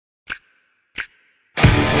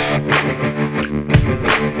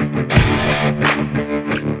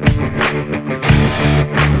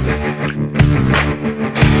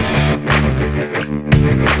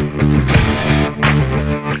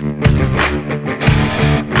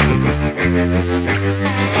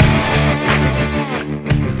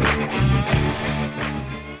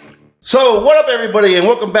So, what up, everybody, and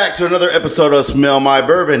welcome back to another episode of Smell My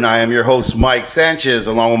Bourbon. I am your host, Mike Sanchez,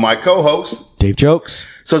 along with my co-host, Dave Jokes.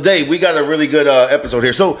 So, Dave, we got a really good episode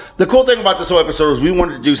here. So, the cool thing about this whole episode is we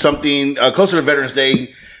wanted to do something closer to Veterans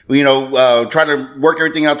Day. We, try to work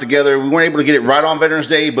everything out together. We weren't able to get it right on Veterans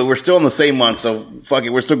Day, but we're still in the same month, so fuck it,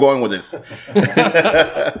 we're still going with this.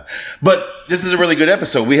 But this is a really good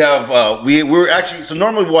episode. We have we're actually, so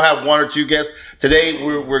normally we'll have one or two guests. Today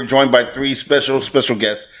we're joined by three special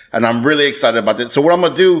guests, and I'm really excited about this. So what I'm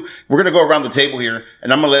gonna do, we're gonna go around the table here,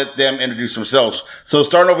 and I'm gonna let them introduce themselves. So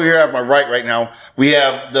starting over here at my right now, we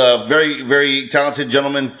have the very, very talented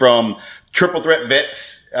gentleman from Triple Threat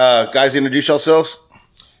Vets. Guys, introduce yourselves.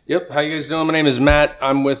 Yep. How you guys doing? My name is Matt.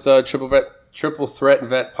 I'm with Triple Threat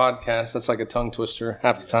Vet Podcast. That's like a tongue twister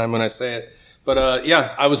half the time when I say it. But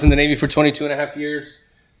I was in the Navy for 22 and a half years.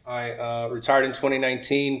 I retired in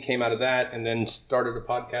 2019, came out of that, and then started a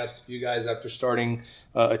podcast with you guys after starting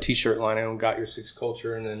a T-shirt line. I own Got Your Six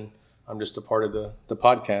Culture, and then I'm just a part of the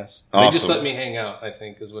podcast. Awesome. They just let me hang out, I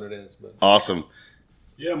think, is what it is. But Awesome.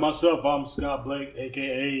 Yeah, myself, I'm Scott Blake,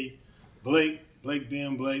 a.k.a. Blake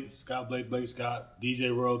being Blake, Scott Blake Scott,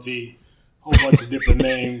 DJ Royalty, whole bunch of different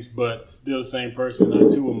names, but still the same person. I,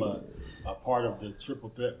 too, am a part of the Triple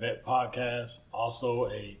Threat Vet Podcast, also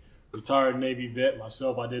a retired Navy vet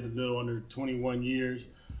myself. I did a little under 21 years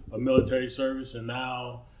of military service, and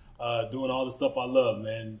now doing all the stuff I love,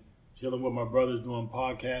 man. Chilling with my brothers, doing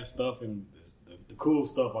podcast stuff, and the cool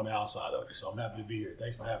stuff on the outside of it. So I'm happy to be here.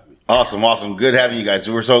 Thanks for having me. Awesome. Good having you guys.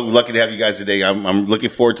 We're so lucky to have you guys today. I'm looking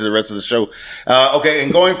forward to the rest of the show. Okay,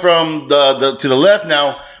 and going from the to the left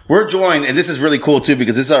now, we're joined, and this is really cool too,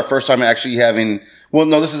 because this is our first time actually having, well,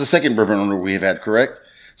 no, this is the second bourbon owner we've had, correct?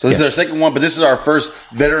 So this is our second one, but this is our first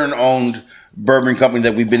veteran-owned bourbon company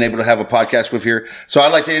that we've been able to have a podcast with here. So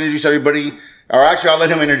I'd like to introduce everybody, or actually I'll let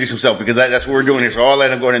him introduce himself, because that's what we're doing here. So I'll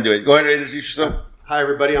let him go ahead and do it. Go ahead and introduce yourself. Hi,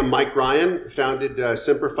 everybody. I'm Mike Ryan, founded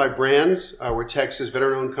Semper Fi Brands. We're Texas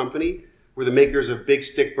veteran-owned company. We're the makers of Big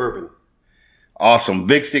Stick Bourbon. Awesome.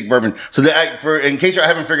 Big Stick Bourbon. So in case you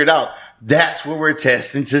haven't figured out, that's what we're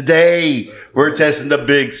testing today. We're testing the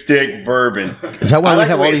Big Stick Bourbon. Is that why we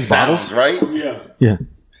have all these bottles? Right? Yeah.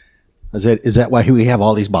 Is that why we have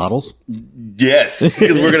all these bottles? Yes,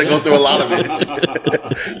 because we're going to go through a lot of it.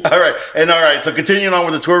 All right. So continuing on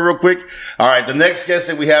with the tour real quick. All right. The next guest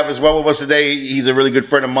that we have as well with us today, he's a really good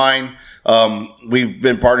friend of mine. We've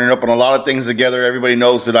been partnering up on a lot of things together. Everybody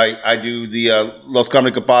knows that I do the Los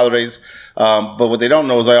Compadres. But what they don't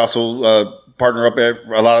know is I also partner up a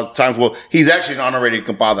lot of times. Well, he's actually an honorary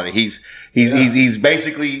compadre. He's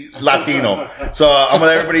basically Latino. So I'm going to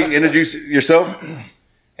let everybody introduce yourself.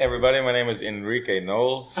 Hey everybody, my name is Erik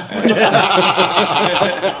Knowles.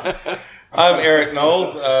 I'm Erik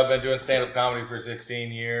Knowles. I've been doing stand-up comedy for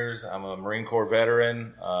 16 years. I'm a Marine Corps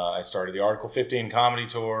veteran. I started the Article 15 Comedy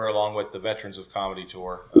Tour along with the Veterans of Comedy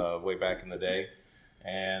Tour way back in the day.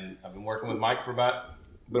 And I've been working with Mike for about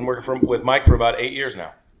 8 years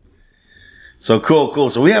now. So cool.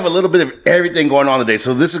 So we have a little bit of everything going on today.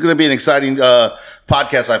 So this is going to be an exciting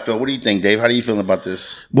podcast, I feel. What do you think, Dave? How do you feel about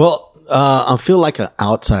this? Well, I feel like an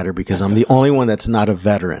outsider because I'm the only one that's not a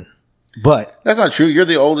veteran. But that's not true. You're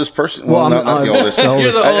the oldest person. Well, not the oldest.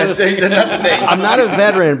 You're the oldest. I'm not a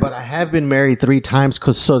veteran, but I have been married 3 times,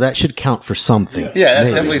 so that should count for something. Yeah, that's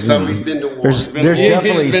definitely something. He's been to war. There's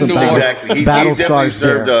definitely some exactly. battle he definitely scars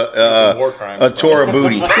served there. a tour of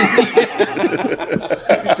booty. He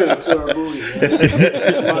said a tour of booty, man.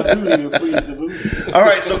 It's my duty to please the booty. All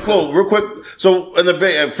right, so cool. Real quick. So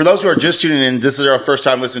for those who are just tuning in, this is our first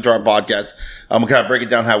time listening to our podcast. I'm going to kind of break it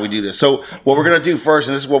down how we do this. So what we're going to do first,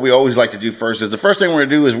 and this is what we always like to do first, is the first thing we're going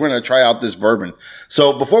to do is we're going to try out this bourbon.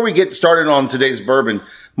 So before we get started on today's bourbon,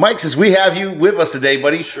 Mike, since we have you with us today,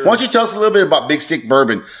 buddy, Why don't you tell us a little bit about Big Stick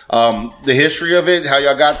Bourbon, the history of it, how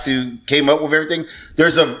y'all came up with everything.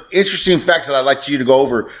 There's some interesting facts that I'd like you to go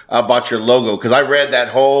over about your logo, because I read that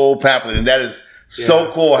whole pamphlet, and that is so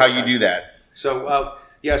cool how you do that. So,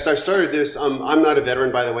 so I started this. I'm not a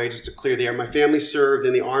veteran, by the way, just to clear the air. My family served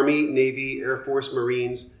in the Army, Navy, Air Force,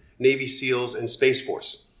 Marines, Navy SEALs, and Space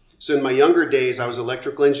Force. So in my younger days, I was an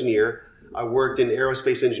electrical engineer. I worked in the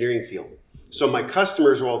aerospace engineering field. So my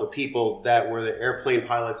customers were all the people that were the airplane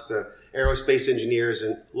pilots, aerospace engineers,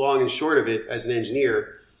 and long and short of it, as an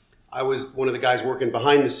engineer, I was one of the guys working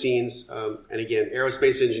behind the scenes. And again,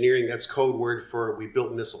 aerospace engineering, that's code word for we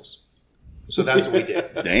built missiles. So that's what we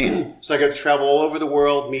did. Damn. So I got to travel all over the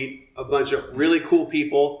world, meet a bunch of really cool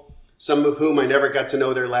people, some of whom I never got to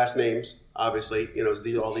know their last names, obviously,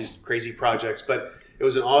 all these crazy projects. But it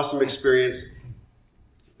was an awesome experience.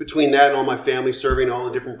 Between that and all my family serving all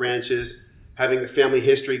the different branches, having a family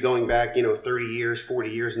history going back, 30 years, 40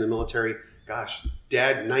 years in the military. Gosh,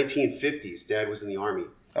 Dad, 1950s, Dad was in the Army.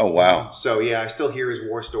 Oh, wow. So, yeah, I still hear his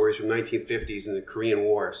war stories from 1950s and the Korean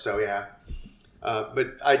War. So, yeah.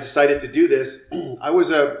 But I decided to do this. I was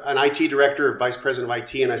an IT director, vice president of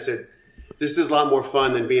IT, and I said, this is a lot more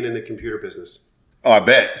fun than being in the computer business. Oh, I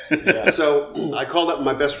bet. Yeah. So I called up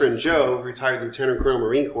my best friend Joe, retired Lieutenant Colonel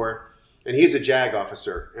Marine Corps, and he's a JAG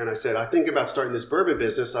officer. And I said, I think about starting this bourbon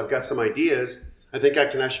business. I've got some ideas. I think I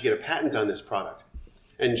can actually get a patent on this product.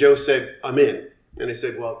 And Joe said, I'm in. And I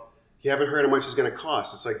said, well, you haven't heard how much it's going to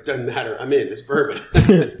cost. It's like, doesn't matter. I'm in. It's bourbon.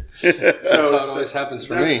 That's how it always happens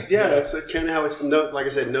for me. Yeah, that's kind of how it's, like I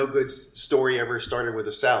said, no good story ever started with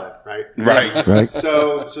a salad, right? Right.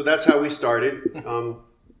 So that's how we started.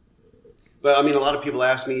 But I mean, a lot of people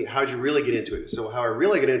ask me, how'd you really get into it? So how I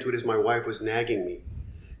really get into it is my wife was nagging me.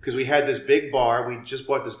 Because we had this big bar. We just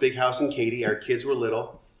bought this big house in Katy. Our kids were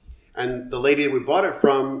little. And the lady that we bought it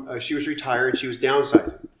from, she was retired. She was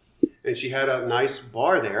downsizing. And she had a nice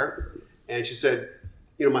bar there. And she said,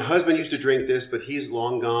 my husband used to drink this, but he's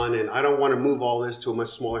long gone. And I don't want to move all this to a much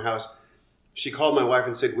smaller house. She called my wife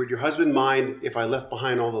and said, would your husband mind if I left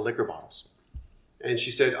behind all the liquor bottles? And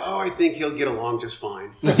she said, oh, I think he'll get along just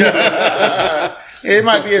fine. It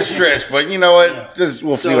might be a stretch, but you know what?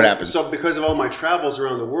 We'll see what happens. So because of all my travels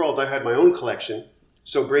around the world, I had my own collection.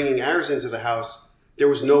 So bringing ours into the house, there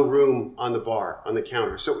was no room on the bar, on the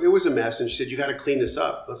counter. So it was a mess. And she said, you got to clean this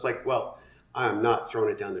up. It's like, well, I'm not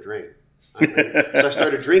throwing it down the drain. So I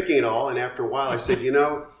started drinking it all. And after a while, I said,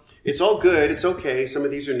 it's all good. It's okay. Some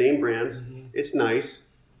of these are name brands. Mm-hmm. It's nice.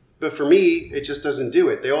 But for me, it just doesn't do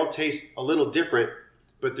it. They all taste a little different,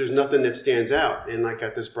 but there's nothing that stands out. And I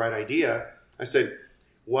got this bright idea. I said,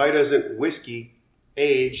 why doesn't whiskey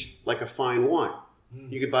age like a fine wine?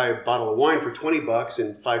 You could buy a bottle of wine for $20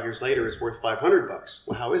 and 5 years later it's worth $500.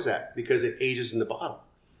 Well, how is that? Because it ages in the bottle.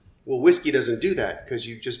 Well, whiskey doesn't do that because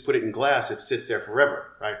you just put it in glass. It sits there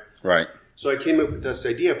forever, right? Right. So I came up with this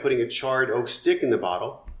idea of putting a charred oak stick in the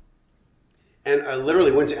bottle. And I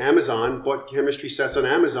literally went to Amazon, bought chemistry sets on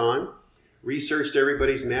Amazon, researched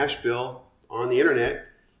everybody's mash bill on the internet,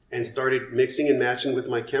 and started mixing and matching with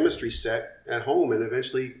my chemistry set at home, and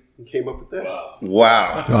eventually came up with this.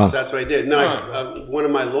 Wow. So that's what I did. And then one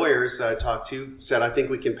of my lawyers I talked to said, I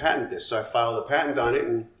think we can patent this. So I filed a patent on it,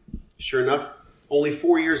 and sure enough, only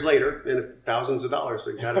 4 years later, and thousands of dollars,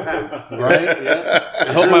 I got a patent. Right? Yeah.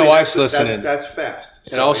 I hope my wife's listening. That's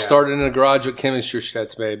fast. It all started in the garage with chemistry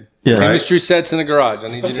sets, babe. Yeah. Chemistry sets in the garage. I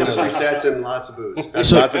need you to know Chemistry that. sets and lots of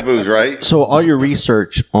booze. Lots of booze, right? So all your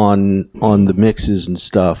research on the mixes and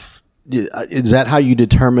stuff, is that how you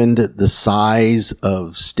determined the size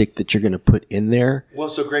of stick that you're going to put in there? Well,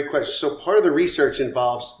 so great question. So part of the research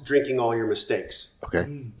involves drinking all your mistakes.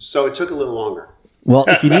 Okay. So it took a little longer. Well,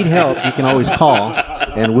 if you need help, you can always call,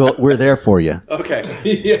 and we're there for you. Okay.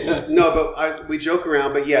 Yeah. No, but we joke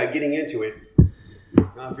around, but yeah, getting into it.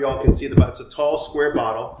 If y'all can see the bottle, it's a tall, square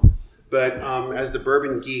bottle. But as the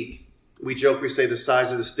bourbon geek, we joke, we say the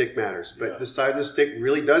size of the stick matters. But the size of the stick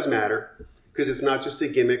really does matter because it's not just a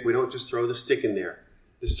gimmick. We don't just throw the stick in there.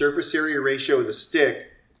 The surface area ratio of the stick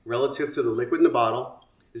relative to the liquid in the bottle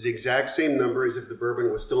is the exact same number as if the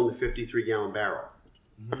bourbon was still in the 53-gallon barrel.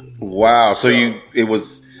 Wow. So it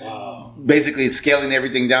was basically scaling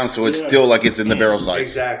everything down so it's still like it's in the barrel size.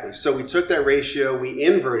 Exactly. So we took that ratio, we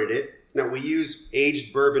inverted it. Now we use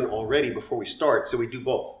aged bourbon already before we start, so we do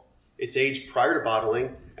both. It's aged prior to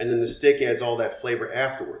bottling, and then the stick adds all that flavor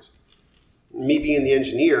afterwards. Me being the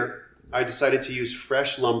engineer, I decided to use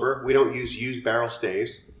fresh lumber. We don't use used barrel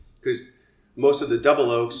staves because most of the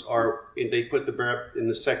double oaks they put in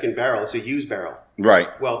the second barrel. It's a used barrel. Right.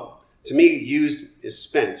 Well, to me, used is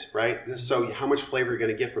spent, right? So how much flavor are you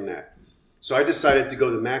going to get from that? So I decided to go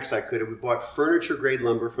the max I could. We bought furniture-grade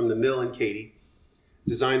lumber from the mill in Katy,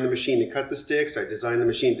 designed the machine to cut the sticks. I designed the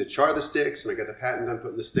machine to char the sticks, and I got the patent on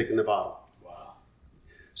putting the stick in the bottle. Wow.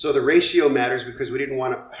 So the ratio matters because we didn't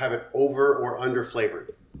want to have it over or under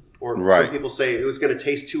flavored. Or some people say it was going to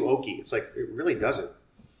taste too oaky. It's like, it really doesn't.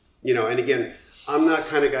 And again, I'm not the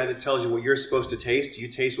kind of guy that tells you what you're supposed to taste. You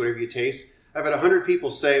taste whatever you taste. I've had 100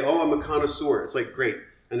 people say, oh, I'm a connoisseur. It's like, great.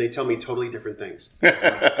 And they tell me totally different things.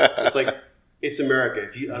 It's like, it's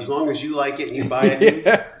America. As long as you like it and you buy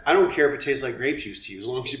it, I don't care if it tastes like grape juice to you, as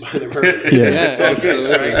long as you buy the bourbon. Yeah, It's all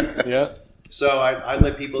absolutely. good, right? Yeah. So I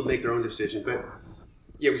let people make their own decision. But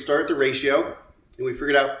yeah, we started the ratio, and we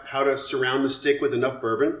figured out how to surround the stick with enough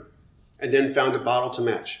bourbon, and then found a bottle to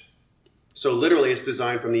match. So literally, it's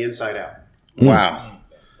designed from the inside out. Wow.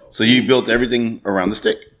 So you built everything around the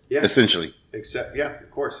stick, essentially. Except, yeah,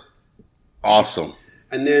 of course. Awesome.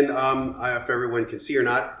 And then, if everyone can see or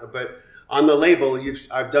not, but on the label,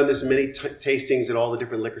 I've done this many tastings at all the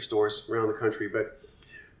different liquor stores around the country, but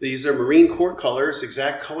these are Marine Corps colors,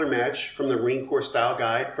 exact color match from the Marine Corps style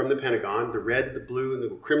guide from the Pentagon. The red, the blue, and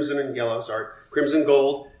the crimson and yellow, crimson,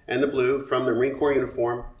 gold, and the blue from the Marine Corps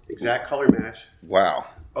uniform, exact color match. Wow.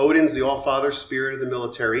 Odin's the All-Father Spirit of the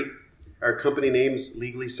military. Our company name's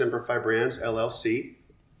legally Semper Fi Brands, LLC.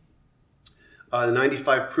 The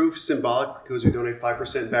 95 proof, symbolic, because we donate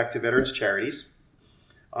 5% back to veterans charities.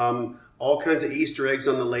 All kinds of Easter eggs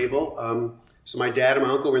on the label. So my dad and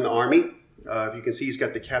my uncle were in the Army. If you can see, he's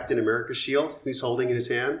got the Captain America shield he's holding in his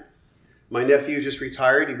hand. My nephew just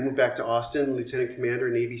retired. He moved back to Austin, Lieutenant Commander,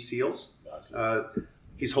 Navy SEALs.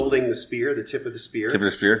 He's holding the spear, the tip of the spear. Tip of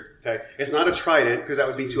the spear. Okay, it's not a trident because that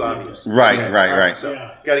would be too obvious. Right, Okay. right. So,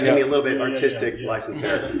 got to give me a little bit artistic license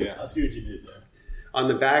there. Yeah, I see what you did there. On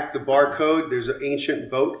the back, the barcode. There's an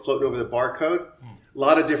ancient boat floating over the barcode. A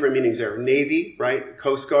lot of different meanings there. Navy, right?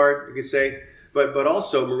 Coast Guard, you could say, but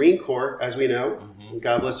also Marine Corps, as we know.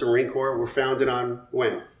 God bless the Marine Corps. Were founded on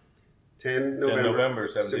when? 10 November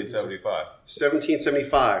 1775.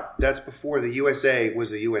 1775. That's before the USA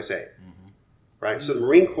was the USA. Right? So the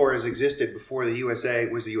Marine Corps has existed before the USA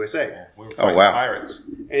was the USA. We were fighting pirates.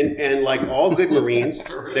 And like all good Marines,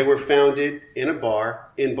 they were founded in a bar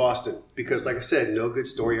in Boston. Because like I said, no good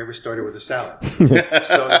story ever started with a salad. So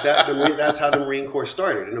that's how the Marine Corps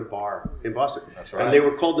started, in a bar in Boston. That's right. And they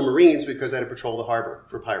were called the Marines because they had to patrol the harbor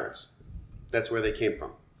for pirates. That's where they came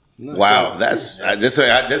from. Wow. That's history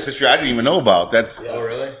I didn't even know about. Oh,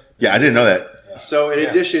 really? Yeah, I didn't know that. So in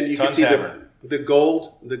addition, you can see Tavern. the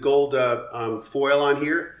gold foil on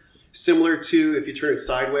here, similar to, if you turn it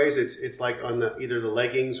sideways, it's like on either the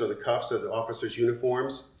leggings or the cuffs of the officers'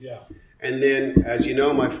 uniforms. Yeah. And then, as you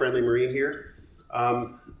know, my friendly Marine here,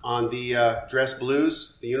 on the dress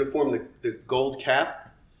blues, the uniform, the gold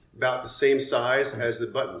cap, about the same size as the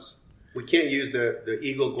buttons. We can't use the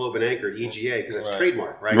Eagle, Globe, and Anchor, EGA, because that's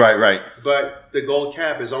trademark, right? Right. But the gold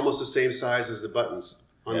cap is almost the same size as the buttons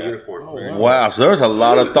on the uniform. Wow. So there's a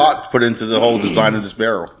lot of thought put into the whole design of this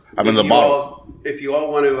barrel. I mean, the bottle. If you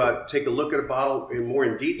all want to take a look at a bottle more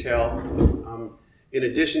in detail, in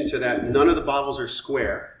addition to that, none of the bottles are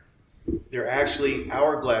square. They're actually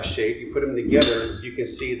hourglass shaped. You put them together, you can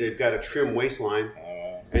see they've got a trim waistline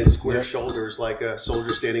and square shoulders like a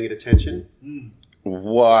soldier standing at attention.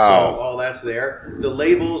 Wow. So all that's there. The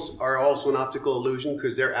labels are also an optical illusion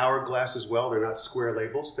because they're hourglass as well. They're not square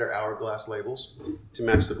labels. They're hourglass labels to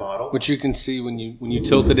match the bottle. Which you can see when you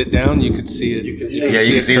tilted it down, you could see it. You can Yeah,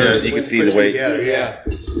 you can see the weight. Yeah.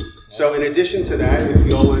 So in addition to that, if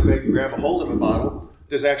you all want to grab a hold of a bottle,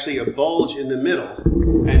 there's actually a bulge in the middle.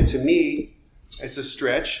 And to me, it's a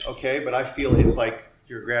stretch, okay, but I feel it's like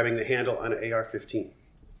you're grabbing the handle on an AR-15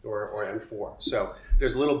 or M4. So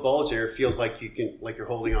there's a little bulge there. It feels like you're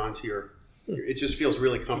holding on to your it just feels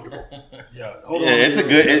really comfortable. Yeah,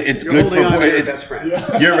 it's You're good holding on to your it's, best friend.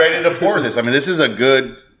 You're ready to pour this. I mean, this is a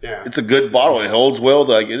good it's a good bottle. It holds well.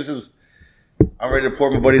 Like I'm ready to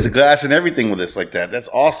pour my buddies a glass and everything with this like that. That's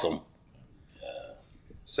awesome.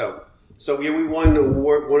 So we won an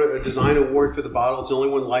award, a design award for the bottle. It's the only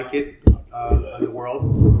one like it in the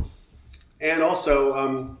world. And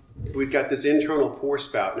also, we've got this internal pour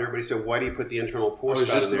spout. And everybody said, why do you put the internal pour spout in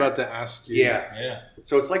there? I was just about to ask you. Yeah.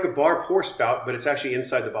 So it's like a bar pour spout, but it's actually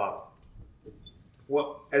inside the bottle.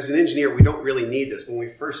 Well, as an engineer, we don't really need this. When we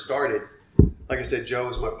first started, like I said, Joe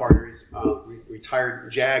was my partner. He's a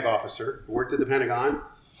retired JAG officer who worked at the Pentagon.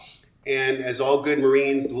 And as all good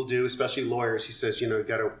Marines will do, especially lawyers, he says, you've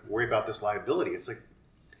got to worry about this liability. It's like,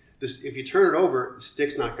 this. If you turn it over, the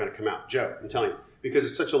stick's not going to come out. Joe, I'm telling you. Because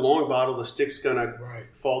it's such a long bottle, the stick's going to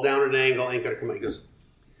fall down at an angle, ain't going to come out. He goes,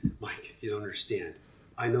 Mike, you don't understand.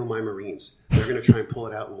 I know my Marines. They're going to try and pull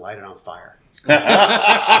it out and light it on fire.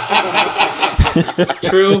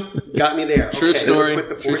 True. Got me there. True story.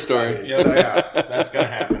 True story. Yeah, So, that's going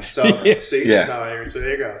to happen. So, see? Yeah. So there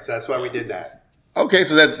you go. So that's why we did that. Okay,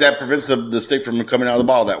 so that prevents the stick from coming out of the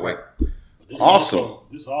bottle that way. Awesome.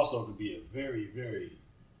 This also could be a very, very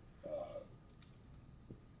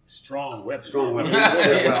strong weapon.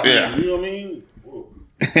 Yeah. You know what I mean? Whoa.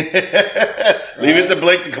 Leave it to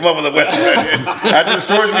Blake to come up with a weapon. After the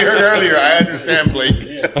stories we heard earlier, I understand, Blake.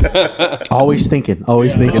 Yeah. Always thinking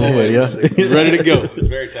ahead. Yeah. Ready to go. It's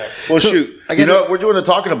very tactical. Well, shoot. You know what? We're doing the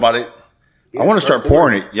talking about it. I want to start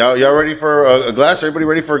pouring it. Y'all ready for a glass? Everybody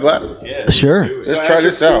ready for a glass? Yeah, Sure. Let's try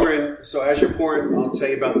this out. So as you're pouring, I'll tell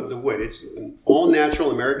you about the wood. It's an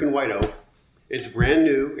all-natural American white oak. It's brand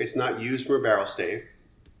new. It's not used from a barrel stave.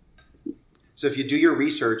 So if you do your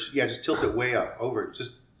research, just tilt it way up, over.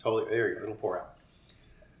 Just totally, there you go. It'll pour out.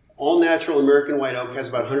 All-natural American white oak has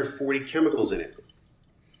about 140 chemicals in it.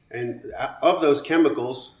 And of those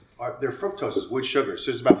chemicals, they're fructoses, wood sugars.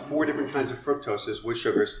 So there's about 4 different kinds of fructoses, wood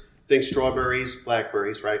sugars. Think strawberries,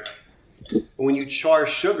 blackberries, right? And when you char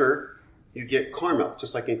sugar, you get caramel,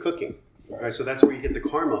 just like in cooking. Right? So that's where you get the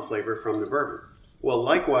caramel flavor from the bourbon. Well,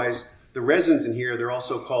 likewise, the resins in here, they're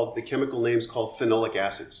also called, the chemical name's called phenolic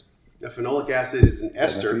acids. Now, phenolic acid is an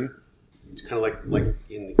ester. It's kind of like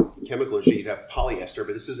in the chemical industry, you'd have polyester,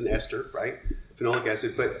 but this is an ester, right? Phenolic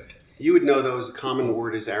acid. But you would know those, common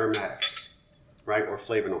word is aromatics, right? Or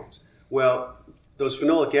flavonoids. Well, those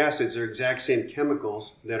phenolic acids are exact same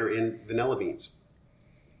chemicals that are in vanilla beans.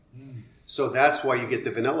 So that's why you get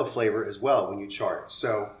the vanilla flavor as well when you char it.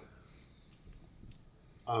 So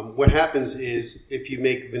what happens is if you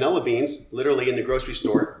make vanilla beans, literally in the grocery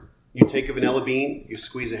store, you take a vanilla bean, you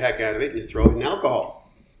squeeze the heck out of it, and you throw it in alcohol.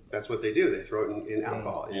 That's what they do. They throw it in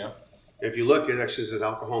alcohol. Yeah. If you look, it actually says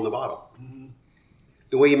alcohol in the bottle.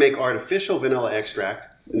 The way you make artificial vanilla extract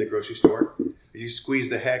in the grocery store is you squeeze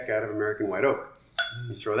the heck out of American white oak.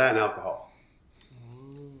 You throw that in alcohol.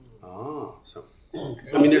 So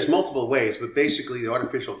I mean, there's multiple ways, but basically the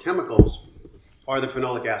artificial chemicals are the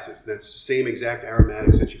phenolic acids. That's the same exact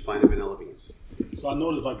aromatics that you find in vanilla beans. So I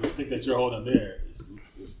noticed like the stick that you're holding there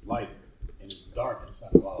is light and it's dark inside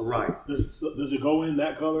the bottle. Right. Does it go in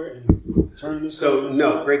that color and turn this color inside?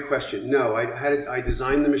 No, great question. No, I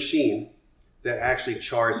designed the machine that actually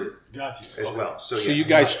chars it. Gotcha. As well. So you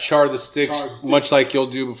guys char the sticks much like you'll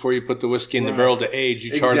do before you put the whiskey in the barrel to age.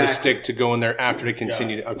 You char the stick to go in there after to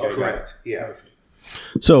continue. Okay, correct. Yeah.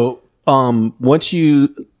 So once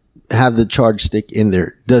you have the charred stick in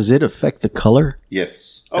there, does it affect the color?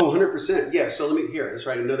 Yes. Oh, 100%. Yeah. So let's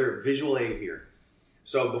write another visual aid here.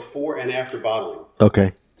 So before and after bottling.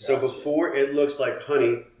 Okay. So before it looks like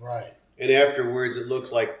honey. Right. And afterwards it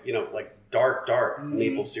looks like, like dark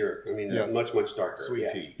maple syrup. I mean, much darker. Sweet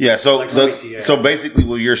tea. Yeah, so Like sweet tea, yeah. so basically,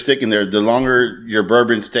 when you're sticking there, the longer your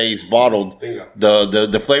bourbon stays bottled, Bingo.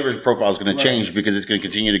 the flavor profile is going to change because it's going to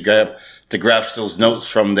continue to grab those notes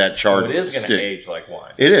from that charred. So it is going to stick. age like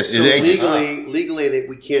wine. It is. So It ages. legally,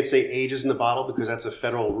 we can't say ages in the bottle because that's a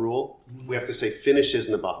federal rule. We have to say finishes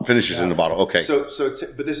in the bottle. Finishes in the bottle. Okay.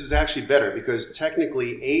 But this is actually better because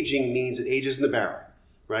technically aging means it ages in the barrel,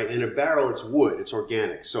 right? In a barrel, it's wood, it's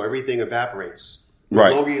organic, so everything evaporates. The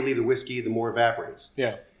Right. longer you leave the whiskey, the more evaporates.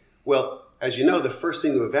 Yeah. Well, as you know, the first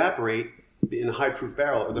thing to evaporate in a high-proof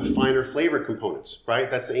barrel are the finer flavor components, right?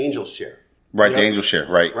 That's the angel's share. Right, the angel share.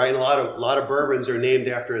 Right. Right, and a lot of bourbons are named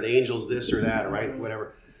after the angels, this or that, right?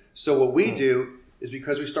 Whatever. So what we do is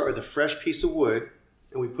because we start with a fresh piece of wood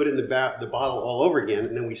and we put it in the bottle all over again,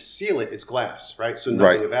 and then we seal it. It's glass, right? So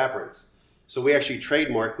nothing evaporates. So we actually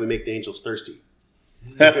trademark. We make the angels thirsty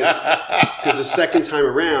because the second time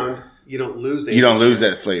around you don't lose the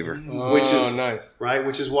that flavor. which is nice. right.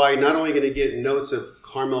 Which is why you're not only going to get notes of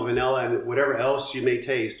caramel, vanilla, and whatever else you may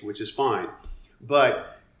taste, which is fine,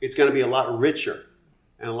 but it's going to be a lot richer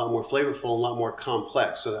and a lot more flavorful and a lot more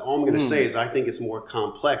complex. So all I'm going to say is I think it's more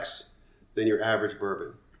complex than your average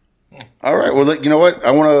bourbon. All right. Well, you know what?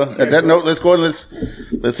 I want to. At that note, let's go and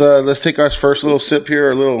let's take our first little sip here.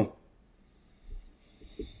 A little.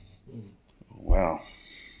 Wow.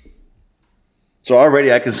 So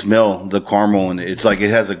already I can smell the caramel in it. It's like it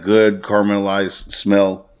has a good caramelized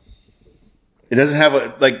smell. It doesn't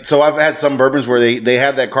have so I've had some bourbons where they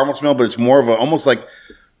have that caramel smell, but it's more of almost like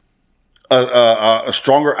a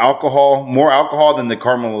stronger alcohol, more alcohol than the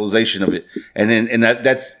caramelization of it. And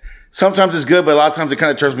that's sometimes it's good, but a lot of times it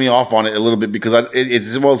kind of turns me off on it a little bit because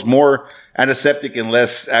it's more antiseptic and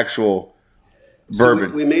less actual bourbon.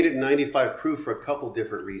 So we made it 95 proof for a couple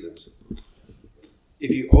different reasons. If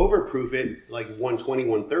you overproof it, like 120,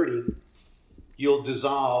 130, you'll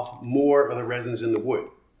dissolve more of the resins in the wood.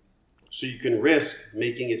 So you can risk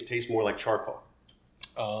making it taste more like charcoal.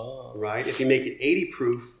 Oh. Right? If you make it 80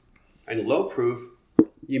 proof and low proof,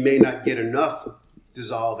 you may not get enough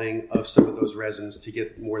dissolving of some of those resins to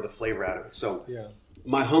get more of the flavor out of it. So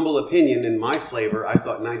my humble opinion and my flavor, I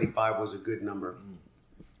thought 95 was a good number.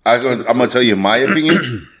 I'm going to tell you my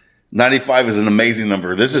opinion. 95 is an amazing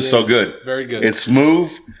number. This is so good. Very good. It's smooth.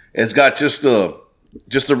 It's got just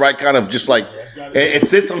just the right kind of, just like it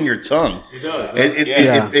sits on your tongue. It does.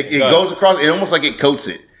 It goes across. It almost like it coats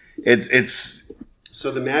it. It's.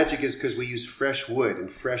 So the magic is because we use fresh wood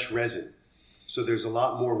and fresh resin. So there's a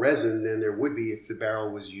lot more resin than there would be if the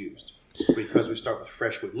barrel was used, because we start with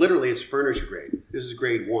fresh wood. Literally, it's furniture grade. This is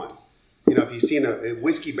grade 1. You know, if you've seen a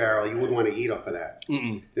whiskey barrel, you wouldn't want to eat off of that.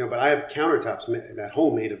 You know, but I have countertops at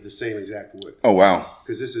home made of the same exact wood. Oh wow!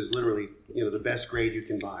 Because this is literally, you know, the best grade you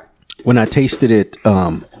can buy. When I tasted it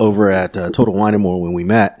over at Total Wine and More when we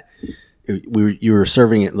met, you were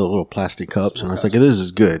serving it in the little plastic cups, and I was like, "This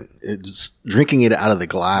is good." It's drinking it out of the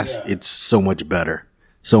glass. Yeah. It's so much better.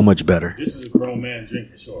 So much better. This is a grown man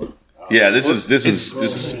drink for sure. Yeah, this is.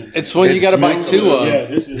 It's one you got to buy two of. Yeah,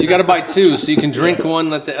 you got to buy two, so you can drink one,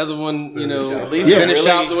 let the other one, finish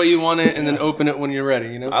out the way you want it, and then open it when you're ready.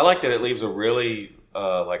 You know. I like that it leaves a really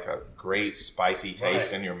like a great spicy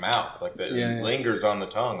taste in your mouth, like that it lingers on the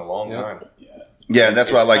tongue a long time. Yeah,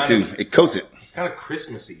 that's what I like too. It coats it. It's kind of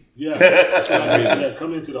Christmassy. Yeah,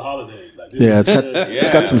 coming into the holidays. Like this it's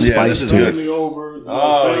got some spice to it. Family over,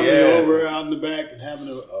 over out in the back and having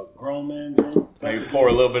a grown man drink. Maybe pour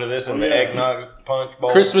a little bit of this in the eggnog punch bowl.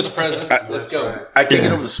 Christmas presents. Let's go. I can't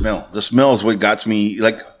get over the smell. The smell is what got me.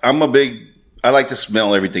 Like, I like to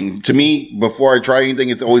smell everything. To me, before I try anything,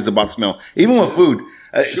 it's always about smell. Even with food.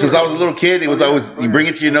 Since I was a little kid, it was always, you bring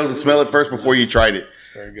it to your nose and smell it first before you tried it.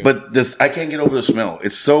 Very good. But I can't get over the smell.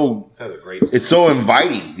 It's so, This has a great smell. it's so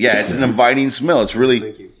inviting. Yeah, it's an inviting smell. It's really.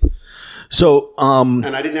 Thank you. So,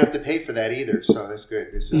 And I didn't have to pay for that either, so that's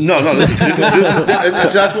good. This is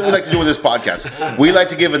That's what we like to do with this podcast. We like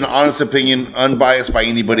to give an honest opinion, unbiased by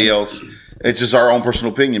anybody else. It's just our own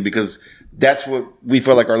personal opinion, because that's what we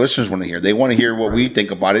feel like our listeners want to hear. They want to hear what we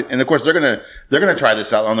think about it, and of course, they're gonna try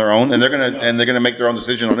this out on their own, and they're gonna make their own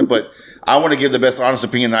decision on it. But I want to give the best honest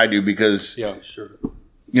opinion I do, because sure.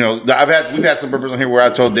 You know, we've had some purpose on here where I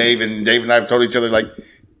told Dave, and Dave and I have told each other like,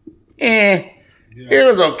 it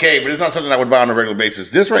was okay, but it's not something I would buy on a regular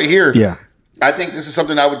basis. This right here, I think this is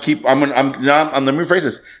something I would keep. Let me rephrase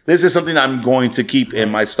this. This is something I'm going to keep in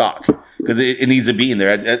my stock because it needs to be in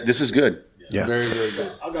there. This is good. Yeah. Very, very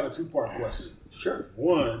good. I got a 2-part question. Sure.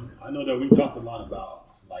 One, I know that we talked a lot about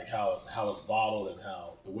like how it's bottled and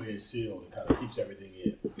how the way it's sealed, it kind of keeps everything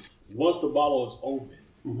in. Once the bottle is open,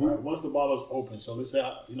 right? Once the bottle is open, so let's say,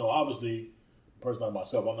 obviously, a person like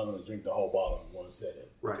myself, I'm not going to drink the whole bottle in one setting,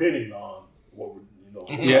 depending on what we're,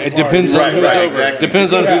 it depends on who's over. Exactly.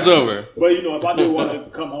 Depends on who's over. But if I do want to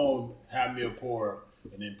come home, have me a pour,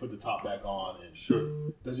 and then put the top back on,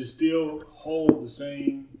 and does it still hold the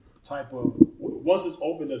same type of? Once it's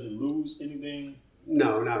open, does it lose anything?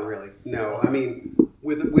 No, not really. No, I mean,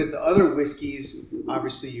 with the other whiskeys,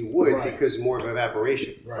 obviously you would because more of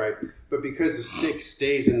evaporation, right? But because the stick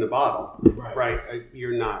stays in the bottle, right,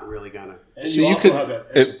 you're not really gonna. And so you could have that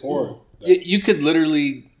extra pour. You could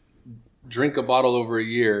literally drink a bottle over a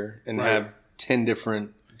year and have 10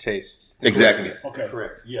 different tastes. Exactly. Okay.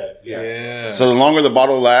 Correct. Yeah. So the longer the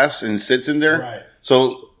bottle lasts and sits in there,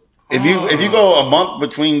 so if you go a month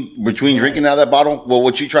between drinking out of that bottle, well,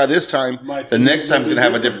 what you try this time, the next time is going to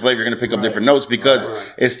have a different flavor. You're going to pick up different notes because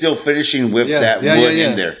it's still finishing with that wood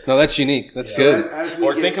in there. No, that's unique. That's good.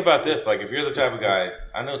 Or think about this: like, if you're the type of guy,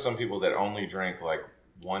 I know some people that only drink like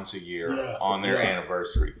once a year on their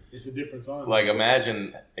anniversary. It's a different time. Like,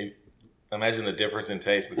 imagine the difference in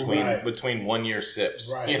taste between 1 year sips.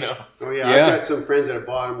 Right. You know. Oh yeah, I've got some friends that have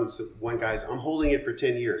bought them. One guy's, I'm holding it for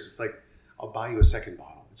 10 years. It's like, I'll buy you a second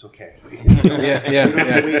bottle. It's okay. But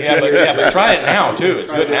try it now too.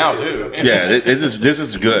 It's good now too. Yeah, this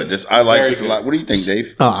is good. I like this a lot. What do you think,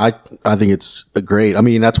 Dave? I think it's great. I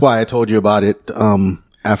mean, that's why I told you about it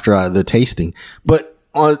after the tasting. But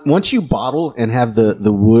once you bottle and have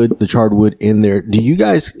the charred wood in there, do you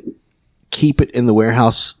guys keep it in the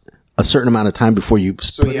warehouse a certain amount of time before you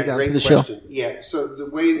put it out to the shelf? Yeah. So the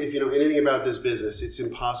way, if you know anything about this business, it's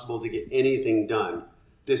impossible to get anything done.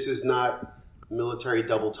 This is not military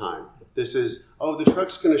double time. This is, the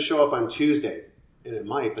truck's going to show up on Tuesday. And it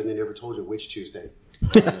might, but they never told you which Tuesday.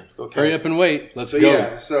 Okay. Hurry up and wait. Let's go.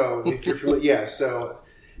 Yeah, so if you're familiar, so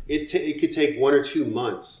it could take 1 or 2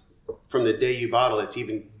 months from the day you bottle it to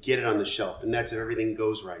even get it on the shelf. And that's if everything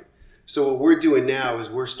goes right. So what we're doing now is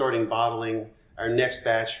we're starting bottling our next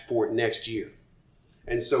batch for next year.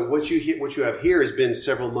 And so what you have here has been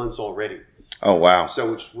several months already. Oh, wow.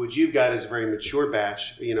 So what you've got is a very mature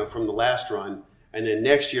batch, from the last run. And then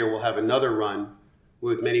next year we'll have another run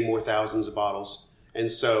with many more thousands of bottles.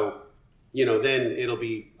 And so, then it'll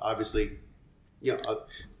be obviously,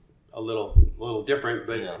 a little different,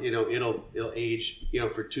 but it'll age,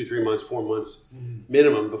 for 2-3 months, 4 months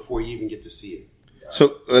minimum before you even get to see it.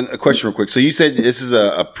 So a question real quick. So you said this is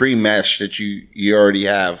a pre-mash that you already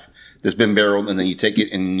have that's been barreled, and then you take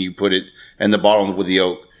it and you put it in the bottle with the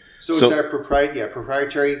oak. So it's our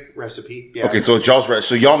proprietary recipe. Yeah. Okay, so it's y'all's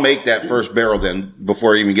so y'all make that first barrel then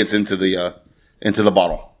before it even gets into the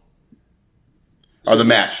bottle or the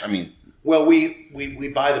mash. I mean, well, we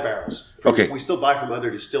buy the barrels. Okay. We still buy from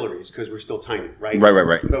other distilleries because we're still tiny, right?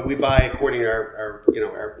 Right. But we buy according to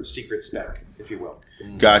our secret spec, if you will.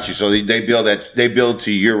 Got you. So they build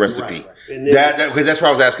to your recipe. Right. And then, Because that's what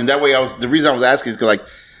I was asking. That way, the reason I was asking is because, like,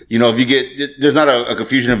 if you get, there's not a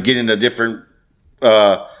confusion of getting a different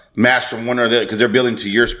mash from one or the other because they're building to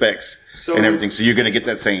your specs and everything. So you're going to get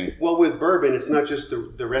that same. Well, with bourbon, it's not just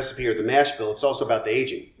the recipe or the mash bill. It's also about the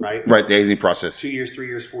aging, right? Right, the aging process. 2 years, 3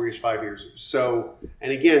 years, 4 years, 5 years. So,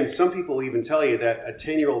 and again, some people even tell you that a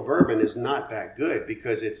 10-year-old bourbon is not that good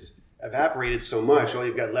because it's evaporated so much. All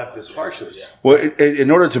you've got left is harshness. Well,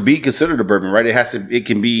 in order to be considered a bourbon, right? It has to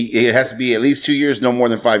be at least 2 years, no more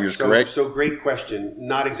than 5 years. Correct. So great question.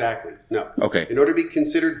 Not exactly. No. Okay. In order to be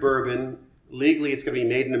considered bourbon, legally, it's going to be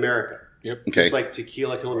made in America. Yep. Okay. Just like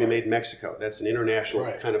tequila can only be made in Mexico. That's an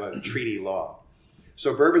international kind of a treaty law.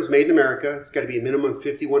 So bourbon's made in America. It's got to be a minimum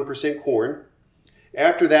 51% corn.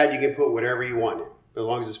 After that, you can put whatever you want in, as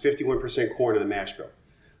long as it's 51% corn in the mash bill.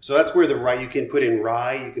 So that's where you can put in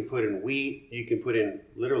rye, you can put in wheat, you can put in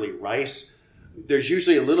literally rice. There's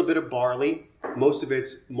usually a little bit of barley. Most of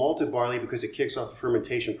it's malted barley because it kicks off the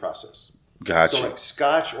fermentation process. Gotcha. So like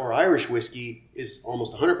Scotch or Irish whiskey is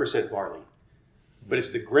almost 100% barley. But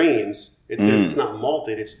it's the grains. It's not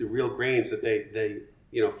malted. It's the real grains that they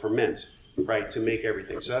ferment, right, to make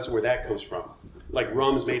everything. So that's where that comes from. Like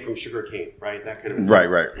rum's made from sugar cane, right? That kind of thing.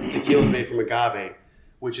 Right. Tequila's made from agave,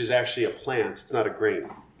 which is actually a plant. It's not a grain.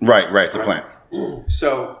 Right. It's a plant.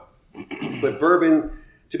 So, but bourbon,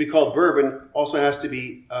 to be called bourbon, also has to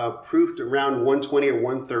be proofed around 120 or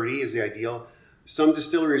 130 is the ideal. Some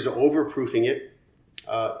distilleries are overproofing it,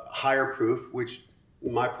 higher proof, which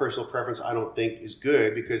my personal preference I don't think is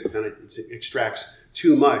good because then it extracts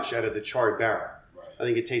too much out of the charred barrel. Right. I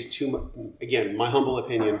think it tastes too much. Again, my humble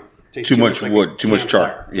opinion, tastes too much like wood, too much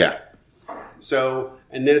char. Yeah. So,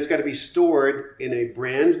 and then it's got to be stored in a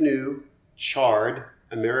brand new charred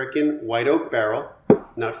American white oak barrel,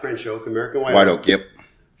 not French oak, American white oak. Yep.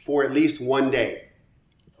 For at least 1 day.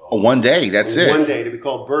 One day, that's it. 1 day to be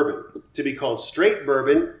called bourbon. To be called straight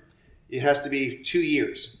bourbon, it has to be 2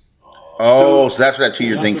 years. So that's where that 2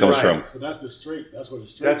 year thing comes from. So that's the straight. That's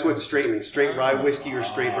what straight means. Straight rye whiskey or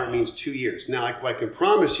straight bourbon means 2 years. Now, what I can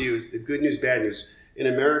promise you is the good news, bad news. In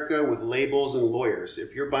America, with labels and lawyers,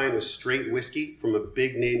 if you're buying a straight whiskey from a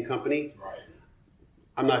big name company,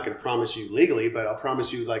 I'm not going to promise you legally, but I'll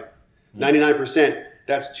promise you like 99%.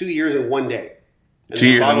 That's 2 years and 1 day. And 2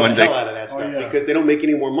 years and 1 day. Hell out of that stuff because they don't make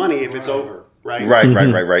any more money if it's over. Right.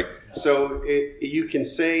 Right. So you can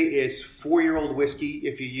say it's 4-year-old whiskey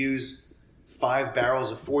if you use 5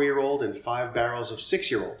 barrels of 4-year-old and 5 barrels of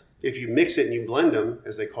 6-year-old. If you mix it and you blend them,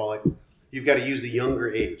 as they call it, you've got to use the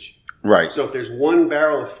younger age. Right. So if there's 1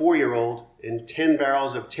 barrel of 4-year-old and 10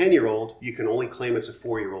 barrels of 10-year-old, you can only claim it's a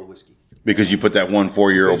 4-year-old whiskey. Because you put that 1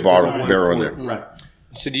 4-year-old barrel in there. Right.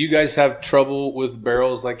 So do you guys have trouble with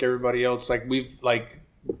barrels like everybody else? Like we've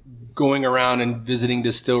going around and visiting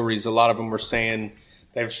distilleries, a lot of them were saying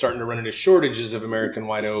they're starting to run into shortages of American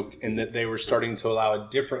white oak and that they were starting to allow a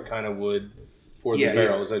different kind of wood for the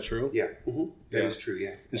barrel. Yeah. Is that true? Yeah. Mm-hmm. That is true,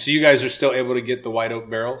 yeah. And so you guys are still able to get the white oak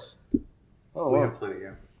barrels? Oh, we have plenty,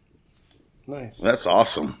 yeah. Nice. That's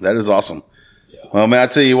awesome. That is awesome. Yeah. Well, man, I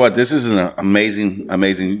tell you what, this is an amazing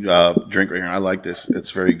drink right here. I like this.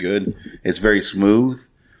 It's very good. It's very smooth.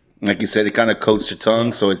 Like you said, it kind of coats your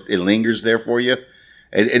tongue, so it lingers there for you.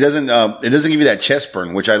 It doesn't give you that chest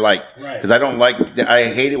burn, which I like because I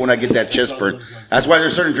hate it when I get that chest burn. That's why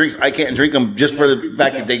there's certain drinks I can't drink them just for the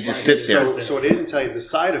fact that they just sit there. So I didn't tell you the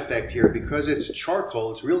side effect here because it's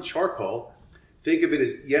charcoal. It's real charcoal. Think of it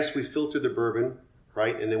as yes, we filter the bourbon,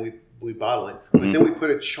 right, and then we bottle it, but then we put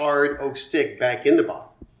a charred oak stick back in the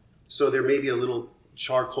bottle, so there may be a little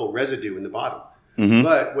charcoal residue in the bottom. Mm-hmm.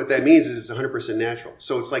 But what that means is it's 100% natural.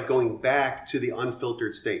 So it's like going back to the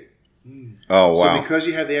unfiltered state. Oh, wow. So because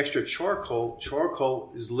you have the extra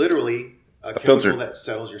charcoal is literally a chemical that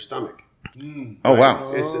settles your stomach. Oh,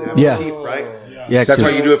 wow. It's an aperitif, right? Yeah, that's why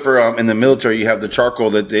you do it for in the military. You have the charcoal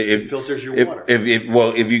that it filters your water.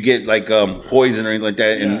 If you get like poison or anything like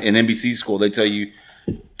that in NBC school, they tell you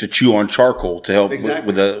to chew on charcoal to help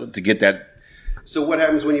to get that. So what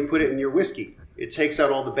happens when you put it in your whiskey? It takes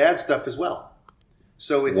out all the bad stuff as well.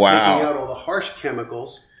 So it's taking out all the harsh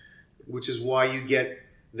chemicals, which is why you get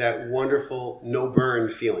that wonderful no burn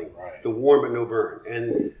feeling, the warm but no burn.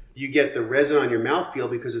 And you get the resin on your mouthfeel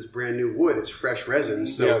because it's brand new wood. It's fresh resin.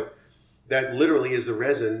 So that literally is the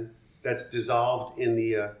resin that's dissolved in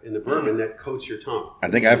the bourbon that coats your tongue. I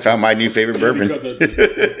think I found my new favorite bourbon. Because the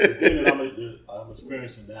thing that I'm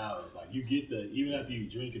experiencing now is like you get even after you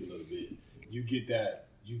drink it a little bit, you get that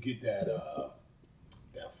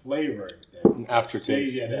flavor, that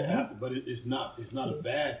aftertaste. But it's not a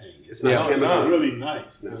bad thing. It's not. It's really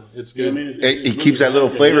nice. No. It's good. You know what I mean? It keeps that little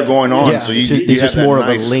flavor going on. Yeah, So you it's just have that more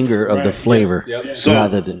nice, of a linger of the flavor Yep.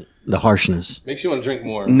 rather than the harshness. Makes you want to drink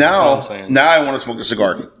more. Now That's all I'm saying. I want to smoke a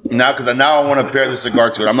cigar. Now I want to pair the cigar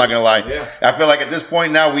to it. I'm not gonna lie. Yeah. I feel like at this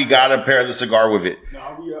point now we gotta pair the cigar with it.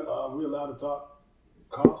 Now, are we allowed to talk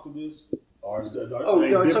cost of this? Or is that,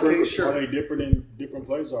 No, it's okay. Sure. Are they different in different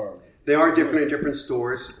places? Or They are different in different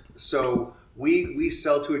stores. So we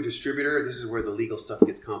sell to a distributor. This is where the legal stuff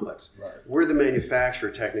gets complex. Right. We're the manufacturer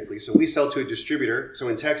technically. So we sell to a distributor. So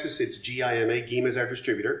in Texas, it's GIMA. GIMA is our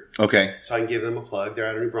distributor. Okay. So I can give them a plug. They're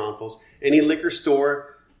out of New Braunfels. Any liquor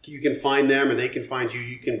store, you can find them or they can find you.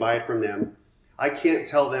 You can buy it from them. I can't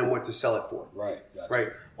tell them what to sell it for. right, gotcha. Right.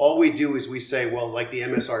 All we do is we say, well, like the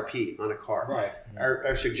MSRP on a car. Right.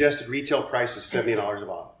 Our suggested retail price is $70 a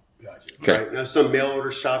bottle. Gotcha. Okay. Right. Now, some mail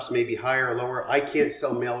order shops may be higher or lower. I can't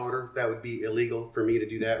sell mail order. That would be illegal for me to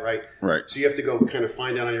do that, right? Right. So you have to go kind of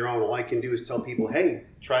find out on your own. All I can do is tell people, hey,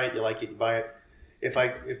 try it. You like it, you buy it.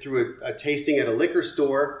 If through a tasting at a liquor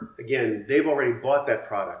store, again, they've already bought that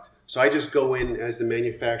product. So I just go in as the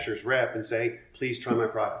manufacturer's rep and say, please try my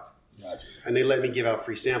product. Gotcha. And they let me give out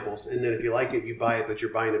free samples. And then if you like it, you buy it, but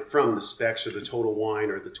you're buying it from the Specs or the Total Wine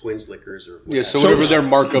or the Twins Liquors or Yeah, so whatever their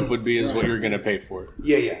markup would be is what you're going to pay for it.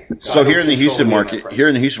 Yeah. So I here don't in the Houston control any of market,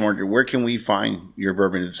 that price. where can we find your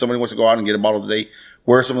bourbon? If somebody wants to go out and get a bottle today,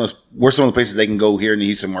 where are some of the places they can go here in the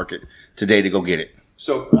Houston market today to go get it?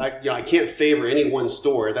 So I can't favor any one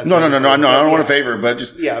store. That's No. I don't want to favor, but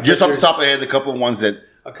just but off the there's top of the head, a couple of ones that.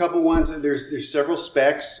 A couple ones. There's several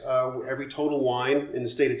Specs. Every Total Wine in the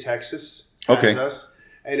state of Texas has us.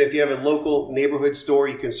 And if you have a local neighborhood store,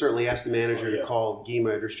 you can certainly ask the manager to call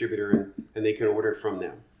GIMA, distributor, and they can order it from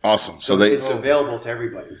them. Awesome. So it's available to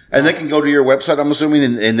everybody. And they can go to your website, I'm assuming,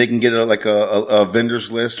 and they can get a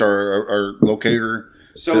vendor's list or locator.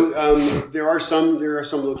 So there are some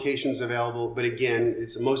locations available, but again,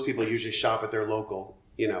 most people usually shop at their local.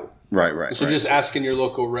 Right. So just asking your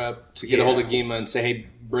local rep to get a hold of GIMA and say, hey,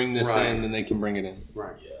 bring this in, and they can bring it in.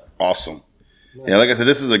 Right. Yeah. Awesome. Yeah, like I said,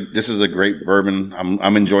 this is a great bourbon.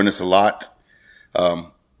 I'm enjoying this a lot.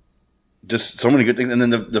 Just so many good things, and then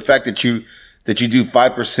the fact that you do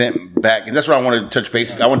 5% back, and that's what I wanted to touch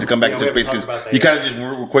base. I wanted to come back and touch base because you kind of just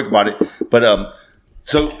were quick about it. But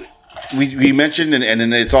so we mentioned, and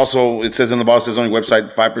then it says on the bottom, it says on your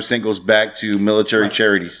website, 5% goes back to military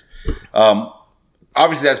charities.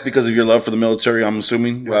 Obviously, that's because of your love for the military. I'm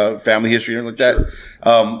assuming family history and like that.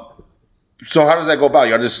 Sure. So how does that go about?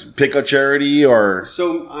 Y'all just pick a charity or?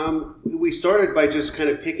 So we started by just kind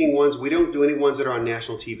of picking ones. We don't do any ones that are on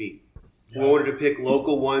national TV. We wanted to pick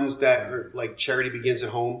local ones that are like Charity Begins at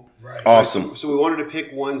Home. Right. Awesome. So we wanted to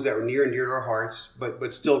pick ones that were near and dear to our hearts,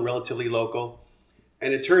 but still relatively local.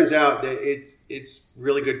 And it turns out that it's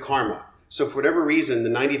really good karma. So for whatever reason, the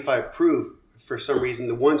 95 proof, for some reason,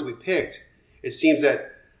 the ones we picked, it seems that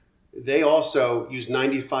they also use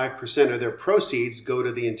 95% of their proceeds go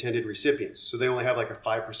to the intended recipients. So they only have like a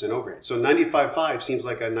 5% overhead. So 95.5 seems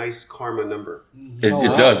like a nice karma number. It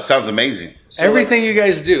does. It sounds amazing. So everything you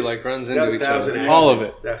guys do runs into each other. All of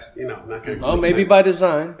it. That's, not going to. Oh, maybe by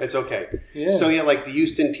design. It's okay. Yeah. So like the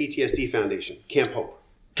Houston PTSD Foundation, Camp Hope.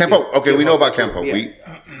 Camp Hope. Okay, we know about Camp Hope.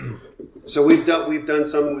 Yeah. So we've done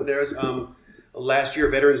some with theirs. Last year,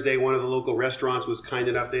 Veterans Day, one of the local restaurants was kind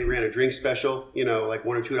enough. They ran a drink special, like $1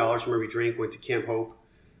 or $2 from every drink went to Camp Hope.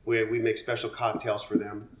 We make special cocktails for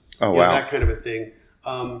them. Oh, wow. That kind of a thing.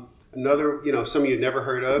 Another, some of you never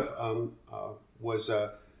heard of was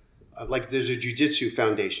there's a jiu-jitsu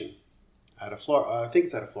foundation out of Florida. I think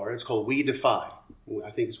it's out of Florida. It's called We Defy.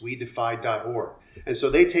 I think it's wedefy.org. And so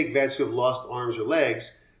they take vets who have lost arms or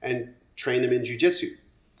legs and train them in jiu-jitsu.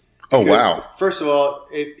 Oh, wow. First of all,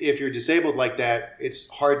 if you're disabled like that, it's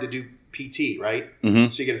hard to do PT, right?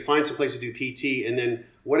 Mm-hmm. So you got to find some place to do PT, and then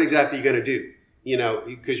what exactly are you going to do?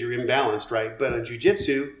 Because you're imbalanced, right? But on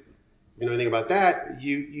jiu-jitsu, anything about that,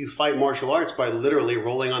 you fight martial arts by literally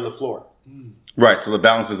rolling on the floor. Right, so the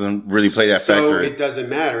balance doesn't really play that factor. So it doesn't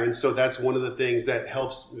matter, and so that's one of the things that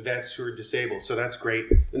helps vets who are disabled. So that's great.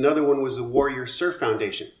 Another one was the Warrior Surf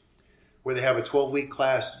Foundation, where they have a 12-week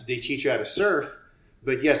class. They teach you how to surf.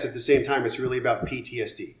 But yes, at the same time, it's really about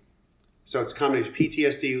PTSD. So it's a combination of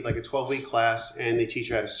PTSD, like a 12-week class, and they teach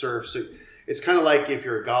you how to surf. So It's kind of like if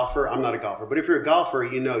you're a golfer. I'm not a golfer, but if you're a golfer,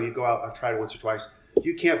 you go out. I've tried it once or twice.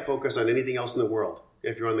 You can't focus on anything else in the world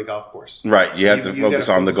if you're on the golf course. Right. You have to focus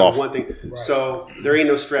on the golf. One thing. Right. So there ain't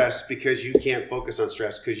no stress because you can't focus on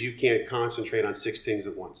stress because you can't concentrate on 6 things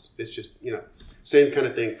at once. It's just, same kind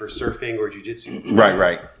of thing for surfing or jiu-jitsu.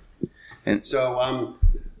 Right. And so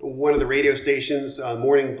one of the radio stations,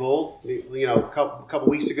 Morning Bull, a couple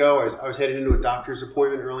weeks ago, I was heading into a doctor's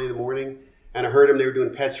appointment early in the morning, and I heard them. They were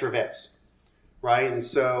doing Pets for Vets. Right. And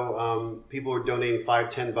so people were donating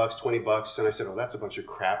 $5, $10, $20. And I said, oh, that's a bunch of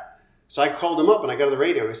crap. So I called them up and I got on the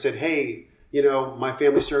radio and I said, hey, my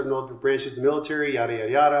family served in all different branches of the military, yada,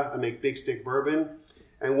 yada, yada. I make Big Stick Bourbon.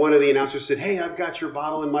 And one of the announcers said, hey, I've got your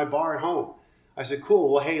bottle in my bar at home. I said,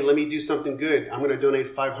 cool. Well, hey, let me do something good. I'm going to donate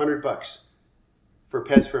 $500 for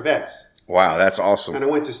Pets for Vets. Wow, that's awesome. And I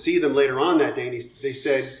went to see them later on that day and they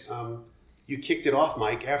said, you kicked it off,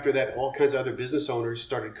 Mike. After that, all kinds of other business owners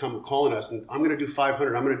started calling us, and I'm going to do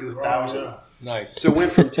 500. I'm going to do 1,000. Yeah. Nice. So it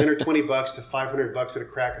went from $10 or $20 to $500 at a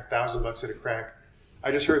crack, $1,000 at a crack.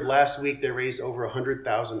 I just heard last week they raised over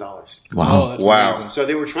 $100,000. Wow. That's Wow. amazing. So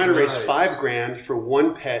they were trying to raise $5,000 for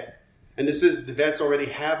one pet, and the vets already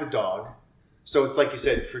have a dog. So it's like you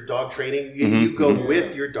said, for dog training, you go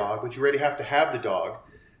with your dog, but you already have to have the dog.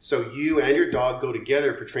 So you and your dog go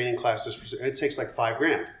together for training classes. And it takes like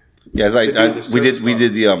 $5,000. Yeah, we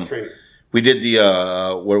did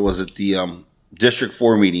the what was it, the District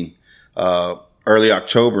 4 meeting early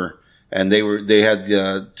October, and they had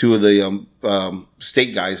 2 of the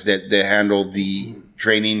state guys that handled the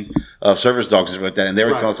training of service dogs and stuff like that, and they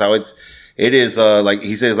were telling us how it is like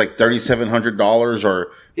he says like $3,700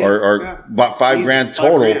 or about $5,000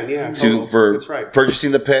 total for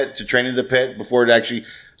purchasing the pet, to training the pet before it actually.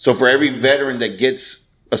 So for every veteran that gets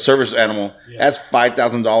a service animal, that's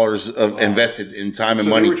 $5,000 of invested in time and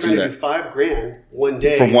money to that. So they were trying to do $5,000 one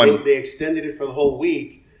day. They extended it for the whole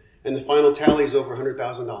week, and the final tally is over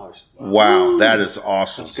 $100,000. Wow, that is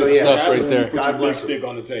awesome. So Good stuff right there. Put your big stick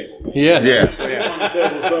on the table. Man. Yeah.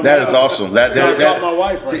 That is awesome. That taught my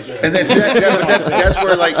wife right there. And that's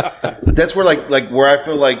where I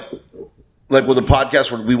feel like with the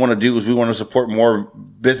podcast, what we want to do is we want to support more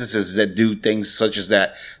businesses that do things such as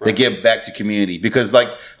that give back to community. Because like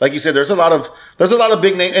you said, there's a lot of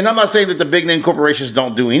big name, and I'm not saying that the big name corporations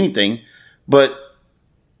don't do anything, but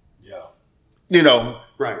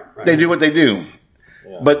they do what they do.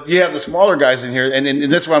 Yeah. But you have the smaller guys in here,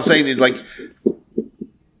 and that's what I'm saying is like,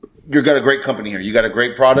 you've got a great company here. You got a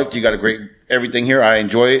great product. You got a great everything here. I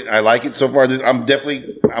enjoy it. I like it so far. I'm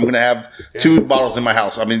going to have 2 bottles in my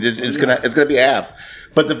house. I mean, it's going to be half.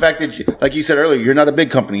 But the fact that, like you said earlier, you're not a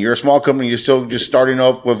big company. You're a small company. You're still just starting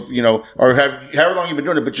up with, or however long you've been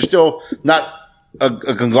doing it, but you're still not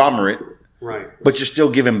a conglomerate. Right. But you're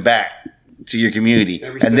still giving back to your community.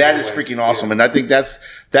 And that is freaking awesome. Yeah. And I think that's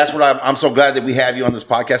what I'm so glad that we have you on this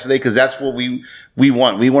podcast today, because that's what we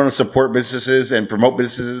want. We want to support businesses and promote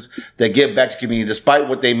businesses that give back to community. Despite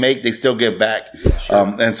what they make, they still give back.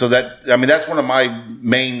 Sure. And so that's one of my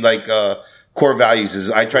main, core values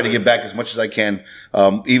is I try to give back as much as I can.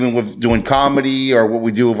 Even with doing comedy or what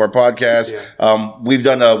we do with our podcast. Yeah. We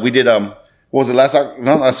did, what was it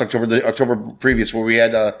not last October, the October previous, where we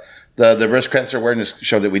had, the breast cancer awareness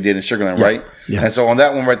show that we did in Sugarland, right? Yeah. And so on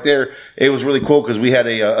that one right there, it was really cool because we had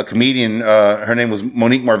a comedian, her name was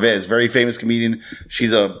Monique Marvez, very famous comedian.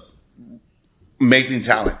 She's a amazing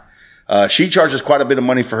talent. She charges quite a bit of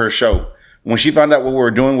money for her show. When she found out what we were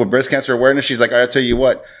doing with breast cancer awareness, she's like, I'll tell you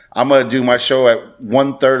what, I'm going to do my show at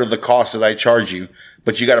 1/3 of the cost that I charge you,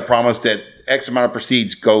 but you got to promise that X amount of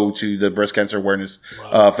proceeds go to the Breast Cancer Awareness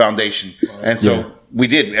Foundation. Wow. And so we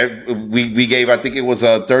did. We gave, I think it was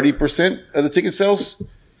 30% of the ticket sales.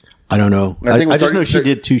 I don't know. I just know she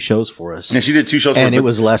did 2 shows for us. And she did 2 shows for us. And it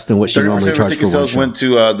was less than what she normally charged for one show. 30% of the ticket sales went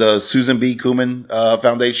to the Susan B. Komen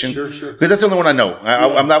Foundation. Sure. Because that's the only one I know.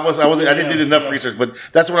 I didn't do enough research, but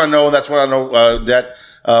that's what I know. That's what I know that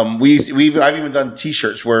I've even done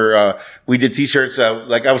T-shirts where we did T-shirts.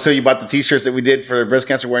 Like I was telling you about the T-shirts that we did for breast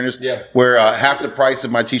cancer awareness. Yeah. Where half the price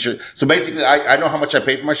of my T-shirt. So basically, I know how much I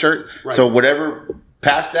paid for my shirt. Right. So whatever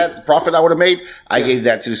past that, the profit I would have made, I gave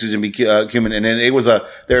that to Susan B. Komen. And then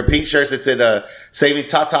there were pink shirts that said, saving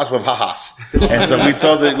tatas with ha-has. And so we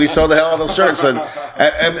sold the hell out of those shirts. And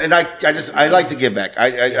I like to give back.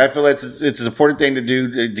 I feel it's an important thing to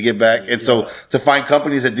do to give back. And so to find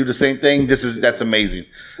companies that do the same thing, that's amazing.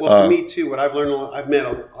 Well, for me too, what I've learned, I've met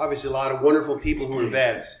obviously a lot of wonderful people who are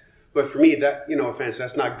vets, but for me, that, offense,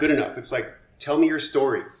 that's not good enough. It's like, tell me your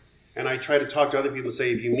story. And I try to talk to other people and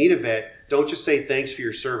say, if you meet a vet, don't just say thanks for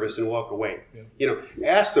your service and walk away. Yeah.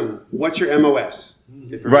 Ask them, what's your MOS?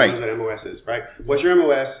 If everyone knows what MOS is, right? What's your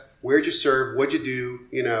MOS? where'd you serve? What'd you do?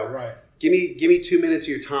 You know, Right. give me 2 minutes of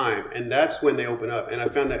your time. And that's when they open up. And I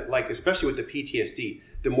found that, like, especially with the PTSD,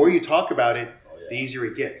 the more you talk about it, the easier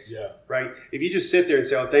it gets. Yeah. Right? If you just sit there and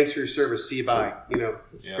say, oh, thanks for your service, see you, bye, you know,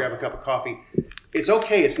 grab a cup of coffee. It's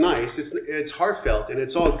okay. It's nice. It's heartfelt and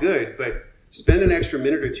it's all good. But spend an extra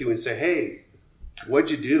minute or two and say, hey,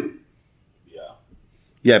 what'd you do?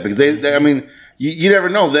 Yeah, because they I mean, you never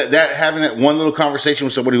know that having that one little conversation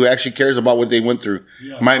with somebody who actually cares about what they went through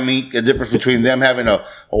might make a difference between them having a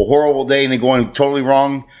horrible day and it going totally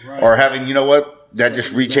wrong, or having, you know what, that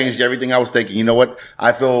just rechanged everything I was thinking. You know what,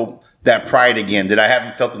 I feel that pride again that I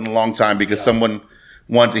haven't felt in a long time because someone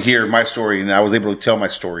wanted to hear my story and I was able to tell my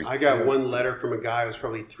story. I got one letter from a guy who was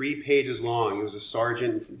probably 3 pages long. He was a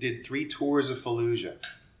sergeant, did 3 tours of Fallujah.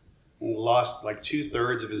 And lost like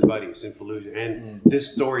 2/3 of his buddies in Fallujah. And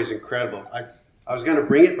this story is incredible. I was going to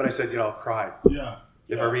bring it, but I said, I'll cry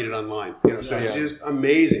if I read it online. You know, so it's just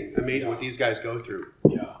amazing what these guys go through.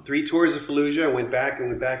 3 tours of Fallujah. I went back and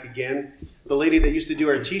went back again. The lady that used to do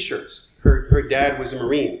our T-shirts, her dad was a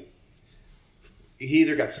Marine. He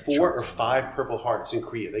either got 4 or 5 Purple Hearts in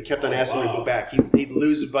Korea. They kept on asking him to go back. He'd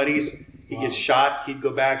lose his buddies. He'd get shot. He'd go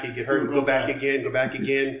back. He'd get hurt. He'd go back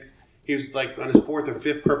again. He was like on his 4th or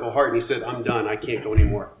 5th Purple Heart, and he said, I'm done. I can't go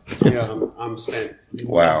anymore. I'm spent.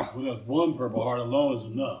 Wow. Well, one Purple Heart alone is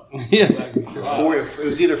enough. It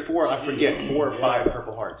was either 4, I forget, 4 or 5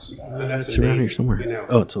 Purple Hearts. And that's It's around amazing, here somewhere. you know.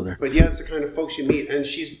 Oh, it's over there. But yeah, it's the kind of folks you meet. And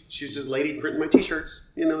she's just lady printing my T-shirts.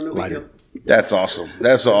 You know, no big deal. That's awesome.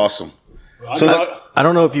 That's awesome. I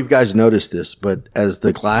don't know if you guys noticed this, but as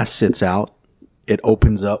the glass sits out, it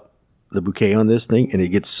opens up the bouquet on this thing, and it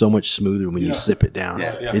gets so much smoother when you sip it down.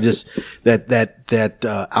 It just that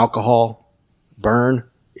alcohol burn,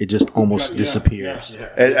 it just almost disappears.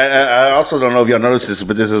 And I also don't know if y'all noticed this,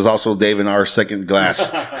 but this is also Dave and our second glass.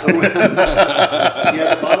 The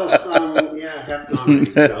bottle's half gone.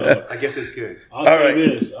 So I guess it's good.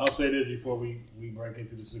 I'll say this before we break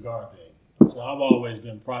into the cigar thing. So I've always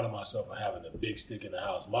been proud of myself for having a big stick in the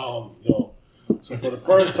house. My own, So for the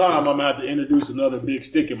first time, I'm going to have to introduce another big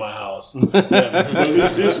stick in my house. But at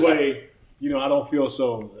least this way, I don't feel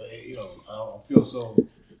so,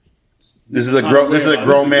 This is a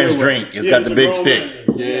grown man's drink. It's got the big stick.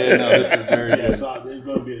 This is very good. So there's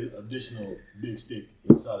going to be an additional big stick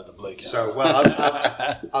inside of the Blake house. So,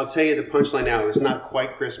 I'll tell you the punchline now. It's not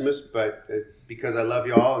quite Christmas, but because I love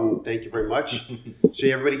y'all and thank you very much. So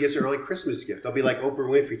everybody gets an early Christmas gift. I'll be like Oprah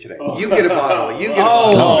Winfrey today. You get a bottle. You get a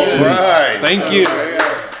bottle. That's right. Thank you.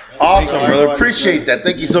 Awesome, brother. Appreciate that.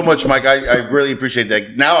 Thank you so much, Mike. I really appreciate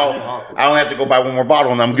that. Now I don't have to go buy one more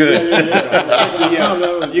bottle and I'm good.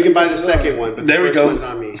 You can buy the second one, but the There we first go. one's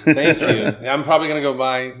on me. Thank you. I'm probably going to go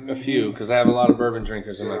buy a few because I have a lot of bourbon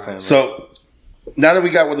drinkers in my family. So now that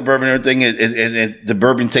we got with the bourbon and everything, and the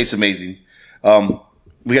bourbon tastes amazing,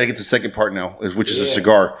 we got to get to the second part now, which is a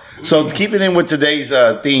cigar. So keeping in with today's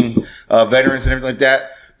theme, veterans and everything like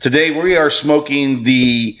that, today we are smoking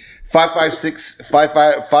the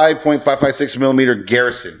 5.556 millimeter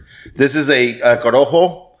Garrison. This is a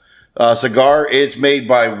Corojo cigar. It's made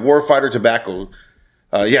by Warfighter Tobacco.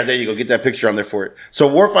 There you go. Get that picture on there for it. So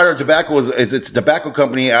Warfighter Tobacco it's a tobacco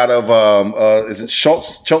company out of is it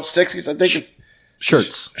Schultz, Texas? I think it's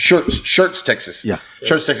Shirts, Texas. Yeah.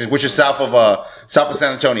 Shirts, Texas, which is south of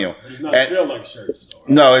San Antonio. It's not spelled like shirts, though, right?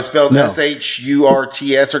 No, it's spelled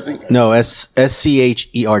SHURTS or something. No,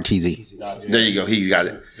 SCHERTZ. There you go. He got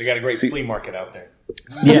it. They got a great flea market out there.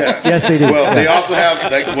 Yes, they do. Well, they also have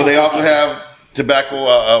tobacco,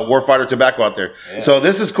 Warfighter Tobacco out there. Yeah. So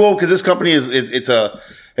this is cool because this company it's a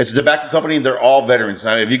tobacco company. And they're all veterans.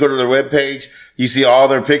 I mean, if you go to their webpage, you see all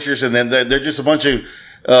their pictures, and then they're just a bunch of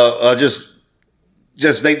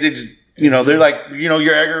they're like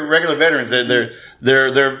your regular veterans.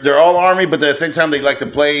 They're all Army, but at the same time they like to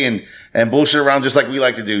play and bullshit around just like we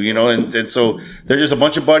like to do, and so they're just a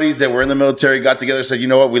bunch of buddies that were in the military, got together, said, you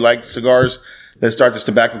know what, we like cigars. Let's start this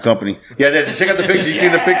tobacco company. Yeah, check out the picture. You see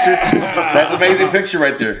the picture? That's an amazing picture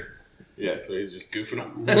right there. Yeah, so he's just goofing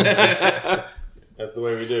on. That's the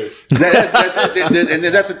way we do. And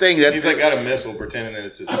that's the thing. He's like got a missile pretending that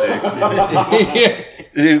it's his dick.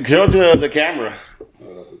 Show it to the camera.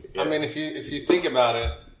 I mean, if you think about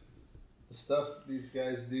it, the stuff these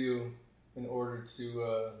guys do in order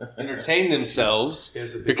to entertain themselves,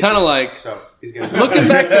 you're kind of like, looking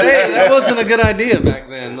back today, that wasn't a good idea back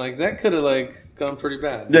then. Like, that could have, gone pretty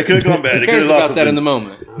bad. That could have gone bad. Who cares about that in the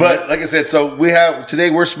moment? But, like I said, so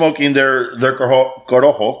we're smoking their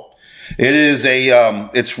Corojo. It is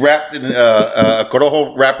it's wrapped in a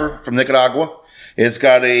Corojo wrapper from Nicaragua. It's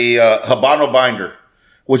got a Habano binder,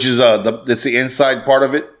 which is that's the inside part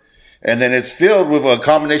of it. and then it's filled with a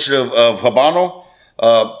combination of Habano,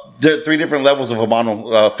 3 different levels of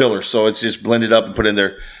Habano fillers. So it's just blended up and put in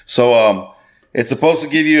there. So it's supposed to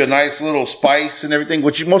give you a nice little spice and everything,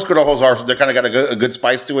 which most Corojos are. So they kind of got a good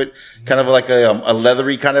spice to it, kind of like a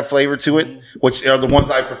leathery kind of flavor to it, which are the ones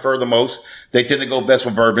I prefer the most. They tend to go best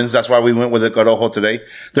with bourbons. That's why we went with a Corojo today.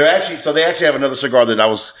 They actually have another cigar that I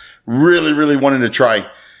was really, really wanting to try.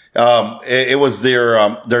 It was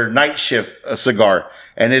their night shift cigar,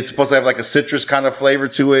 and it's supposed to have like a citrus kind of flavor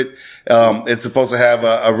to it. It's supposed to have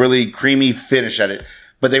a really creamy finish at it.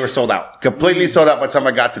 But they were sold out, completely sold out by the time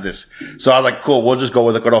I got to this. So I was like, cool, we'll just go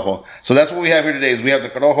with the Corojo. So that's what we have here today is we have the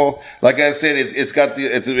Corojo. Like I said, it's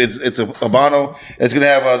a Habano. It's going to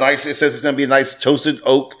have it says it's going to be a nice toasted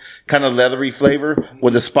oak kind of leathery flavor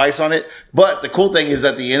with a spice on it. But the cool thing is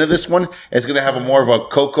at the end of this one, it's going to have more of a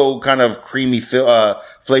cocoa kind of creamy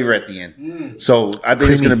flavor at the end. So I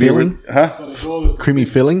think it's going to be creamy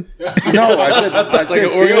filling. No, I said like an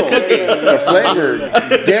Oreo cookie. The flavor.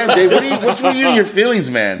 Damn, Dave, what's with you and your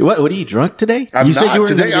feelings, man? What are you drunk today? You said you were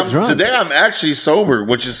today. get drunk. Today I'm actually sober,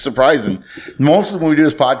 which is surprising. Mostly when we do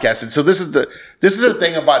this podcast, and so this is the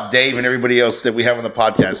thing about Dave and everybody else that we have on the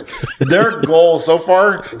podcast. Their goal so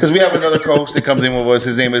far, because we have another co-host that comes in with us.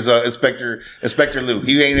 His name is Inspector Lou.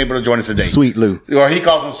 He ain't able to join us today. Sweet Lou, or he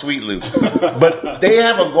calls him Sweet Lou. But they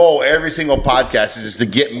have a goal every single podcast is to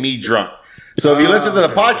get me drunk. So if you listen to the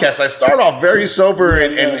podcast, I start off very sober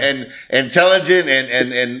and intelligent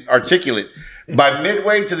and articulate. By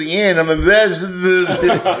midway to the end, I'm and it's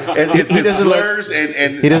slurs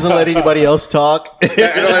and he doesn't let anybody else talk. I don't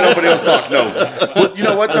let nobody else talk. No, but you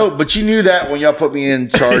know what though? But you knew that when y'all put me in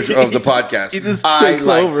charge of the podcast. He just I takes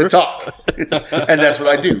like over to talk, and that's what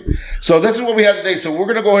I do. So this is what we have today. So we're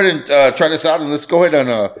gonna go ahead and try this out, and let's go ahead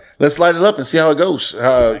and let's light it up and see how it goes.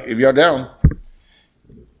 If y'all down,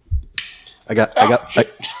 I got. What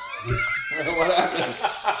happened?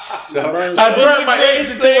 I burnt my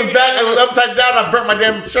thing was back. It was upside down. I burnt my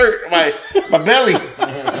damn shirt, my belly.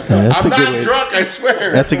 I'm not drunk. I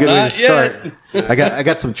swear. That's a good way to start. I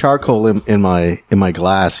got some charcoal in my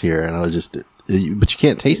glass here, and I was just, but you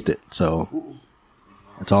can't taste it, so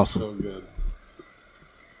it's awesome. So good.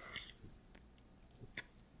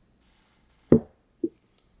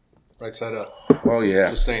 Right side up. Oh yeah.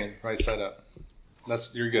 Just saying, right side up.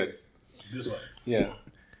 You're good. This way. Yeah.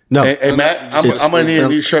 No, hey Matt, I'm gonna need a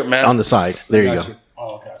new shirt, Matt. On the side. There you go.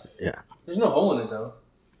 Oh, okay. Yeah. There's no hole in it though.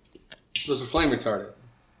 Those are flame retardant.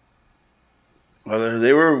 Well,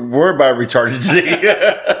 they were worried about retarded today.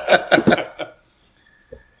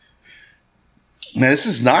 Man, this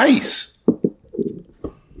is nice. Why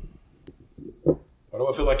do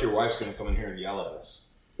I feel like your wife's going to come in here and yell at us?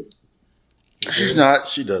 She's not.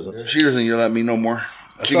 She doesn't. She doesn't yell at me no more.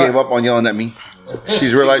 She gave up on yelling at me.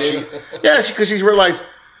 She's realized because she's realized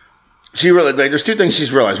like, there's 2 things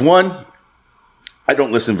she's realized. One, I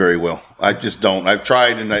don't listen very well. I just don't. I've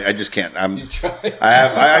tried and I just can't. You tried?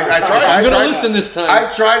 I try. I'm going to listen this time.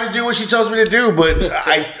 I try to do what she tells me to do, but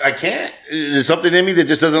I can't. There's something in me that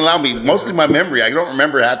just doesn't allow me. Mostly my memory. I don't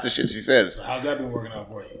remember half the shit she says. So how's that been working out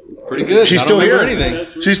for you? Pretty good. She's still here. Anything.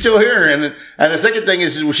 She's still here. And the second thing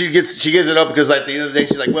is she gives it up because at the end of the day,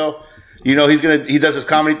 she's like, well, you know, he does his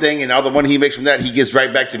comedy thing, and all the money he makes from that, he gives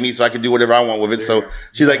right back to me so I can do whatever I want with it. So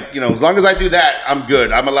she's like, you know, as long as I do that, I'm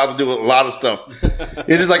good. I'm allowed to do a lot of stuff.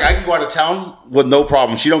 It's just like I can go out of town with no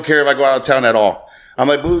problem. She don't care if I go out of town at all. I'm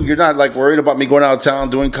like, boo, you're not like worried about me going out of town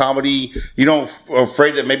doing comedy. You don't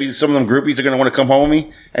afraid that maybe some of them groupies are going to want to come home with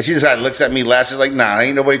me. And she just looks at me, laughs, like, nah,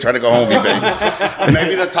 ain't nobody trying to go home with you, baby.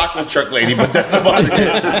 Maybe the taco truck lady, but that's about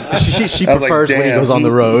it. She prefers when he goes on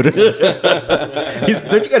the road.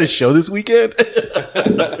 Don't you got a show this weekend? How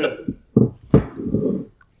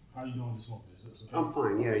you doing this one? I'm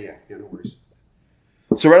fine. Yeah, no worries.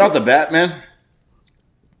 So right off the bat, man,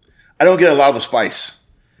 I don't get a lot of the spice.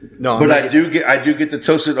 No, but I do get the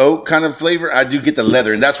toasted oak kind of flavor. I do get the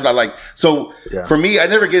leather, and that's what I like. So for me, I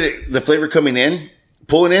never get the flavor coming in,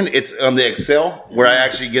 pulling in. It's on the Excel where I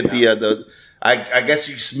actually get the I guess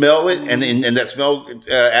you smell it, and that smell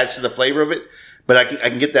adds to the flavor of it. But I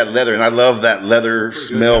can get that leather, and I love that leather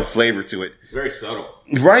smell flavor to it. It's very subtle.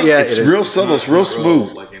 Right? Yeah, it's real subtle. It's real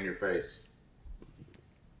smooth. Like in your face.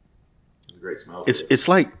 It's a great smell. It's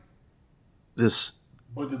like this.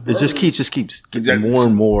 It just keeps getting more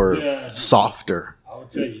and more softer. I would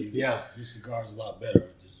tell you, your cigar's a lot better.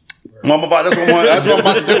 That's what I'm about to do.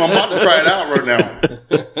 I'm about to try it out right now.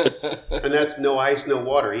 And that's no ice, no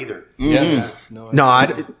water either. Yeah. No,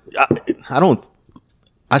 I don't.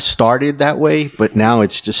 I started that way, but now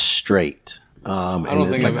it's just straight. I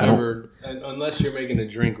don't think I've ever, unless you're making a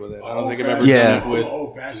drink with it. I don't think I've ever done it with.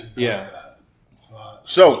 Old fashioned. Yeah.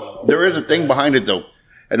 So there is a thing behind it, though,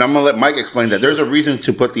 and I'm gonna let Mike explain that. There's a reason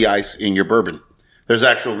to put the ice in your bourbon. There's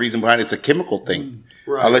actual reason behind it. It's a chemical thing.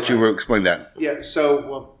 Right, I'll let you explain that. Yeah.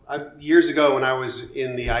 So years ago, when I was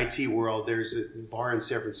in the IT world, there's a bar in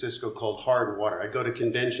San Francisco called Hard Water. I'd go to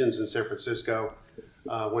conventions in San Francisco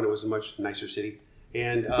when it was a much nicer city.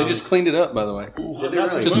 And they just cleaned it up, by the way, really?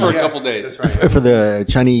 just for a couple days. That's right. For the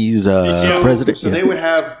Chinese president. So they would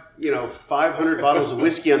have 500 bottles of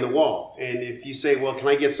whiskey on the wall, and if you say, "Well, can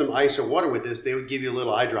I get some ice or water with this?" they would give you a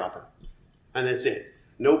little eyedropper, and that's it.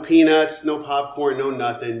 No peanuts, no popcorn, no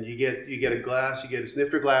nothing. You get a glass, you get a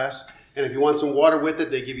snifter glass, and if you want some water with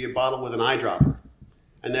it, they give you a bottle with an eyedropper,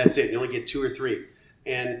 and that's it. You only get 2 or 3,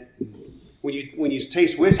 and when you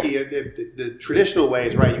taste whiskey, the traditional way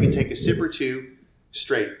is right. You can take a sip or two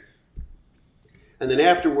straight, and then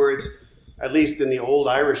afterwards, at least in the old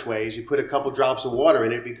Irish ways, you put a couple drops of water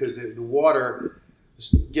in it because the water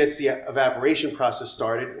gets the evaporation process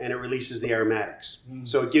started and it releases the aromatics.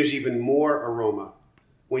 So it gives you even more aroma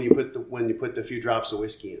when you put the few drops of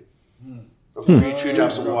whiskey in, or few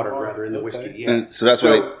drops of water rather in the whiskey. Yeah. And so that's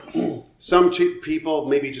what some people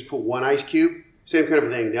maybe just put 1 ice cube. Same kind of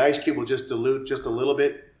thing. The ice cube will just dilute just a little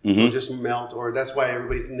bit. It'll just melt, or that's why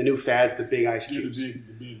everybody's in the new fads, the big ice cubes, The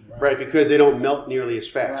big, right? Because they don't melt nearly as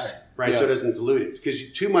fast, right? Yeah. So it doesn't dilute it.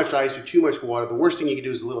 Because too much ice or too much water, the worst thing you can do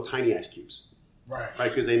is little tiny ice cubes, right?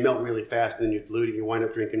 Because they melt really fast, and then you dilute it. You wind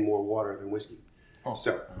up drinking more water than whiskey.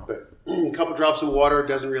 But a couple drops of water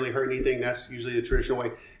doesn't really hurt anything. That's usually the traditional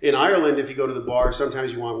way. In Ireland, if you go to the bar,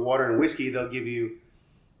 sometimes you want water and whiskey. They'll give you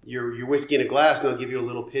your whiskey in a glass, and they'll give you a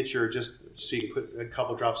little pitcher just so you can put a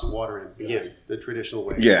couple drops of water in. Again, the traditional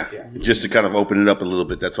way. Yeah, just to kind of open it up a little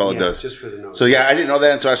bit. That's all it does. Just for the nose. So yeah, I didn't know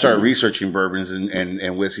that until I started researching bourbons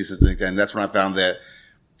and whiskeys and things like that. And that's when I found that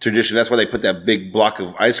tradition. That's why they put that big block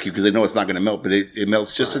of ice cube, because they know it's not going to melt, but it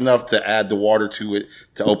melts just enough to add the water to it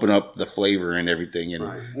to open up the flavor and everything. And,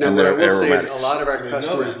 Now, and what I their will say is aromatics. a lot of our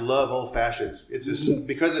customers love old fashions. It's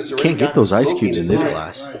because it's already Can't get got those the ice smokiness cubes in this it.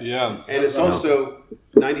 glass. Yeah, And it's also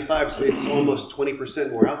 95. It's almost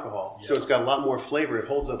 20% more alcohol, so it's got a lot more flavor. It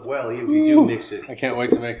holds up well, even if you do mix it. I can't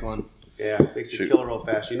wait to make one. Yeah, makes it killer old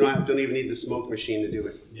fashioned. You don't even need the smoke machine to do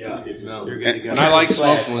it. Yeah. No. You're good to go. And I like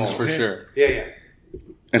smoked ones for sure. Yeah.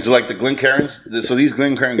 And so like the Glencairns, so these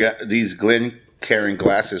Glencairn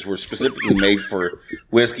glasses were specifically made for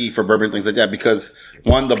whiskey, for bourbon, things like that, because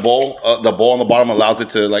one, the bowl on the bottom allows it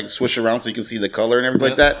to like swish around so you can see the color and everything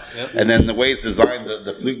like that. Yep. And then the way it's designed,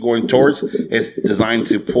 the flute going towards, it's designed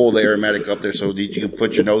to pull the aromatic up there so that you can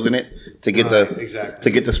put your nose in it to get exactly. to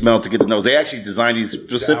get the smell, to get the nose. They actually designed these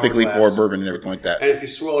specifically for hourglass. bourbon and everything like that. And if you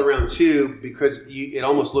swirl around too, because it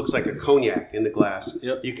almost looks like a cognac in the glass,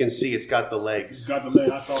 Yep. you can see it's got the It's legs. got the leg.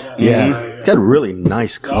 I saw that. Yeah, got a really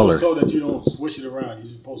nice I color. was told that you don't swish it around.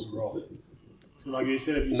 You're supposed to roll it. So like they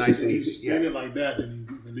said, if you Nice and easy, spin it like that, then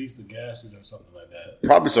you release the gases or something like that.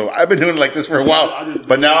 Probably so. I've been doing it like this for a while,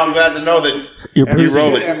 but now I'm glad to know that You're you bruising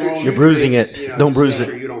roll it. it. After You're two bruising drinks, it. Don't just bruise make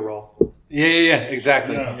sure it. You don't roll. Yeah,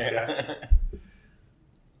 exactly. Yeah.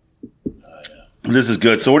 This is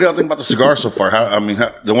good. So what do y'all think about the cigar so far?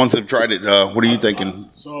 The ones that have tried it, what are you thinking?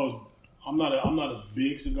 So I'm not a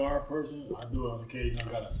big cigar person. I do it on occasion.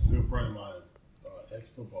 I got a good friend of mine,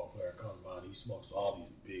 ex-football player, comes by. He smokes all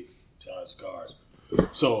these big giant cigars.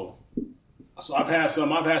 So I've had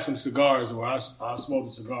some cigars where I smoked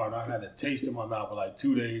a cigar and I had a taste in my mouth for like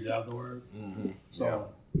 2 days afterward. So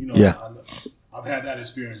I've had that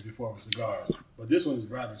experience before with cigars, but this one is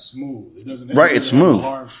rather smooth. It doesn't Right, it's smooth.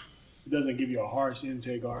 It doesn't give you a harsh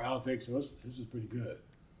intake or outtake, so this is pretty good.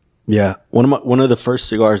 Yeah, one of the first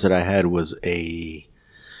cigars that I had was I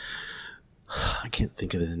can't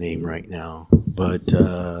think of the name right now, but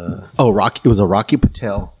it was a Rocky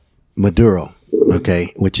Patel Maduro,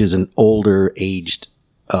 okay, which is an older aged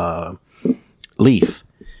leaf,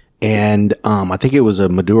 and I think it was a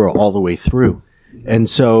Maduro all the way through, and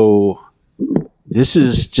so this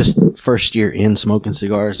is just first year in smoking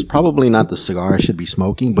cigars. Probably not the cigar I should be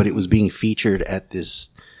smoking, but it was being featured at this.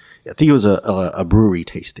 I think it was a brewery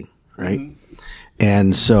tasting, right? Mm-hmm.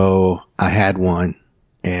 And so I had one,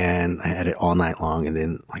 and I had it all night long. And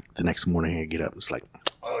then, like the next morning, I get up. It's like,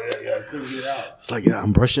 oh yeah, I couldn't get it out. It's like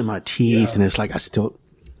I'm brushing my teeth, and it's like I still,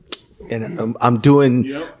 and I'm doing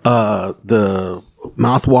the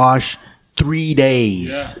mouthwash 3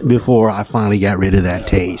 days before I finally got rid of that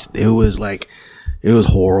taste. It was like. It was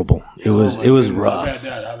horrible. It was rough.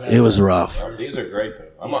 It was rough. These are great though.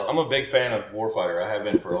 I'm a big fan of Warfighter. I have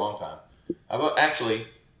been for a long time.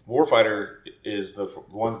 Warfighter is the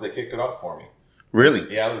ones that kicked it off for me.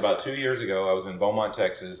 Really? Yeah, it was about 2 years ago. I was in Beaumont,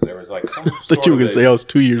 Texas. There was like some I thought you were going to say I was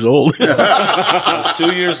 2 years old. I was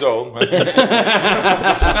 2 years old. No,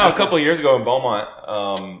 a couple of years ago in Beaumont,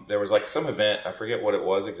 there was like some event. I forget what it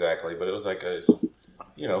was exactly, but it was like a,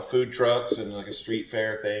 food trucks and like a street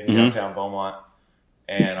fair thing downtown Beaumont.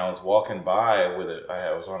 And I was walking by with it.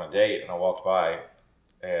 I was on a date, and I walked by,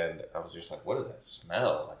 and I was just like, "What does that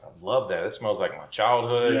smell? Like, I love that. It smells like my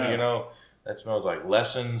childhood. That smells like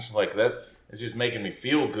lessons. Like that." It's just making me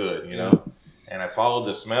feel good, you know? And I followed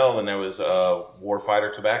the smell, and there was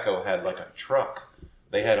Warfighter Tobacco had like a truck.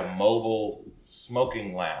 They had a mobile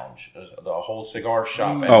smoking lounge, the whole cigar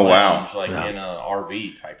shop and lounge, like in an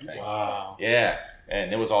RV type thing. Wow. Yeah.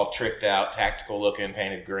 And it was all tricked out, tactical looking,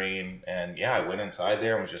 painted green. And I went inside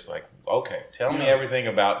there and was just like, okay, tell me everything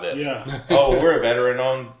about this. Yeah. Oh, we're a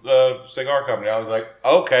veteran-owned cigar company. I was like,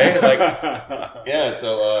 okay.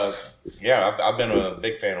 I've been a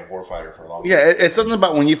big fan of Warfighter for a long time. Yeah, it's something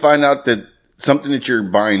about when you find out that something that you're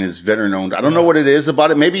buying is veteran-owned. I don't know what it is about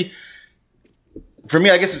it. Maybe, for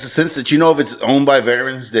me, I guess it's a sense that if it's owned by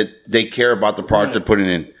veterans, that they care about the product they're putting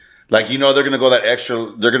in. Like, they're going to go that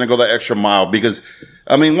extra mile because,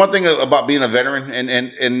 I mean, one thing about being a veteran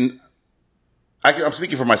and I'm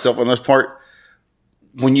speaking for myself on this part,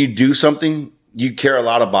 when you do something, you care a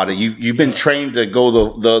lot about it. You've been trained to go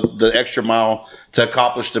the extra mile to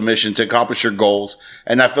accomplish the mission, to accomplish your goals.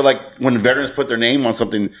 And I feel like when veterans put their name on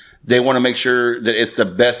something, they want to make sure that it's the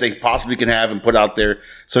best they possibly can have and put out there.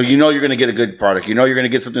 So you're going to get a good product. You're going to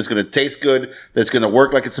get something that's going to taste good, that's going to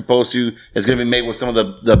work like it's supposed to. It's going to be made with some of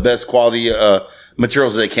the best quality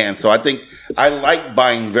materials that they can. So I think I like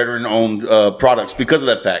buying veteran-owned products because of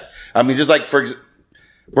that fact. I mean, just like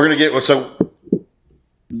we're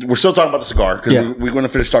still talking about the cigar because we're going to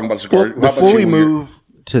finish talking about the cigar. Well, before we move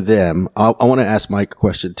to them, I want to ask Mike a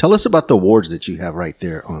question. Tell us about the awards that you have right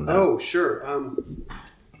there on that. Oh, sure.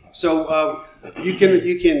 So you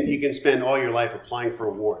can spend all your life applying for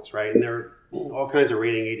awards, right? And there are all kinds of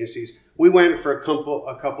rating agencies. We went for a couple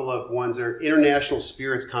of ones that are international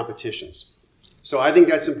spirits competitions. So I think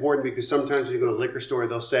that's important because sometimes when you go to a liquor store,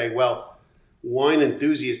 they'll say, well, Wine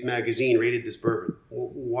Enthusiast magazine rated this bourbon.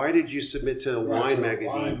 Well, why did you submit to the Wine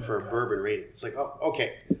magazine for a bourbon rating? It's like, oh,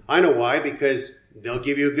 okay. I know why, because they'll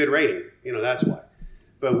give you a good rating. That's why.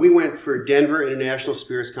 But we went for Denver International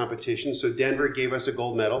Spirits Competition. So Denver gave us a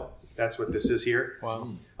gold medal. That's what this is here. Wow.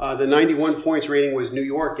 The 91 points rating was New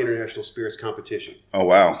York International Spirits Competition. Oh,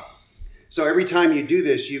 wow. So every time you do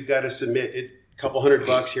this, you've got to submit a couple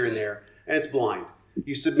 $100 here and there, and it's blind.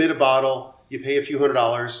 You submit a bottle, you pay a few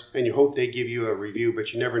 $100, and you hope they give you a review,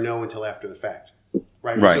 but you never know until after the fact.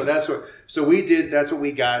 Right. So we did. That's what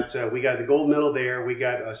we got. We got the gold medal there. We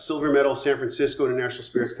got a silver medal, San Francisco International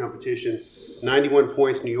Spirits Competition, 91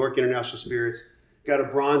 points, New York International Spirits. Got a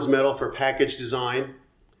bronze medal for package design,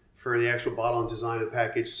 for the actual bottle and design of the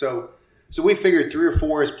package. So we figured 3 or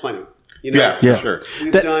 4 is plenty. Sure.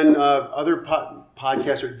 We've done other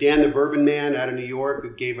podcasts. Dan the Bourbon Man out of New York, who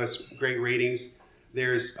gave us great ratings.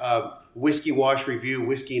 There's Whiskey Wash Review,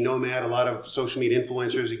 Whiskey Nomad. A lot of social media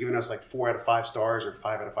influencers have given us like 4 out of 5 stars or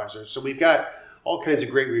 5 out of 5 stars. So we've got all kinds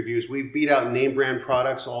of great reviews. We beat out name brand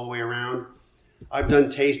products all the way around. I've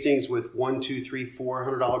done tastings with $100, $200, $300,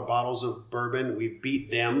 $400 bottles of bourbon. We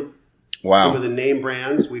beat them. Wow. Some of the name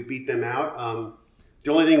brands, we beat them out.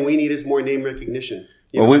 The only thing we need is more name recognition.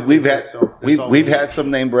 We've had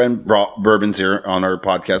some name brand bourbons here on our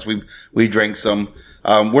podcast. We drank some.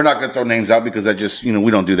 We're not going to throw names out because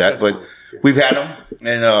we don't do that. But we've had them,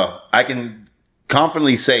 and I can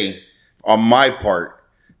confidently say, on my part,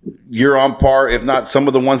 you're on par. If not, some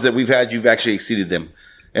of the ones that we've had, you've actually exceeded them,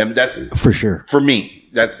 and that's for sure. For me,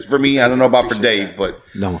 that's for me. I don't know about for Dave, but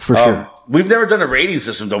no, for sure. We've never done a rating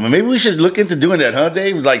system though. Maybe we should look into doing that, huh,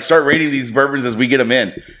 Dave? Like start rating these bourbons as we get them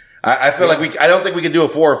in. I feel like I don't think we could do a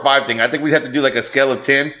 4 or 5 thing. I think we'd have to do like a scale of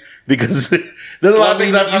 10 because there's a lot of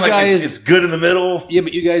things I feel like it's good in the middle. Yeah,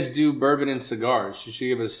 but you guys do bourbon and cigars. You should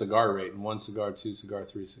give it a cigar rating: 1 cigar, 2 cigar,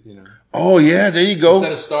 3. Oh yeah, there you go.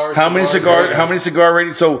 Instead of stars, how many cigar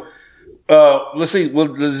ratings? So let's see.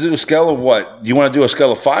 Let's do a scale of what? Do you want to do a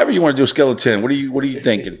scale of 5 or you want to do a scale of 10? What are you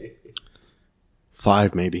thinking?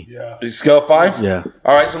 5 maybe. Yeah. Scale of 5? Yeah.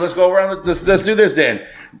 All right, so let's go around. Let's do this then.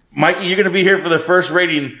 Mikey, you're going to be here for the first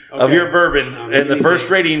rating of your bourbon and the first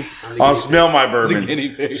rating on Smell My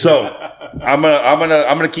Bourbon. So I'm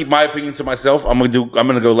gonna keep my opinion to myself. I'm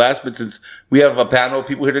gonna go last, but since we have a panel of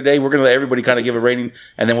people here today, we're gonna let everybody kind of give a rating,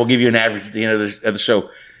 and then we'll give you an average at the end of the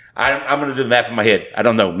show. I'm going to do the math in my head. I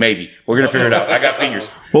don't know. Maybe. We're going to figure it out. I got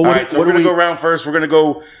fingers. Well, all right, so we're going to go around first. We're going to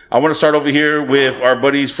go. I want to start over here with our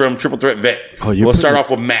buddies from Triple Threat Vet. We'll start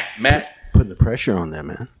off with Matt. Matt, putting the pressure on them,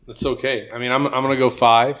 man. It's okay. I mean, I'm gonna go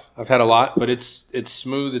 5. I've had a lot, but it's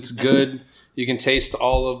smooth. It's good. You can taste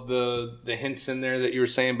all of the hints in there that you were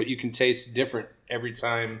saying, but you can taste different every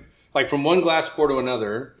time. Like from one glass pour to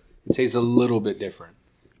another, it tastes a little bit different,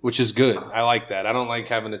 which is good. I like that. I don't like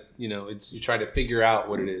having to, you try to figure out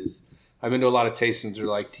what it is. I've been to a lot of tastings. They're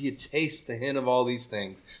like, do you taste the hint of all these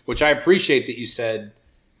things? Which I appreciate that you said,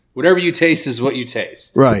 whatever you taste is what you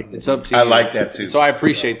taste. Right. It's up to you. I like that too. So I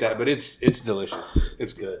appreciate that, but it's delicious.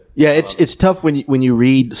 It's good. Yeah, it's tough when you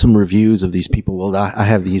read some reviews of these people. Well, I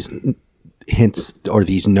have these hints or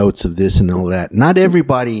these notes of this and all that. Not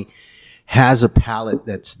everybody has a palate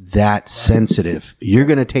that's that sensitive. You're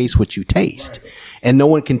going to taste what you taste, and no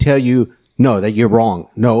one can tell you no that you're wrong.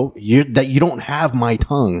 No, that you don't have my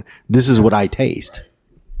tongue. This is what I taste.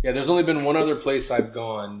 Yeah, there's only been one other place I've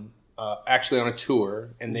gone, actually on a tour,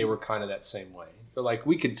 and they were kind of that same way. They're like,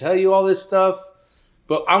 we could tell you all this stuff,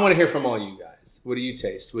 but I want to hear from all you guys. What do you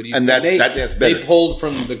taste? What do you? And that's better. They pulled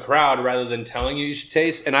from the crowd rather than telling you should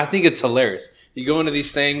taste, and I think it's hilarious. You go into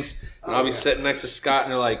these things, and I'll be sitting next to Scott,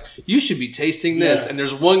 and they're like, you should be tasting this. And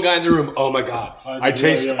there's one guy in the room, oh my God, I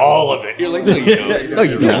taste all of it. You're like, no, you don't. No,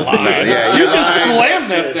 you don't. You just slam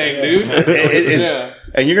that thing, dude.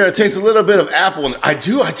 And you're going to taste a little bit of apple. And I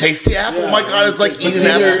taste the apple. Oh my God, it's like eating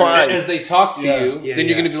apple pie. As they talk to you, then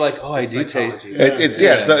you're going to be like, oh, I do taste.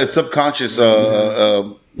 It's subconscious.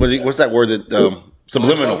 What's that word that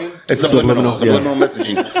subliminal? It's subliminal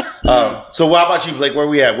messaging. So how about you, Blake? Where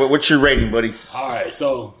we at? What's your rating, buddy? All right,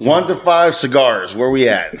 so 1 to 5 cigars. Where we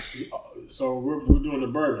at? So we're doing the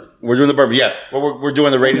bourbon. We're doing the bourbon. Yeah, we're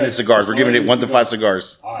doing the rating of cigars. We're giving it 1 to 5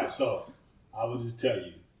 cigars. All right, so I will just tell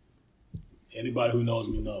you. Anybody who knows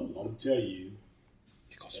me knows. I'm gonna tell you.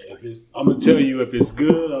 I'm gonna tell you if it's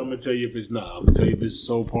good. I'm gonna tell you if it's not. I'm gonna tell you if it's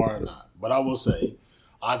so par or not. But I will say,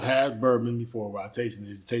 I've had bourbon before where I tasted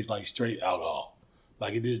it. It tastes like straight alcohol.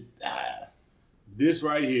 Like it just. This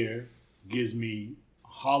right here gives me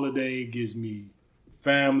holiday, gives me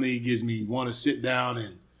family, gives me want to sit down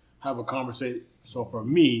and have a conversation. So for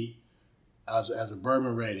me, as a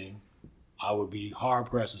bourbon rating, I would be hard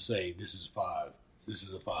pressed to say this is 5. This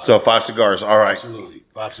is a 5. So 5 cigars. All right. Absolutely.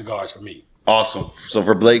 5 cigars for me. Awesome. So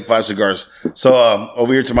for Blake, 5 cigars. So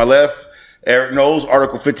over here to my left, Erik Knowles,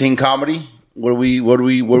 Article 15 comedy. What are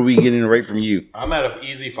we getting a rate from you? I'm at an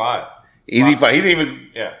easy 5. Easy 5. He didn't even.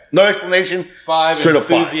 Yeah. No explanation. 5 Straight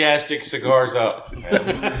enthusiastic cigars up.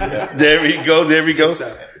 Yeah. There we go.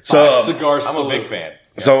 So cigars. I'm a big fan.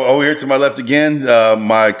 So over here to my left again,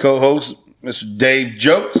 my co-host, Mr. Dave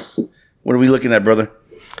Jokes. What are we looking at, brother?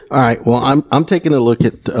 All right. Well, I'm taking a look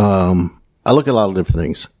at. I look at a lot of different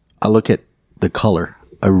things. I look at the color.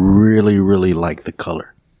 I really, really like the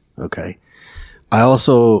color. Okay. I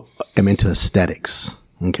also am into aesthetics.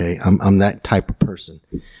 Okay. I'm that type of person.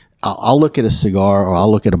 I'll look at a cigar or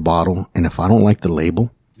I'll look at a bottle, and if I don't like the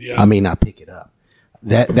label, I may not pick it up.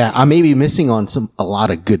 That I may be missing on a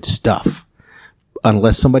lot of good stuff,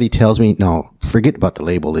 unless somebody tells me, no, forget about the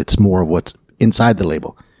label. It's more of what's inside the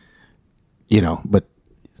label. But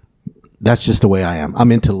that's just the way I am.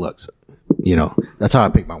 I'm into looks. That's how I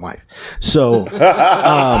pick my wife. So,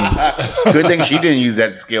 good thing she didn't use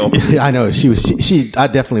that skill. I know I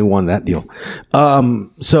definitely won that deal.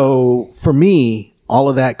 So for me, all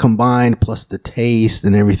of that combined plus the taste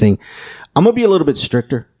and everything, I'm going to be a little bit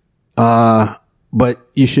stricter. But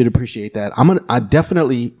you should appreciate that. I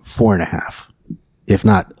definitely 4.5, if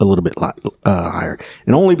not a little bit higher.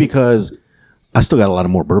 And only because I still got a lot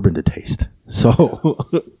of more bourbon to taste. So,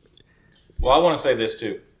 well, I want to say this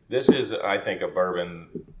too. This is, I think, a bourbon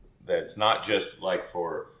that's not just like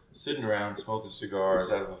for sitting around smoking cigars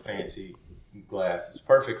out of a fancy glass. It's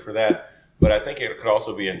perfect for that. But I think it could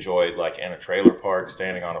also be enjoyed like in a trailer park,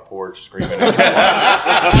 standing on a porch, screaming.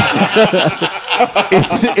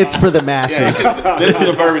 It's for the masses. Yeah, this is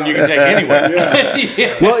a bourbon you can take anywhere.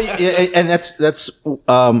 Yeah. Well, and that's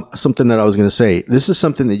something that I was going to say. This is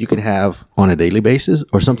something that you can have on a daily basis,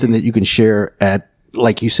 or something that you can share at,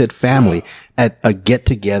 like you said, family, at a get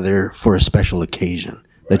together for a special occasion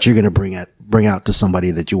that you're going to bring out to somebody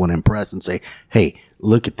that you want to impress and say, "Hey,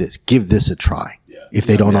 look at this. Give this a try." If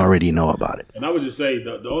they don't already know about it. And I would just say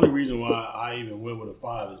the only reason why I even went with a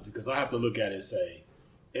 5 is because I have to look at it and say,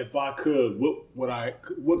 if I could,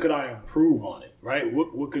 what could I improve on it, right?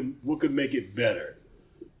 What could make it better?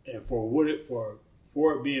 And for it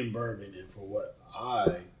being bourbon and for what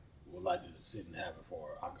I would like to sit and have it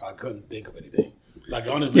for, I couldn't think of anything. Like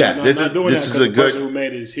honestly, I'm not doing that because the person who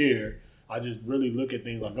made it is here. I just really look at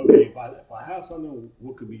things like, okay, if I have something,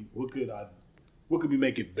 what could we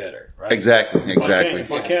make it better, right? Exactly.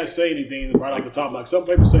 If I can't say anything right off the top, like some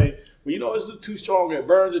people say, well, you know, it's too strong. It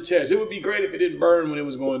burns the chest. It would be great if it didn't burn when it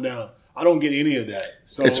was going down. I don't get any of that.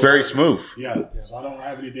 So It's very smooth. Yeah, so I don't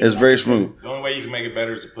have anything. It's very smooth. The only way you can make it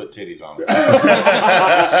better is to put titties on it.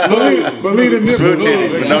 Believe the nipples. Smooth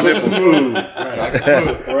titties, but no nipples. Smooth.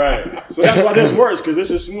 Right. So that's why this works, because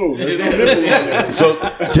this is smooth. There's no nipples on there. So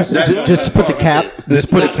Just put the cap.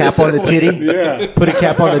 Just put a cap on the titty. Yeah. Put a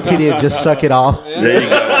cap on the titty and just suck it off. there you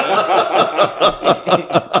go.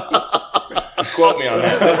 Quote me on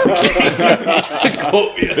that.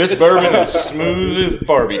 This bourbon is smooth as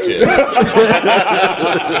Barbie tits.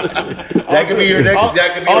 That could be your next.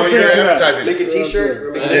 That could be on your advertising. Make a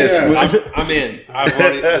T-shirt. I'm in. I've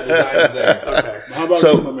already the design's there. Okay. How about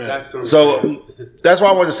So- you, my man? That's why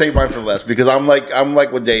I wanted to save mine for last, because I'm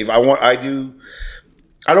like with Dave. I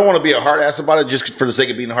don't want to be a hard ass about it just for the sake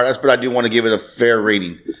of being a hard ass, but I do want to give it a fair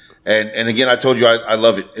rating. And again, I told you I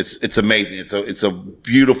love it. It's amazing. It's a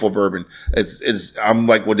beautiful bourbon. I'm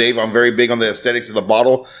like with Dave. I'm very big on the aesthetics of the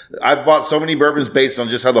bottle. I've bought so many bourbons based on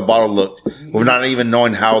just how the bottle looked, with not even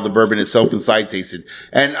knowing how the bourbon itself inside tasted.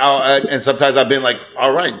 And sometimes I've been like,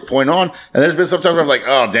 all right, point on. And there's been sometimes where I'm like,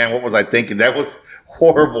 oh damn, what was I thinking? That was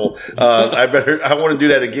horrible. I want to do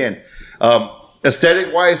that again.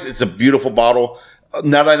 Aesthetic wise, it's a beautiful bottle.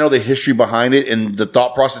 Now that I know the history behind it and the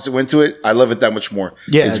thought process that went to it, I love it that much more.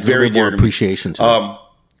 Yeah, it's very more dear to me. appreciation to it.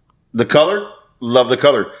 The color, love the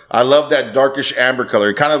color. I love that darkish amber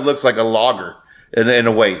color. It kind of looks like a lager in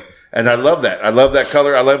a way. And I love that. I love that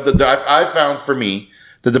color. I found for me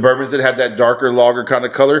that the bourbons that have that darker lager kind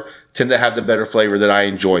of color tend to have the better flavor that I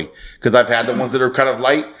enjoy. Because I've had the ones that are kind of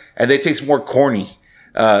light and they taste more corny.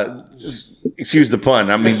 Excuse the pun.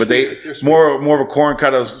 I mean, but they're more of a corn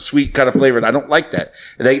kind of sweet kind of flavor. And I don't like that.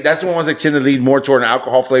 That's the ones that tend to lead more toward an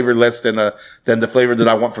alcohol flavor less than the flavor that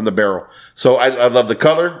I want from the barrel. So I love the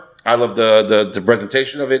color. I love the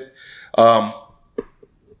presentation of it. I'm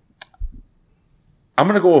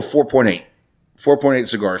going to go with 4.8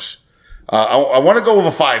 cigars. I want to go with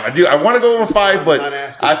a 5. I want to go with a 5, but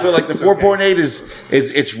I feel like the 4.8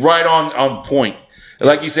 it's right on point.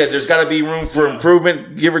 Like you said, there's got to be room for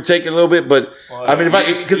improvement, give or take a little bit. But I mean,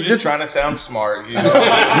 you're just trying to sound smart. No.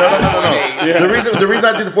 Yeah. The reason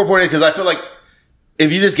I did the 4.8 because I feel like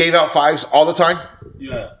if you just gave out 5s all the time,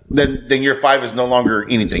 then your 5 is no longer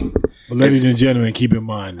anything. But ladies and gentlemen, keep in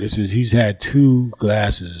mind he's had 2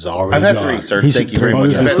 glasses already. I've had 3, sir. Thank you very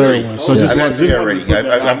much. This is third one. So I've had 3 already. And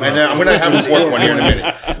I'm going to have a 4th one here in a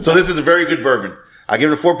minute. So this is a very good bourbon. I give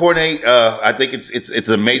it a 4.8. I think it's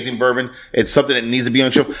an amazing bourbon. It's something that needs to be on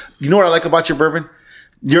the shelf. You know what I like about your bourbon?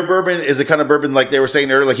 Your bourbon is the kind of bourbon, like they were saying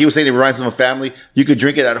earlier, like he was saying, it reminds them of family. You could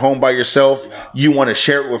drink it at home by yourself. Yeah. You want to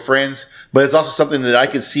share it with friends, but it's also something that I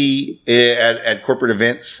could see at corporate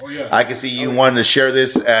events. Oh, yeah. I could see you wanting to share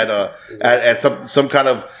this at some kind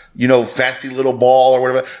of, fancy little ball or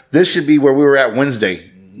whatever. This should be where we were at Wednesday.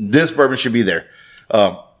 This bourbon should be there.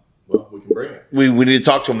 Well, we can bring it. We need to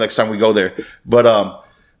talk to him next time we go there. But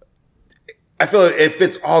I feel it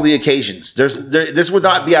fits all the occasions. This would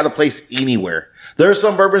not be out of place anywhere. There are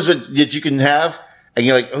some bourbons that you can have, and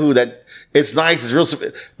you're like, "Oh, it's nice, it's real,"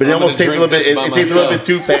 but it almost tastes a little bit. It tastes a little bit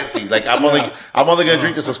too fancy. Like I'm only going to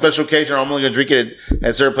drink this on special occasion, or I'm only going to drink it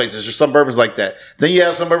at certain places. There's some bourbons like that. Then you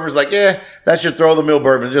have some bourbons like, yeah, that's your throw of the mill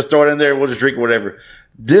bourbon. Just throw it in there. We'll just drink it, whatever.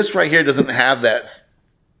 This right here doesn't have that.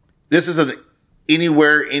 This isn't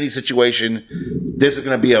anywhere, any situation. This is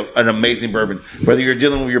going to be an amazing bourbon. Whether you're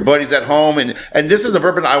dealing with your buddies at home, and this is a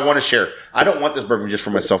bourbon I want to share. I don't want this bourbon just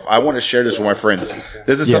for myself. I want to share this with my friends.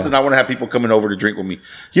 This is something I want to have people coming over to drink with me.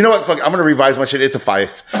 You know what? Fuck, I'm going to revise my shit. It's a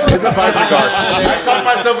 5. It's a 5 cigar. I talked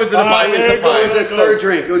myself into the 5. It's a 5. It was a third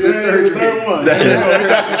drink. It was a third drink.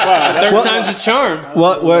 Third time's a charm.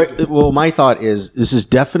 Well, my thought is this is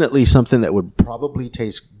definitely something that would probably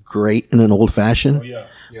taste great in an old fashioned.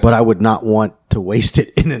 But I would not want to waste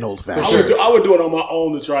it in an old fashioned. I would do it on my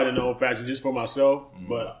own to try it in an old fashioned just for myself.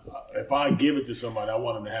 But if I give it to somebody, I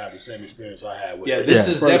want them to have the same experience I had with it. This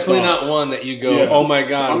is definitely not one that you go, oh my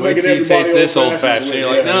God, wait till you taste this old fashioned. You're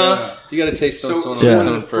like, nah, you got to taste those on its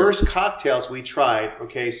own the first cocktails we tried,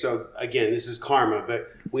 so again, this is karma,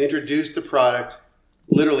 but we introduced the product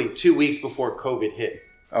literally 2 weeks before COVID hit.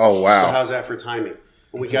 Oh, wow. So how's that for timing?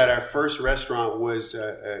 When we got our first restaurant was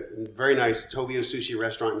a very nice Tobio Sushi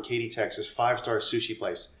restaurant in Katy, Texas, 5-star sushi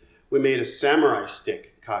place. We made a samurai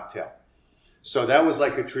stick cocktail. So that was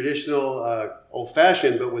like a traditional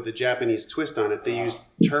old-fashioned, but with a Japanese twist on it. They used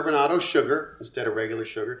turbinado sugar instead of regular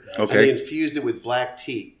sugar. Okay. And they infused it with black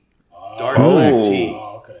tea, dark black tea.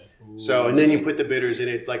 Oh, okay. So, and then you put the bitters in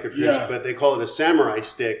it like a traditional, but they call it a samurai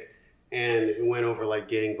stick. and it went over like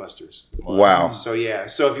gangbusters. Wow. So yeah,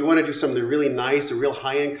 so if you want to do something really nice, a real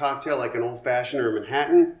high-end cocktail like an old fashioned or a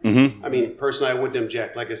Manhattan, I mean, personally, I wouldn't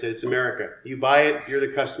object. Like I said, it's America. You buy it, you're the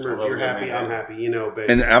customer. If you're happy, I'm happy. You know,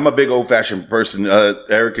 but And I'm a big old fashioned person.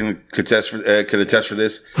 Eric could attest for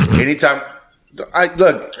this. Anytime. Look, it's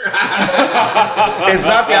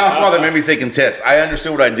not the alcohol that made me say contest. I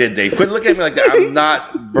understood what I did, Dave. Quit looking at me like that. I'm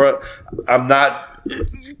not, bro. I'm not.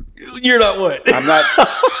 You're not what? I'm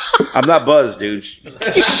not buzzed, dude. Shit,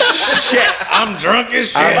 I'm drunk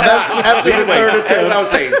as shit. After the third That's what I was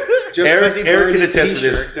saying. just Eric can attest for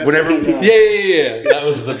this. Whenever Yeah. That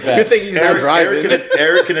was the best. Good thing he's not driving.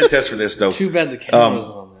 Eric can attest for this, though. Too bad the camera's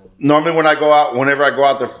on. Man. Normally, whenever I go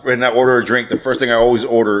out and I order a drink, the first thing I always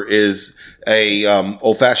order is a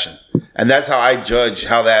old fashioned, and that's how I judge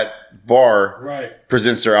how that bar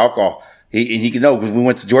presents their alcohol. He can know. We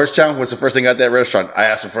went to Georgetown. What's the first thing at that restaurant? I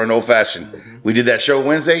asked him for an old fashioned. We did that show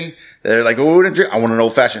Wednesday. They're like, "Oh, I want an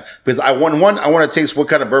old fashioned," because I want to taste what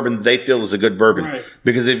kind of bourbon they feel is a good bourbon. Right.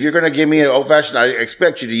 Because if you're going to give me an old fashioned, I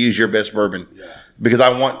expect you to use your best bourbon. Yeah. Because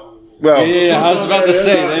I want. Well, yeah, I was about to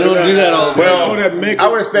say they don't do that all the time. Well, I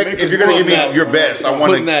would expect if you're going to give me your best, I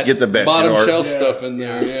want to get the best. Bottom shelf stuff in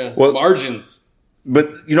there, yeah. Well, margins. But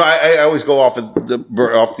I always go off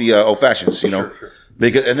the old fashions, Sure.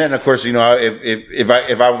 Because, and then of course,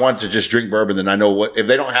 if I want to just drink bourbon, then I know if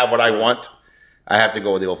they don't have what I want, I have to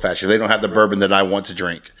go with the old fashioned. They don't have the bourbon that I want to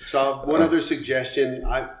drink. So one other suggestion,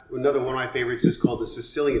 another one of my favorites is called the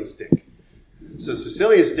Sicilian stick. So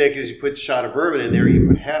Sicilian stick is you put a shot of bourbon in there, you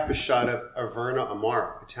put half a shot of Averna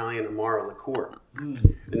Amaro, Italian Amaro liqueur.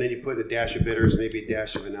 And then you put a dash of bitters, maybe a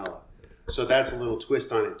dash of vanilla. So that's a little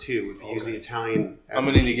twist on it too. If you use the Italian, I'm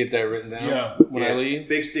gonna need to get that written down when I leave.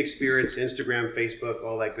 Big Stick Spirits, Instagram, Facebook,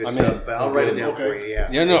 all that good stuff. But I'll write it down for you.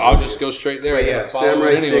 Yeah. No, I'll just go straight there. But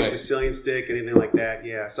samurai stick, Sicilian stick, anything like that.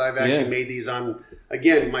 Yeah. So I've actually made these on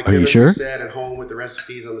again. My chemistry set at home with the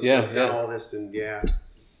recipes on the stuff, done all this, and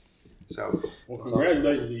So,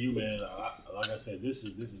 congratulations to you, man. Like I said, this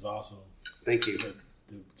is awesome. Thank you.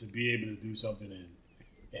 To be able to do something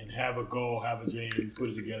and have a goal, have a dream, put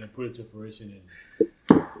it together, put it to fruition,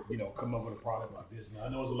 and come up with a product like this, man. I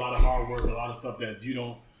know it's a lot of hard work, a lot of stuff that you're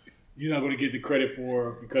not going to get the credit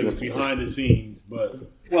for because it's behind the scenes. But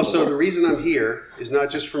so the reason I'm here is not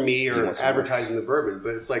just for me or advertising the bourbon,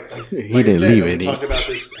 but it's like he didn't leave it. We talked about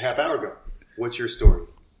this half hour ago. What's your story?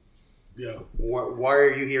 Yeah. Why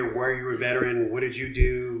are you here? Why are you a veteran? What did you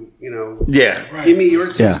do? Yeah. Give me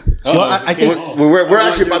your two. Yeah. Well, I think we're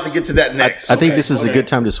actually about to get to that next. I think this is a good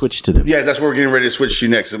time to switch to them. Yeah, that's what we're getting ready to switch to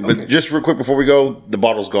next. But just real quick before we go, the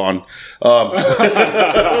bottle's gone. I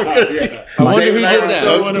wonder who did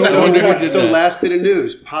that. So last bit of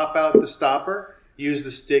news: pop out the stopper. Use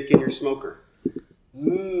the stick in your smoker.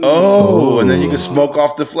 Oh, and then you can smoke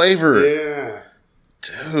off the flavor. Yeah.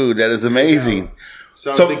 Dude, that is amazing. Yeah.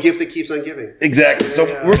 So the gift that keeps on giving. Exactly. So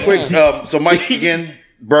real quick, so Mike, again,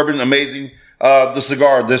 bourbon, amazing. The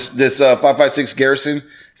cigar, this 556 Garrison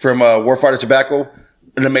from Warfighter Tobacco,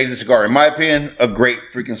 an amazing cigar. In my opinion, a great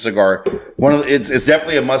freaking cigar. It's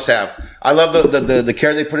definitely a must have. I love the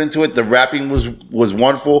care they put into it. The wrapping was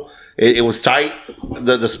wonderful. It was tight.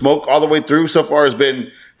 The smoke all the way through so far has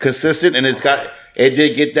been consistent, and it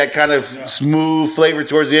did get that kind of smooth flavor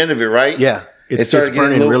towards the end of it, right? Yeah. It's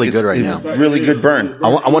burning really good right now. Really good burn.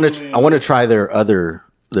 I want to try their other.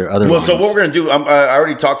 Well, lines. So what we're gonna do? I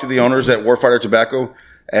already talked to the owners at Warfighter Tobacco,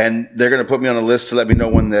 and they're gonna put me on a list to let me know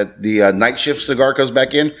when the night shift cigar comes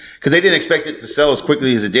back in, because they didn't expect it to sell as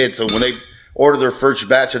quickly as it did. So when they ordered their first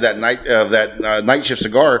batch of that night shift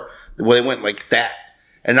cigar, they went like that.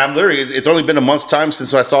 And I'm literally, it's only been a month's time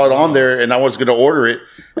since I saw it on there, and I was going to order it,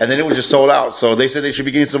 and then it was just sold out. So they said they should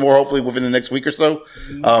be getting some more, hopefully within the next week or so.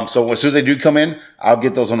 So as soon as they do come in, I'll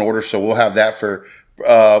get those on order. So we'll have that for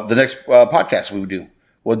the next podcast we would do.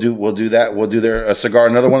 We'll do that. We'll do their cigar,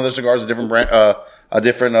 another one of their cigars, a different brand, a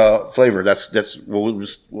different flavor.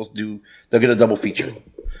 We'll do. They'll get a double feature.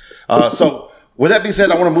 So. With that being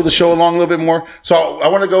said, I want to move the show along a little bit more. So I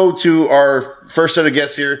want to go to our first set of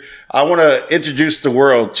guests here. I want to introduce the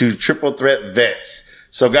world to Triple Threat Vets.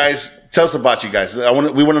 So guys, tell us about you guys. We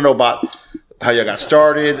want to know about how y'all got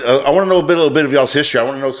started. I want to know a little bit of y'all's history. I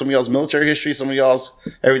want to know some of y'all's military history, some of y'all's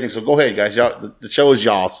everything. So go ahead, guys. Y'all, the show is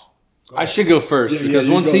y'all's. I should go first because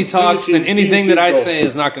once he talks, then anything that I say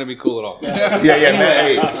is not going to be cool at all. Yeah,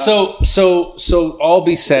 man. Hey. So all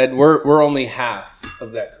be said, we're only half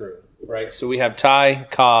of that crew. Right, so we have Ty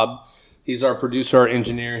Cobb. He's our producer, our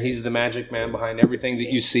engineer. He's the magic man behind everything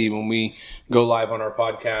that you see when we go live on our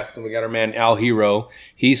podcast. And we got our man Al Hero.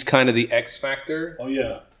 He's kind of the X factor. Oh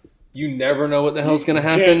yeah. You never know what the hell's going to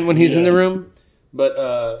happen when he's in the room.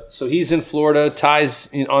 But so he's in Florida.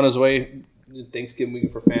 Ty's on his way Thanksgiving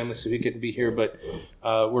week for family, so he couldn't be here. But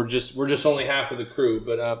we're just only half of the crew.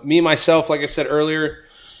 But me, myself, like I said earlier,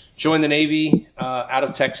 joined the Navy out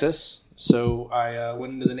of Texas. So I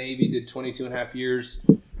went into the Navy, did 22 and a half years.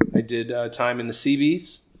 I did time in the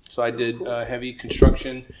Seabees. So I did heavy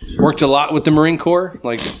construction. Worked a lot with the Marine Corps.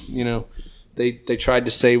 Like, you know, they tried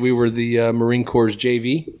to say we were the Marine Corps'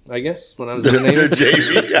 JV, I guess, when I was in the Navy.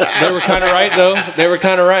 JV. They were kind of right, though. They were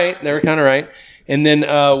kind of right. And then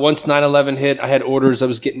once 9/11 hit, I had orders. I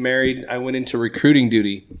was getting married. I went into recruiting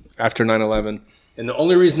duty after 9/11. And the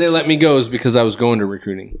only reason they let me go is because I was going to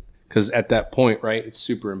recruiting. Because at that point, right, it's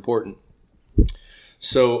super important.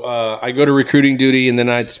 So I go to recruiting duty, and then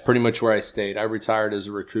that's pretty much where I stayed. I retired as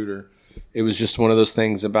a recruiter. It was just one of those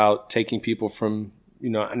things about taking people from, you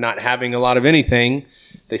know, not having a lot of anything.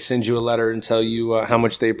 They send you a letter and tell you how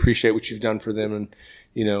much they appreciate what you've done for them and,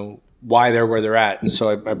 you know, why they're where they're at. And so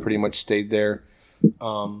I pretty much stayed there.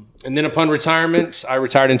 And then upon retirement, I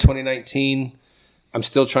retired in 2019. I'm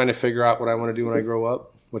still trying to figure out what I want to do when I grow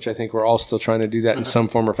up, which I think we're all still trying to do that in some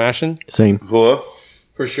form or fashion. Same. Cool.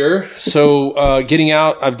 For sure. So getting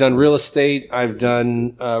out, I've done real estate. I've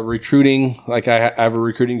done recruiting. Like I have a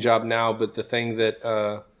recruiting job now, but the thing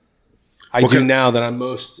that I do now that I'm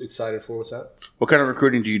most excited for, what's that? What kind of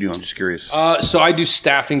recruiting do you do? I'm just curious. So I do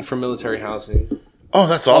staffing for military housing. Oh,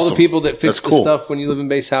 that's awesome. All the people that fix That's cool. the stuff when you live in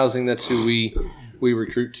base housing, that's who we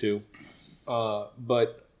recruit to.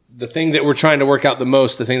 But the thing that we're trying to work out the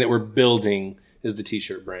most, the thing that we're building is the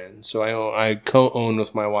T-shirt brand. So I co-own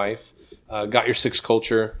with my wife Got Your Six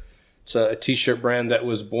Culture. It's a T-shirt brand that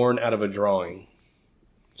was born out of a drawing.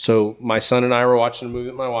 So my son and I were watching a movie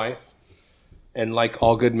with my wife, and like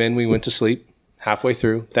all good men, we went to sleep halfway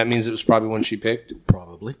through. That means it was probably one she picked.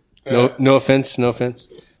 Probably. No offense.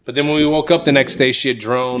 But then when we woke up the next day, she had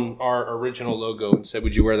drawn our original logo and said,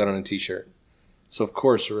 "Would you wear that on a T-shirt?" So of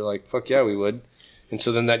course we were like, "Fuck yeah, we would." And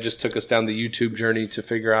so then that just took us down the YouTube journey to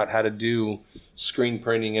figure out how to do screen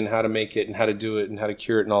printing and how to make it and how to do it and how to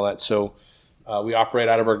cure it and all that. So we operate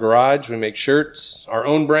out of our garage. We make shirts, our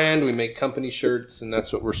own brand. We make company shirts, and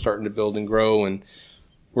that's what we're starting to build and grow. And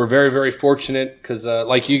we're very, very fortunate because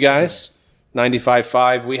like you guys,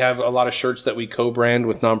 95.5, we have a lot of shirts that we co-brand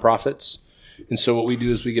with nonprofits. And so what we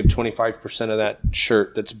do is we give 25% of that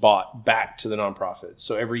shirt that's bought back to the nonprofit.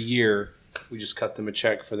 So every year we just cut them a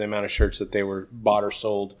check for the amount of shirts that they were bought or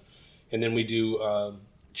sold. And then we do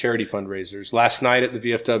charity fundraisers. Last night at the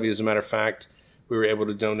VFW, as a matter of fact, we were able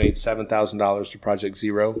to donate $7,000 to Project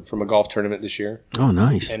Zero from a golf tournament this year. Oh,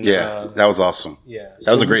 nice. And, Yeah, that was awesome. Yeah.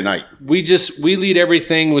 That was a great night. We lead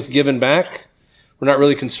everything with giving back. We're not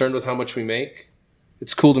really concerned with how much we make.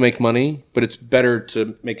 It's cool to make money, but it's better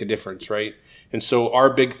to make a difference, right? And so our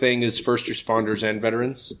big thing is first responders and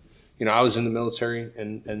veterans. You know, I was in the military,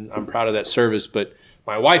 and I'm proud of that service, but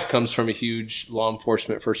my wife comes from a huge law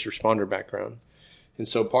enforcement first responder background. And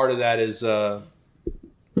so part of that is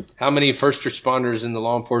how many first responders in the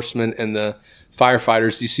law enforcement and the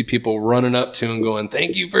firefighters do you see people running up to and going,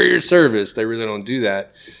 "Thank you for your service"? They really don't do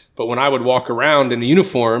that. But when I would walk around in a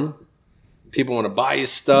uniform, people want to buy you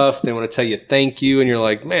stuff. They want to tell you thank you. And you're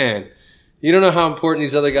like, man, you don't know how important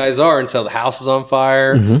these other guys are until the house is on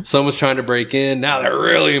fire. Mm-hmm. Someone's trying to break in. Now they're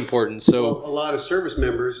really important. So a lot of service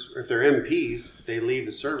members, if they're MPs, they leave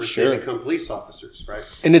the service, sure, they become police officers, right?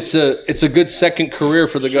 And it's a good second career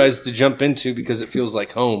for the guys to jump into because it feels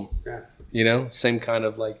like home. Yeah. You know, same kind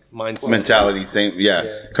of like mindset. Mentality, same,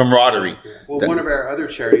 camaraderie. Yeah. Well, one of our other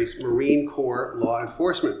charities, Marine Corps Law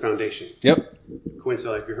Enforcement Foundation. Yep.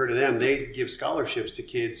 Coincidentally, if you've heard of them, they give scholarships to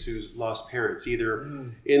kids who's lost parents, either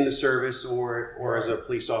in the service or as a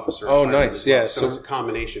police officer. Oh, nice. Yeah. So it's a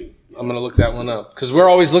combination. I'm going to look that one up because we're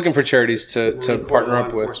always looking for charities to partner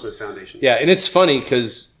up with. Enforcement Foundation. Yeah, and it's funny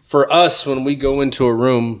because for us, when we go into a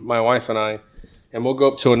room, my wife and I, and we'll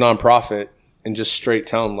go up to a nonprofit and just straight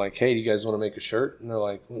tell them, like, "Hey, do you guys want to make a shirt?" And they're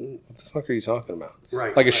like, "What the fuck are you talking about?"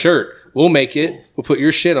 Right. Like a shirt. We'll make it. We'll put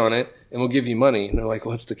your shit on it, and we'll give you money. And they're like,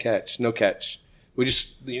 "What's the catch?" No catch.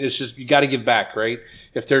 It's just you got to give back, right?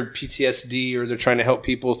 If they're PTSD or they're trying to help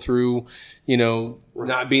people through, you know,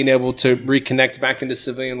 not being able to reconnect back into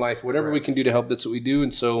civilian life, whatever we can do to help, that's what we do.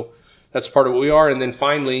 And so that's part of what we are. And then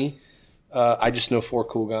finally, I just know 4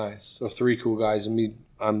 cool guys or 3 cool guys, and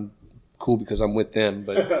I'm cool because I'm with them.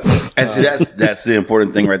 But and see, that's the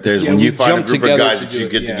important thing right there is when you find a group of guys that you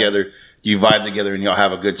get together, you vibe together, and y'all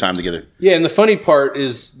have a good time together. Yeah, and the funny part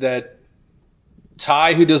is that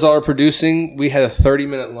Ty, who does all our producing, we had a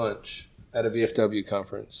 30-minute lunch at a VFW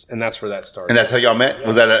conference, and that's where that started. And that's how y'all met?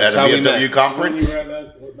 Was that at a how we VFW met. conference?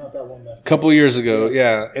 Not that one. A couple years ago,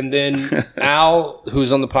 yeah. And then Al,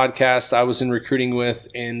 who's on the podcast, I was in recruiting with,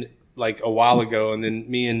 and like a while ago, and then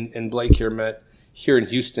me and Blake here met here in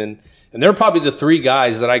Houston, and they're probably the three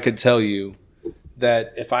guys that I could tell you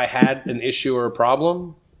that if I had an issue or a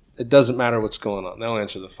problem, it doesn't matter what's going on. They'll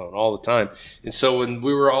answer the phone all the time. And so when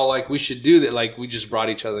we were all like, we should do that, like we just brought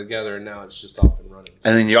each other together, and now it's just off and running.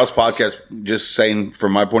 And then y'all's podcast, just saying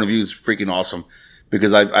from my point of view, is freaking awesome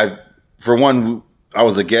because I've for one, I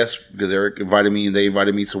was a guest because Erik invited me and they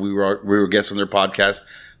invited me, so we were guests on their podcast.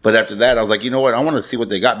 But after that, I was like, you know what? I want to see what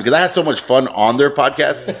they got because I had so much fun on their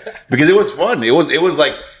podcast because it was fun. It was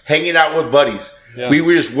like hanging out with buddies. Yeah. We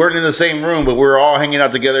just weren't in the same room, but we were all hanging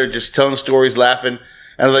out together, just telling stories, laughing. And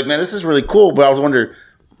I was like, man, this is really cool. But I was wondering,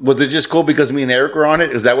 was it just cool because me and Erik were on it?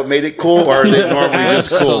 Is that what made it cool? Or are they normally just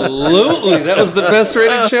cool? Absolutely. That was the best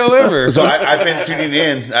rated show ever. So I've been tuning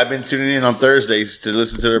in. I've been tuning in on Thursdays to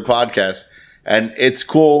listen to their podcast. And it's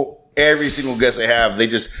cool. Every single guest they have,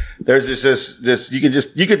 there's this,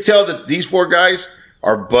 you can tell that these four guys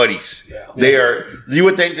are buddies. Yeah. You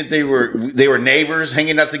would think that they were neighbors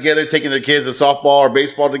hanging out together, taking their kids to softball or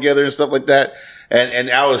baseball together and stuff like that. And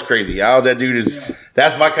Al is crazy. Al, that dude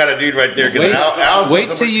that's my kind of dude right there. Wait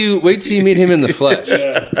till you meet him in the flesh.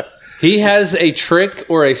 Yeah. He has a trick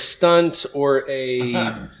or a stunt or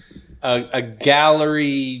a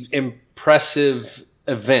gallery impressive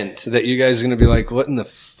event that you guys are going to be like, what in the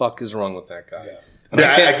fuck is wrong with that guy? Yeah.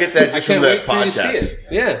 I get that just from that podcast.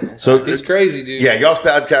 Yeah. So it's crazy, dude. Yeah, y'all's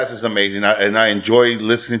podcast is amazing. And I enjoy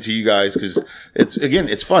listening to you guys because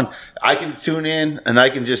it's fun. I can tune in and I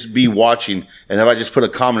can just be watching. And if I just put a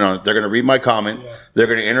comment on it, they're going to read my comment. Yeah. They're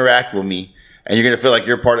going to interact with me. And you're going to feel like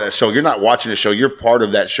you're part of that show. You're not watching the show. You're part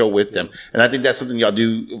of that show with them. And I think that's something y'all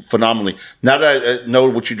do phenomenally. Now that I know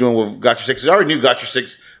what you're doing with Got Your Six, I already knew Got Your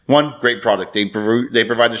Six. One, great product. They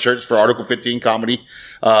provide the shirts for Article 15 comedy.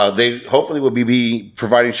 They hopefully will be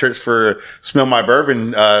providing shirts for Smell My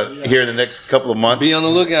Bourbon, here in the next couple of months. Be on the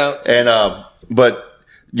lookout. And, but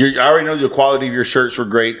I already know the quality of your shirts were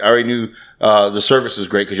great. I already knew, the service is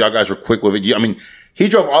great because y'all guys were quick with it. He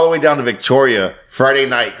drove all the way down to Victoria Friday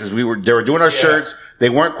night because they were doing our shirts. They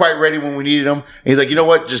weren't quite ready when we needed them. And he's like, you know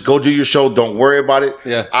what? Just go do your show. Don't worry about it.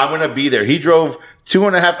 Yeah. I'm going to be there. He drove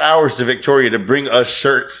 2.5 hours to Victoria to bring us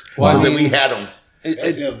shirts so that we had them.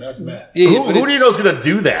 That's him. That's Matt. Yeah, who do you know is going to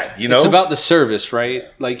do that? You know, it's about the service, right?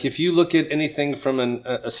 Like if you look at anything from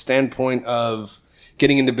a standpoint of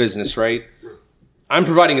getting into business, right? I'm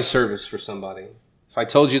providing a service for somebody. If I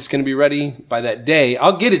told you it's going to be ready by that day,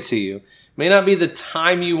 I'll get it to you. May not be the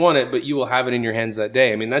time you want it, but you will have it in your hands that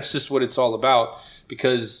day. That's just what it's all about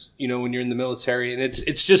because, when you're in the military and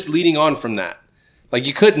it's just leading on from that. Like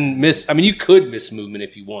you couldn't miss, you could miss movement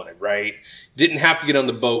if you wanted, right? Didn't have to get on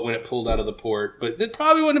the boat when it pulled out of the port, but it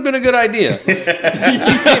probably wouldn't have been a good idea.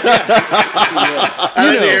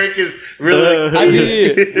 Erik is really,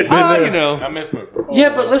 I miss movement.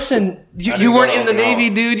 Yeah, but listen, you weren't in the Navy,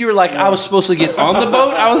 dude. You were like, I was supposed to get on the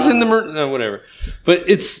boat. I was in the no, whatever. But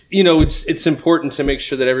it's important to make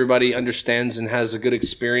sure that everybody understands and has a good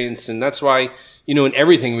experience, and that's why in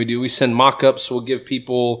everything we do, we send mock-ups. We'll give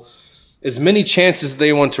people as many chances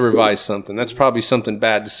they want to revise something. That's probably something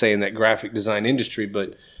bad to say in that graphic design industry,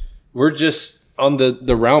 but we're just on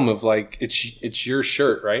the realm of like it's your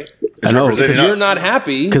shirt, right? I know because you're not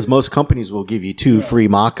happy because most companies will give you 2 free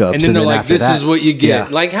mock-ups, and then they're like, "This is what you get."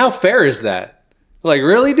 Yeah. Like, how fair is that? Like,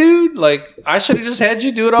 really, dude? Like, I should have just had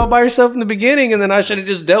you do it all by yourself in the beginning, and then I should have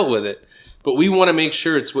just dealt with it. But we want to make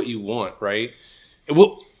sure it's what you want, right?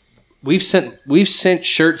 We've sent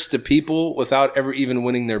shirts to people without ever even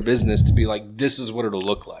winning their business to be like, this is what it'll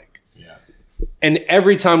look like. Yeah. And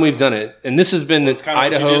every time we've done it, and this has been Idaho. What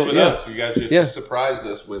you did with us. You guys just surprised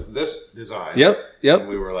us with this design. Yep. And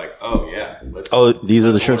we were like, oh yeah. These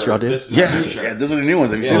are the shirts y'all did? Yes. Yeah, those are the new ones.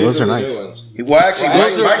 Those are nice. Well, actually,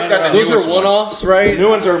 Mike's got the newest one. Those are one-offs, right? New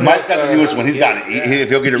ones are. Mike's got the newest one. He's got it.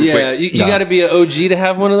 He'll get it quick. Yeah, you got to be an OG to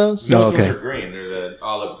have one of those? No, okay. Those ones are green. They're the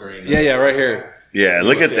olive green. Yeah, right here. Yeah,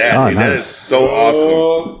 look at that. Dude. Nice. That is so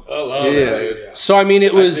awesome. I love that, dude. So,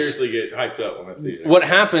 it was... I seriously get hyped up when I see it. What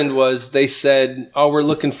happened was they said, we're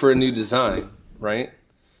looking for a new design, right?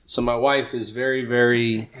 So my wife is very,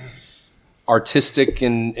 very artistic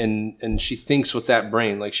and she thinks with that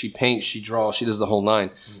brain. Like she paints, she draws, she does the whole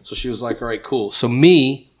nine. So she was like, all right, cool. So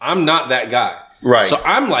I'm not that guy. Right. So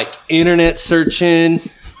I'm like internet searching.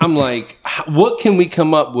 I'm like, what can we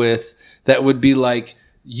come up with that would be like,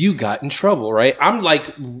 you got in trouble, right? I'm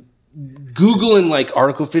like Googling like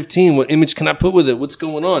Article 15. What image can I put with it? What's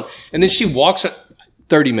going on? And then she walks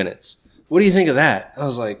 30 minutes. What do you think of that? I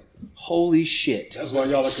was like, Holy shit. That's why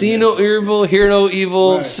y'all see no evil, hear no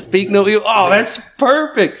evil, Right. speak no evil. Oh, that's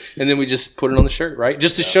perfect. And then we just put it on the shirt, right?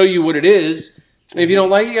 Just to show you what it is. If you don't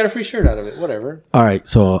like it, you got a free shirt out of it. Whatever. All right,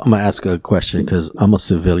 so I'm gonna ask a question because I'm a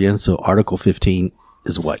civilian. So Article 15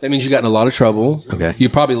 is what? That means you got in a lot of trouble. Okay. You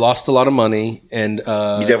probably lost a lot of money, and You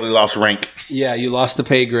definitely lost rank. yeah, you lost the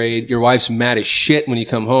pay grade. Your wife's mad as shit when you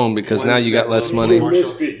come home because now you got less money. Marshall.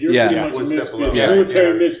 Misfit. You're Yeah. pretty much One a step misfit. below. Yeah.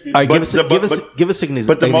 Military misfit. All right, But give us the- but- an,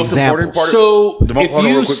 But the an most example. important part. So hold on if real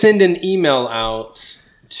you quick. send an email out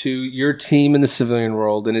to your team in the civilian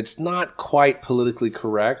world and it's not quite politically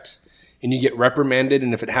correct and you get reprimanded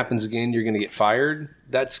and if it happens again you're going to get fired,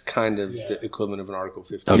 that's kind of the equivalent of an Article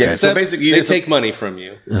 15. Yeah, so Except basically you they did take money from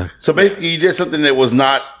you. So basically, you did something that was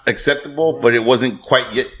not acceptable, but it wasn't quite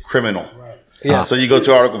yet criminal. Yeah. So you go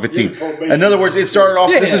to Article 15. Probation. In other words, it started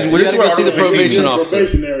off. Yeah, this is you what gotta go see the Article 15 probation means. officer.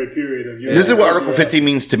 Probationary period of your This is what Article 15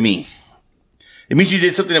 means to me. It means you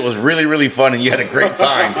did something that was really, really fun and you had a great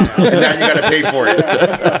time, and now you got to pay for it.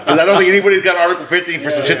 Because I don't think anybody's got Article 15 for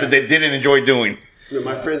some shit that they didn't enjoy doing. You know,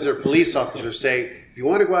 my friends that are police officers say, if you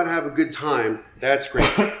want to go out and have a good time, that's great.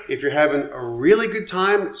 If you're having a really good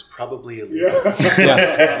time, it's probably illegal.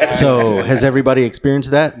 So has everybody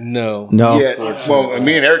experienced that? No. No. Yeah, well,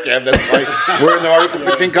 me and Eric have. That's like we're in the Article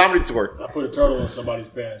 15 comedy tour. I put a turtle on somebody's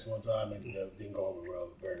pants one time and it didn't go over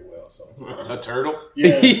very well. So A turtle?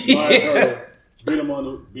 yeah, my turtle beat him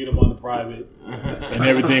on the private, and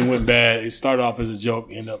everything went bad. It started off as a joke,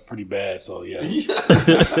 ended up pretty bad. So yeah,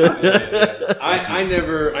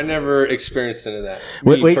 I never experienced any of that.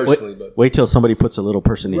 Wait, personally, but wait till somebody puts a little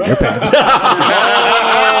person in your pants.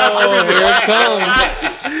 oh, here it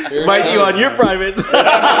comes. Here it Bite you comes. on your privates.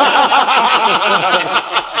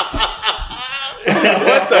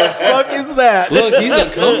 What the fuck is that? Look, he's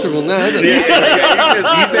uncomfortable now. He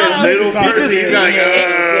said little person. He's like,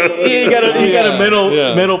 He got a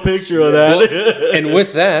mental picture of that. Well, and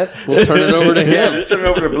with that, we'll turn it over to yeah, him. let's turn it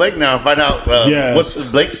over to Blake now and find out Yes. what's the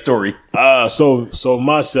Blake story. So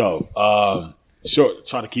myself, short.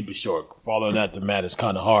 Try to keep it short. Following that, the mat is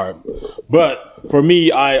kind of hard, but for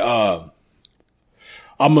me, I'm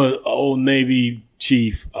an old Navy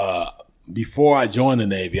chief. Before I joined the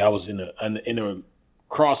Navy, I was in a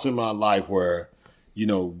cross in my life where,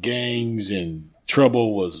 gangs and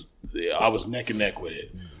trouble I was neck and neck with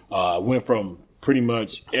it. I went from pretty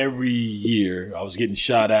much every year I was getting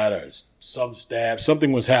shot at or some stabbed,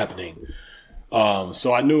 something was happening.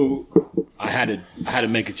 So I knew I had to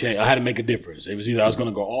make a change. I had to make a difference. It was either I was going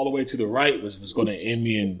to go all the way to the right, which was going to end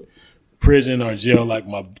me in prison or jail, like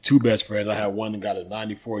my two best friends. I had one that got a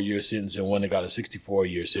 94-year sentence and one that got a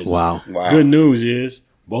 64-year sentence. Wow. Good news is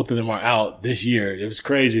both of them are out this year. It was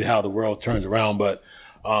crazy how the world turns around, but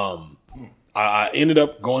I ended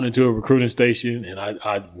up going into a recruiting station, and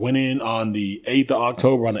I went in on the 8th of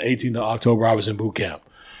October. On the 18th of October, I was in boot camp.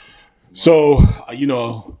 So,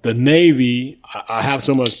 the Navy, I have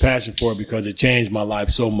so much passion for it because it changed my life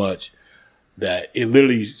so much that it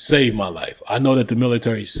literally saved my life. I know that the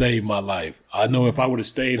military saved my life. I know if I would have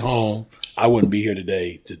stayed home, I wouldn't be here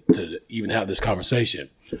today to even have this conversation.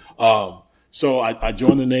 So I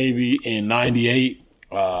joined the Navy in 98.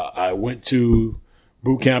 I went to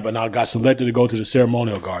boot camp and I got selected to go to the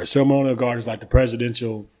ceremonial guard. Ceremonial guard is like the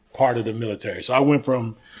presidential part of the military. So I went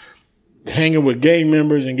from hanging with gang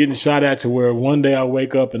members and getting shot at to where one day I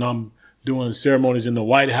wake up and I'm doing ceremonies in the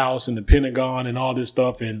White House and the Pentagon and all this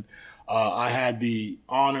stuff. And I had the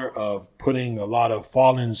honor of putting a lot of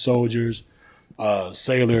fallen soldiers,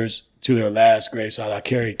 sailors to their last gravesite. I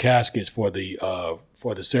carried caskets for the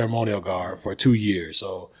ceremonial guard for 2 years.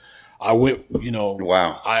 So I went,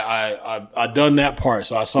 Wow. I done that part.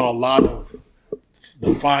 So I saw a lot of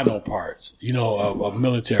the final parts, of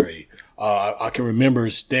military. I can remember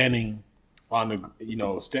standing in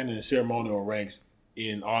the ceremonial ranks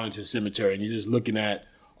in Arlington Cemetery, and you're just looking at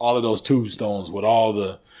all of those tombstones with all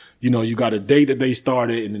the, you got a date that they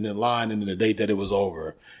started and then the line and then the date that it was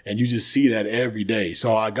over. And you just see that every day.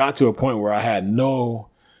 So I got to a point where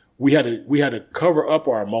we had to cover up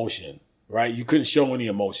our emotion, right? You couldn't show any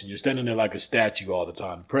emotion. You're standing there like a statue all the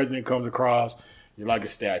time. The president comes across, you're like a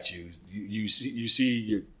statue. You see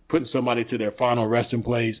you're putting somebody to their final resting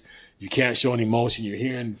place. You can't show any emotion. You're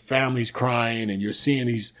hearing families crying, and you're seeing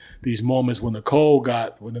these moments when the coal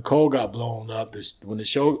got blown up. When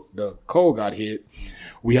the coal got hit,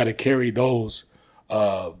 we had to carry those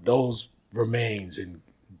remains and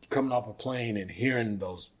coming off a plane and hearing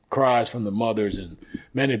those cries from the mothers, and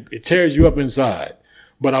man, it tears you up inside.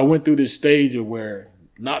 But I went through this stage of where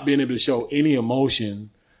not being able to show any emotion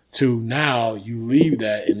to now you leave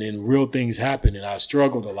that and then real things happen. And I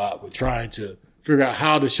struggled a lot with trying to figure out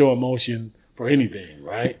how to show emotion for anything,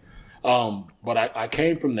 right? But I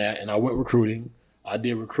came from that and I went recruiting. I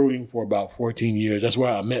did recruiting for about 14 years. That's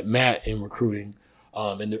where I met Matt in recruiting.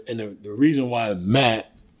 And the reason why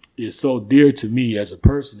Matt is so dear to me as a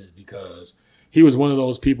person is because he was one of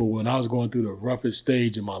those people when I was going through the roughest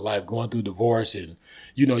stage in my life, going through divorce, and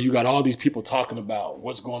you got all these people talking about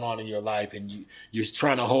what's going on in your life, and you're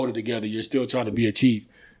trying to hold it together. You're still trying to be a chief.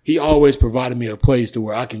 He always provided me a place to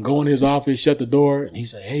where I can go in his office, shut the door, and he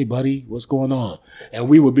said, "Hey, buddy, what's going on?" And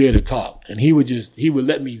we would be able to talk. And he would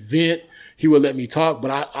let me vent. He would let me talk.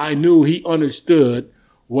 But I knew he understood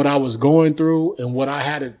what I was going through and what I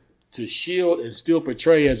had to shield and still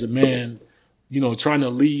portray as a man, trying to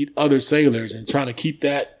lead other sailors and trying to keep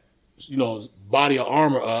that, body of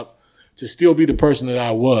armor up to still be the person that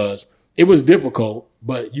I was. It was difficult,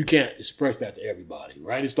 but you can't express that to everybody,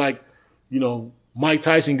 right? It's like, Mike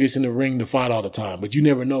Tyson gets in the ring to fight all the time, but you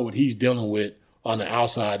never know what he's dealing with on the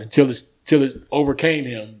outside until it overcame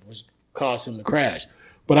him, which caused him to crash.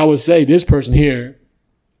 But I would say this person here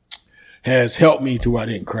has helped me to where I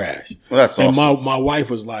didn't crash. Well, that's awesome. And my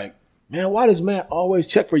wife was like, "Man, why does Matt always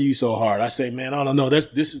check for you so hard?" I say, "Man, I don't know.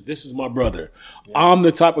 This is my brother. I'm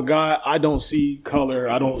the type of guy, I don't see color.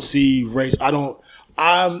 I don't see race.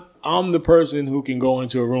 I'm the person who can go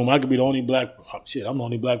into a room. I could be the only black. I'm the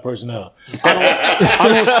only black person now. I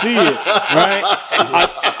don't see it, right?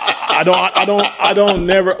 I don't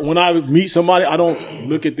never. When I meet somebody, I don't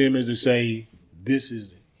look at them as to say,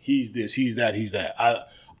 he's this, he's that, he's that.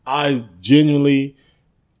 I genuinely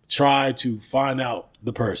try to find out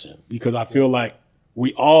the person because I feel like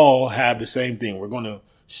we all have the same thing. We're going to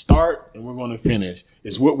start and we're going to finish.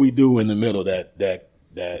 It's what we do in the middle that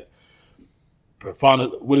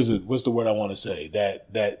what is it? What's the word I want to say?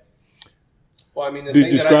 That Well, I mean, the this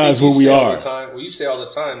thing describes that I who think we you say all are. the time, you say all the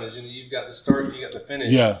time is you've got the start, you got the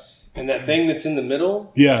finish. Yeah. And that thing that's in the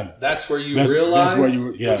middle, Yeah. that's where you That's realize where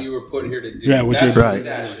you what you were put here to do. Yeah, what that's you're- what right.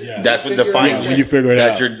 that is. Yeah. That's what Figure it defines out. When you figure it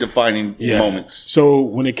That's out. your defining moments. So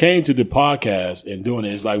when it came to the podcast and doing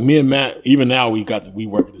it, it's like me and Matt, even now we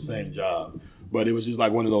work at the same job. But it was just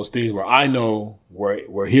like one of those things where I know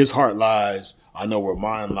where his heart lies. I know where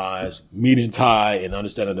mine lies. Meeting Ty and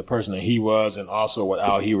understanding the person that he was and also with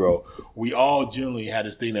Al Hero. We all generally had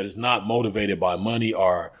this thing that is not motivated by money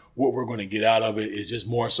or what we're going to get out of it. It's just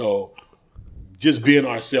more so just being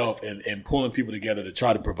ourselves and pulling people together to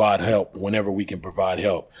try to provide help whenever we can provide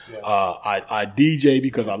help. Yeah. I DJ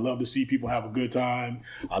because I love to see people have a good time.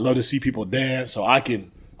 I love to see people dance. So I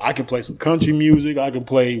can play some country music. I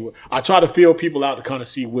try to feel people out to kind of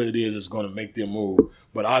see what it is that's going to make them move.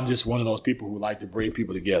 But I'm just one of those people who like to bring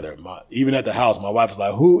people together. Even at the house, my wife is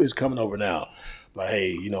like, "Who is coming over now?" Like,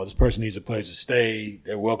 "Hey, this person needs a place to stay.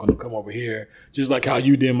 They're welcome to come over here." Just like how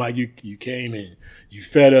you did, Mike. You came and you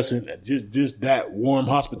fed us, and just that warm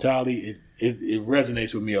hospitality. It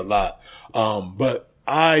resonates with me a lot. But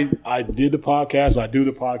I did the podcast. I do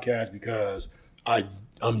the podcast because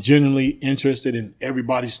I'm genuinely interested in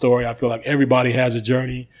everybody's story. I feel like everybody has a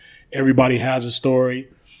journey. Everybody has a story.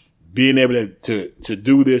 Being able to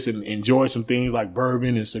do this and enjoy some things like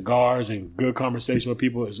bourbon and cigars and good conversation with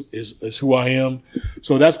people is who I am.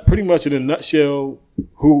 So that's pretty much in a nutshell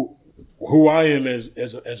who I am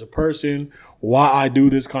as a person, why I do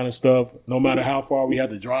this kind of stuff. No matter how far we have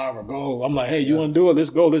to drive or go, I'm like, "Hey, you want to do it? Let's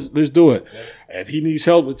go. Let's do it." Yeah. If he needs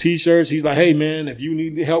help with T-shirts, he's like, "Hey, man, if you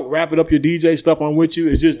need help wrapping up your DJ stuff, I'm with you."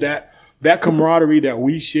 It's just that camaraderie that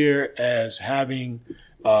we share as having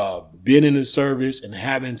been in the service and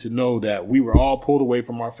having to know that we were all pulled away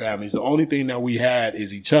from our families. The only thing that we had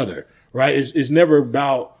is each other, right? It's never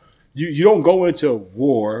about you don't go into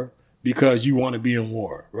war because you want to be in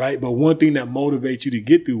war, right? But one thing that motivates you to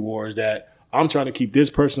get through war is that I'm trying to keep this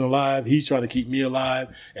person alive. He's trying to keep me alive.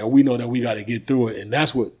 And we know that we got to get through it. And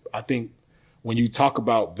that's what I think when you talk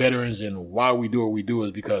about veterans and why we do what we do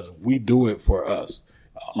is because we do it for us.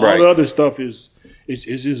 All the other stuff is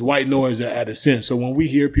just white noise at a sense. So when we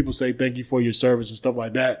hear people say thank you for your service and stuff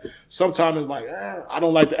like that, sometimes it's like, I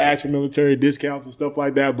don't like to ask for military discounts and stuff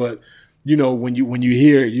like that. But when you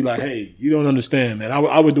hear it, you're like, "Hey, you don't understand, man.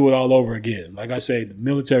 I would do it all over again." Like I say, the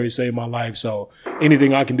military saved my life. So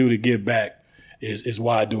anything I can do to give back is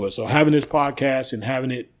why I do it. So having this podcast and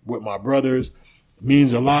having it with my brothers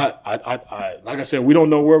means a lot. I like I said, we don't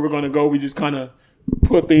know where we're going to go. We just kind of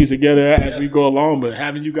put things together as we go along. But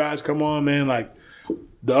having you guys come on, man, like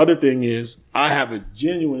the other thing is I have a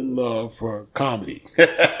genuine love for comedy.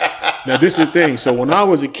 Now, this is the thing. So when I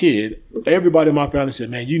was a kid, everybody in my family said,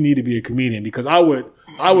 "Man, you need to be a comedian," because I would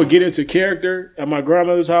get into character at my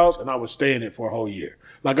grandmother's house and I would stay in it for a whole year.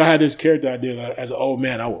 Like I had this character I did as an old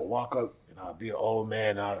man. I would walk up and I'd be an old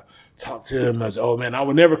man. I talk to him as an old man. I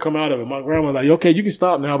would never come out of it. My grandma was like, okay, you can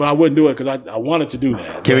stop now, but I wouldn't do it because I wanted to do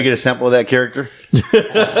that. Can we get a sample of that character?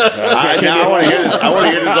 I want to hear this. I want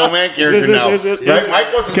to hear this old man character now.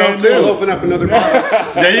 Mike wants to know too. We'll open up another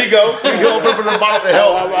bottle. There you go. So you open up another bottle to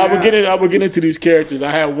help. I would get into these characters.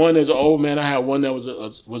 I had one as an old man. I had one that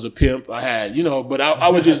was a pimp. I had, but I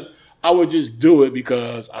would just do it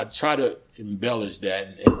because I try to embellish that,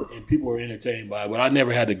 and people were entertained by it. But I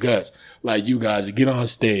never had the guts like you guys to get on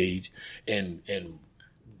stage and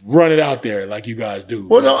run it out there like you guys do.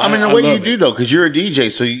 Well, no, I mean the way you do though, because you're a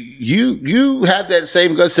DJ, so you have that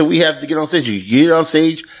same guts that we have to get on stage. You get on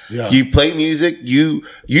stage, you play music, you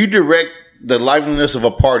direct the liveliness of a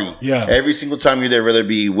party. Yeah. Every single time you're there, whether it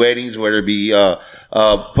be weddings, whether it be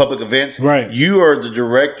public events, right? You are the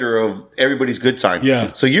director of everybody's good time.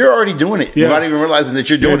 Yeah. So you're already doing it without even realizing that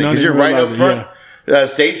you're doing it because you're right up front. Yeah.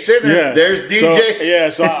 Stage center. Yeah. There's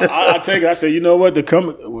DJ. So I take it. I say, you know what?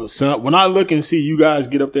 When I look and see you guys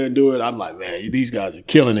get up there and do it, I'm like, man, these guys are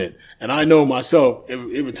killing it. And I know myself,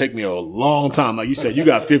 it would take me a long time. Like you said, you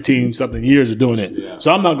got 15 something years of doing it. Yeah.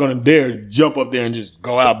 So I'm not going to dare jump up there and just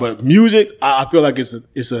go out. But music, I feel like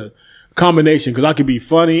it's a combination because I can be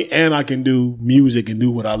funny and I can do music and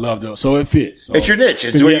do what I love to. So it fits. So, it's your niche.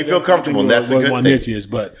 It's where you feel comfortable. That's what my niche is.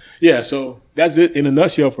 But yeah, so that's it in a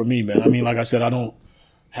nutshell for me, man. I mean, like I said, I don't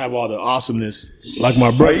have all the awesomeness like my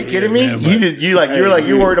brother. Are you kidding me? Man,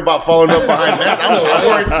 you're worried about falling up behind Matt.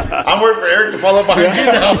 I'm worried for Erik to fall up behind you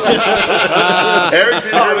now. Erik's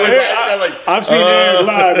in here I've seen Erik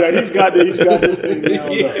live, man. He's got this thing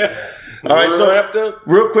down. All right, so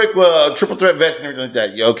real quick, Triple Threat Vets and everything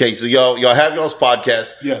like that. Okay, so y'all have y'all's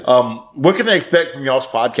podcast. Yes. What can they expect from y'all's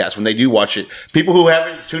podcast when they do watch it? People who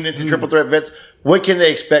haven't tuned into Triple Threat Vets, what can they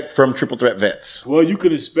expect from Triple Threat Vets? Well, you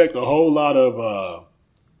could expect a whole lot of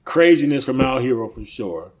craziness from our hero for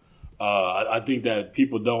sure. I think that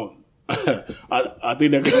people don't. I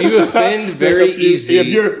think that if you offend very easy, if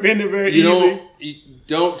you're offended very easy, you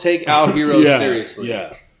don't take our heroes seriously.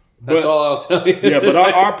 Yeah. That's all I'll tell you. Yeah, but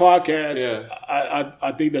our podcast,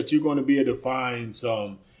 I think that you're going to be able to find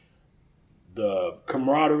the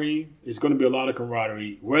camaraderie. It's going to be a lot of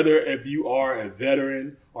camaraderie. Whether if you are a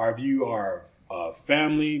veteran or if you are a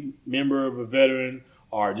family member of a veteran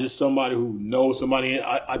or just somebody who knows somebody,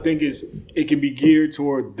 I think it can be geared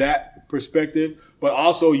toward that perspective. But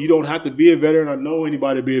also, you don't have to be a veteran or know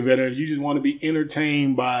anybody to be a veteran. You just want to be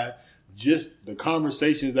entertained by just the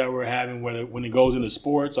conversations that we're having, whether when it goes into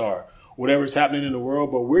sports or whatever's happening in the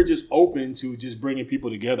world. But we're just open to just bringing people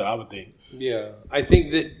together, I would think. Yeah. I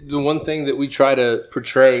think that the one thing that we try to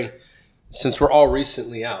portray, since we're all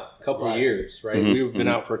recently out, a couple of years, right? Mm-hmm. We've been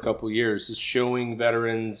out for a couple of years, is showing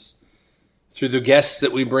veterans through the guests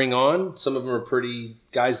that we bring on. Some of them are pretty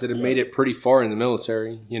guys that have made it pretty far in the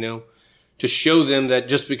military, to show them that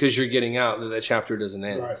just because you're getting out, that chapter doesn't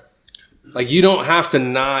end. Right. Like, you don't have to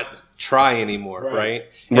not try anymore, right?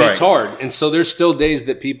 And it's hard. And so there's still days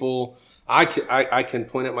that people, I can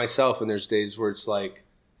point at myself, and there's days where it's like,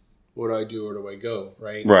 what do I do? Where do I go?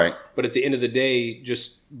 Right. But at the end of the day,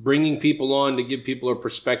 just bringing people on to give people a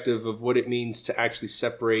perspective of what it means to actually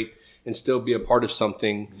separate and still be a part of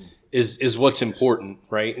something is what's important,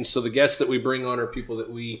 right? And so the guests that we bring on are people that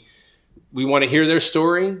we want to hear their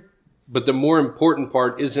story, but the more important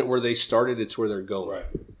part isn't where they started, it's where they're going. Right.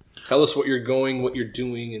 Tell us what you're going, what you're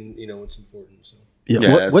doing, and what's important. So.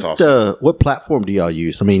 Yeah, what platform do y'all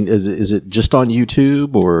use? I mean, is it just on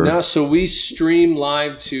YouTube or? No, so we stream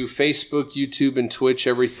live to Facebook, YouTube, and Twitch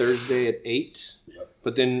every Thursday at 8.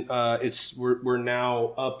 But then we're now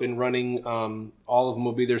up and running. All of them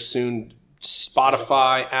will be there soon.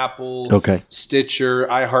 Spotify, Apple, Stitcher,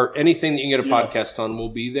 iHeart, anything that you can get a podcast on will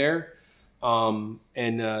be there. And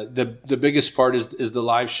the biggest part is the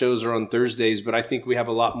live shows are on Thursdays, but I think we have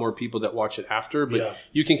a lot more people that watch it after. But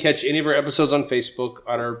you can catch any of our episodes on Facebook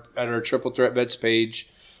at our Triple Threat Vets page.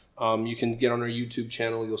 You can get on our YouTube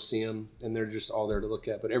channel, you'll see them, and they're just all there to look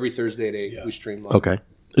at. But every Thursday at 8, we stream live. Okay.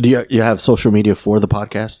 Do you have social media for the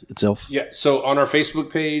podcast itself? Yeah. So on our Facebook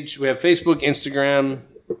page, we have Facebook, Instagram,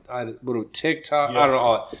 TikTok. I don't know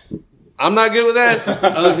all that. I'm not good with that.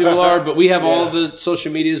 Other people are, but we have all the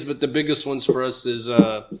social medias. But the biggest ones for us is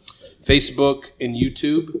Facebook and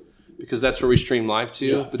YouTube, because that's where we stream live to.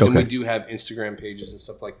 Yeah. But then we do have Instagram pages and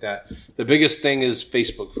stuff like that. The biggest thing is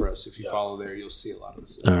Facebook for us. If you follow there, you'll see a lot of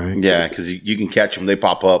this stuff. All right. Yeah, because you can catch them. They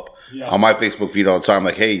pop up on my Facebook feed all the time.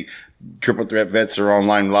 Like, hey, Triple Threat Vets are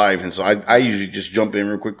online live. And so I usually just jump in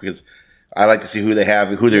real quick because I like to see who they have,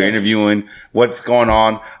 who they're interviewing, what's going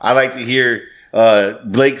on. I like to hear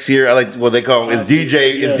Blake's here. I like what they call him. It's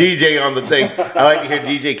DJ. It's DJ on the thing. I like to hear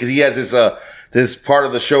DJ because he has this part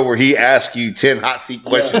of the show where he asked you 10 hot seat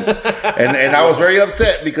questions. And I was very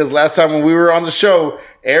upset because last time when we were on the show,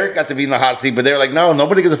 Erik got to be in the hot seat, but they were like, no,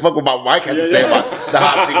 nobody gives a fuck about Mike has to say about the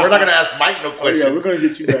hot seat. We're not going to ask Mike no questions. Yeah, we're going to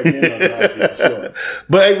get you back in on the hot seat for sure.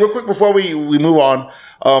 But hey, real quick before we move on,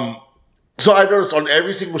 so I noticed on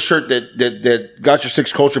every single shirt that Got Your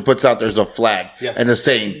Six Culture puts out, there's a flag and a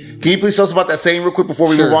saying. Can you please tell us about that saying real quick before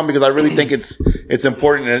we move on? Because I really think it's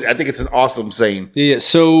important, and I think it's an awesome saying. Yeah.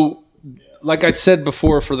 So, like I said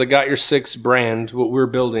before, for the Got Your Six brand, what we're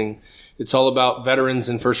building, it's all about veterans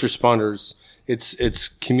and first responders. It's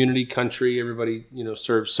community, country, everybody,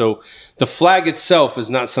 serves. So the flag itself is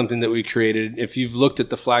not something that we created. If you've looked at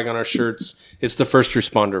the flag on our shirts, it's the first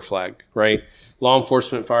responder flag, right? Law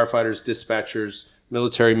enforcement, firefighters, dispatchers,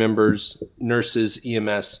 military members, nurses,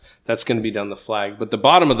 EMS, that's going to be down the flag. But the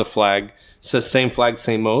bottom of the flag says same flag,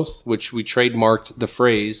 same oath, which we trademarked the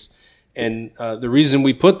phrase. And the reason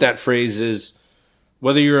we put that phrase is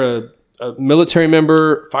whether you're a military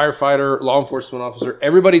member, firefighter, law enforcement officer,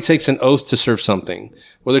 everybody takes an oath to serve something,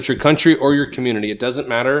 whether it's your country or your community. It doesn't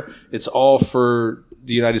matter. It's all for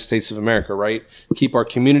the United States of America, right? Keep our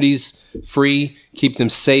communities free, keep them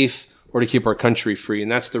safe, or to keep our country free.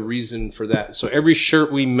 And that's the reason for that. So every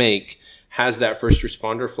shirt we make has that first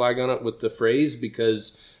responder flag on it with the phrase,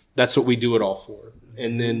 because that's what we do it all for.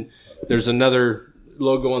 And then there's another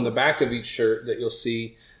logo on the back of each shirt that you'll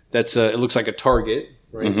see that's it looks like a target.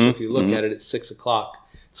 Right. So if you look at it, it's 6 o'clock.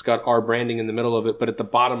 It's got our branding in the middle of it, but at the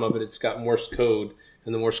bottom of it, it's got Morse code,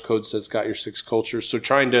 and the Morse code says "Got Your Six Cultures." So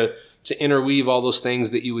trying to interweave all those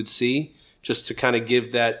things that you would see, just to kind of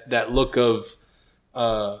give that look of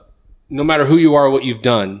no matter who you are, what you've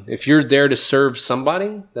done. If you're there to serve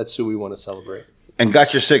somebody, that's who we want to celebrate. And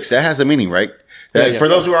Got Your Six, that has a meaning, right? For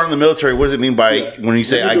those who aren't in the military, what does it mean by when you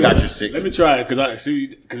say, I got your six? Let me try it,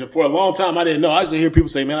 because for a long time, I didn't know. I used to hear people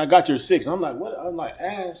say, man, I got your six. I'm like, what? I'm like,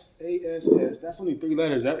 ASS, ASS. That's only 3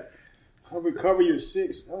 letters. That cover your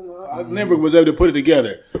six. I never was able to put it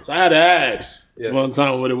together. So I had to ask one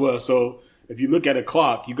time what it was. So if you look at a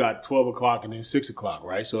clock, you got 12 o'clock and then 6 o'clock,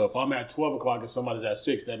 right? So if I'm at 12 o'clock and somebody's at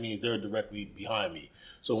 6, that means they're directly behind me.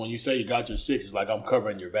 So when you say you got your six, it's like I'm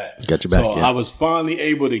covering your back. Got your back, So I was finally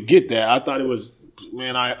able to get that. I thought it was,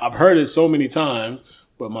 man, I've heard it so many times,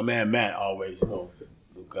 but my man Matt always,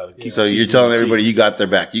 gotta keep. So you're telling everybody you got their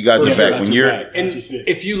back. You got their back when you're. And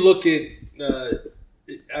if you look at,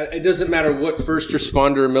 it doesn't matter what first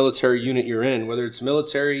responder or military unit you're in, whether it's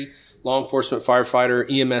military, law enforcement, firefighter,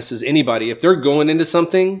 EMS, is anybody. If they're going into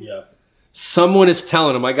something, someone is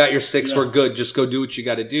telling them, "I got your six. We're good. Just go do what you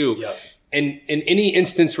got to do." Yeah. And in any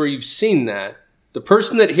instance where you've seen that, the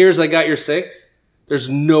person that hears "I got your six," there's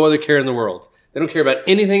no other care in the world. They don't care about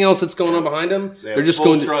anything else that's going on behind them. They're just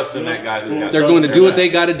going to trust in that guy. They're going to do what they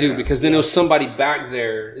got to do because they know somebody back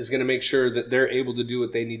there is going to make sure that they're able to do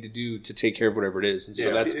what they need to do to take care of whatever it is. And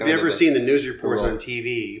so that's if you've ever seen the news reports on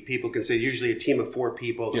TV, people can say usually a team of 4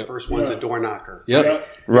 people. The first one's a door knocker.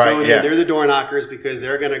 Right. They're the door knockers because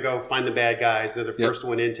they're going to go find the bad guys. They're the first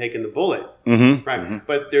one in taking the bullet. Right.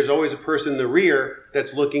 But there's always a person in the rear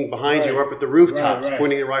that's looking behind you or up at the rooftops,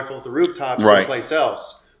 pointing the rifle at the rooftops someplace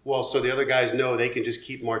else. Well, so the other guys know they can just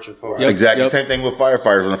keep marching forward. Exactly. Same thing with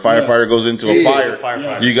firefighters. When a firefighter goes into a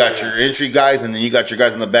fire, you got your entry guys, and then you got your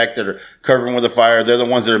guys in the back that are covering with the fire. They're the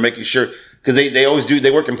ones that are making sure, because they always do. They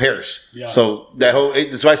work in pairs. So that whole.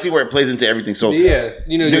 So I see where it plays into everything. So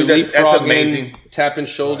dude, that's amazing. Tapping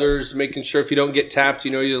shoulders, making sure if you don't get tapped,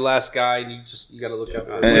 you're the last guy, and you got to look out.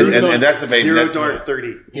 And that's amazing. 0 dark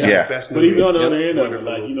 30. Best but even on the other end of it,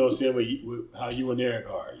 like saying how you and Erik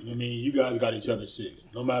are. You know what I mean? You guys got each other six,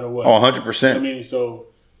 no matter what. 100%. I mean, so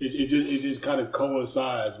it just kind of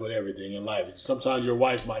coincides with everything in life. Sometimes your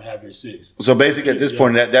wife might have your six. So basically, at this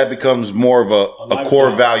point, that becomes more of a core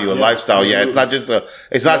value, a lifestyle. Absolutely.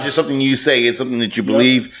 It's not just something you say. It's something that you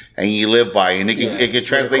believe and you live by, and it can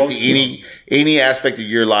translate to any aspect of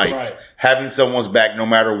your life. Right. Having someone's back, no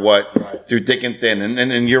matter what, through thick and thin,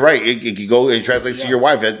 and you're right. It translates to your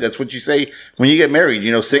wife. That's what you say when you get married.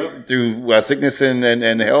 Through sickness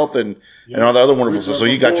and health and all the other wonderful stuff. So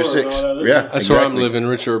you got your six. That's where I'm living,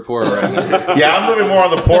 rich or poor, right? I'm living more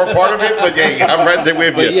on the poor part of it, but I'm right there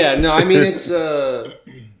with you. I mean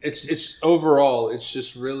it's overall, it's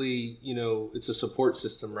just really it's a support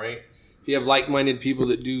system, right? If you have like-minded people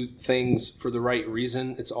that do things for the right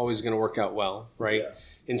reason, it's always going to work out well, right?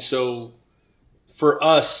 And so for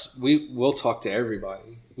us, we'll talk to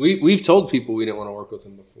everybody. We've told people we didn't want to work with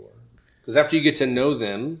them before. Because after you get to know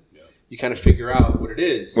them, you kind of figure out what it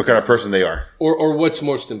is. What kind of person they are. Or what's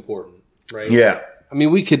most important, right? Yeah. I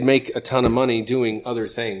mean, we could make a ton of money doing other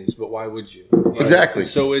things, but why would you? Right? Exactly.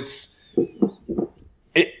 So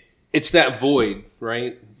it's that void,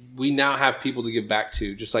 right? We now have people to give back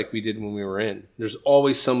to, just like we did when we were in. There's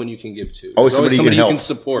always someone you can give to. Always There's somebody you can help.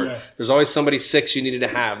 support. Yeah. There's always somebody sick you needed to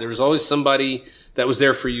have. There's always somebody that was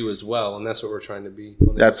there for you as well, and that's what we're trying to be.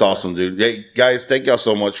 That's awesome, dude. Hey, guys, thank y'all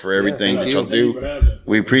so much for everything that y'all Thank you for do. having us.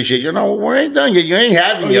 We appreciate you. No, we ain't done yet. You ain't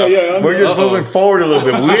having yeah, y'all. yeah, We're just moving forward a little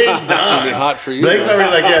bit. We ain't It's gonna be done. hot for you. Blake's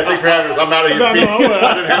already like, yeah, thanks for having us. I'm out of your feet.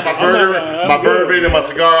 I didn't have my burger, my bourbon, and my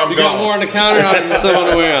cigar. I'm You gone. got more on the counter, I'll get some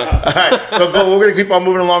on the way out. All right, so we're going to keep on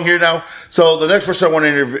moving along here now. So the next person I want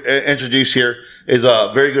to introduce here is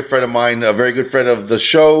a very good friend of mine, a very good friend of the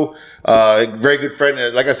show, very good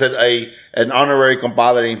friend. Like I said, an honorary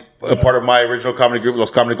compadre, a part of my original comedy group,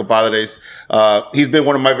 Los Comedy Compadres. He's been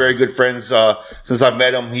one of my very good friends since I've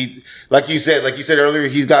met him. He's like you said earlier.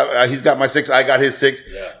 He's got my 6. I got his 6.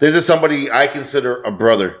 Yeah. This is somebody I consider a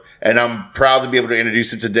brother. And I'm proud to be able to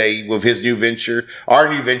introduce him today with his new venture, our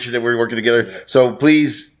new venture that we're working together. Yeah. So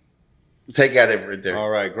please take at it right there. All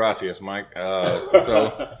right, gracias, Mike.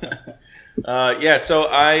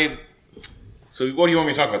 So what do you want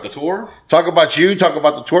me to talk about? The tour? Talk about you. Talk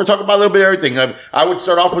about the tour. Talk about a little bit of everything. I would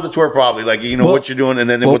start off with the tour probably, like what you're doing, and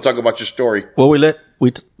then we'll talk about your story. Well,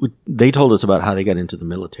 they told us about how they got into the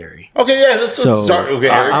military. Okay, yeah, let's So, start. Okay,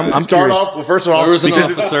 Eric, I'm start curious. off. Well, first of all, There was an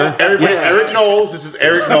because officer. Erik Knowles. This is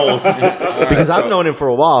Erik Knowles. Because I've known him for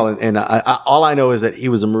a while, and all I know is that he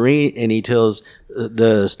was a Marine, and he tells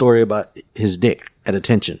the story about his dick at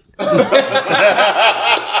attention.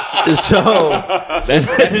 So That's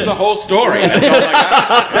the whole story. That's all I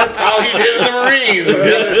got. That's all he did in the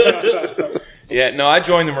Marines. Yeah, no, I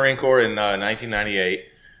joined the Marine Corps in 1998.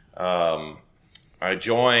 I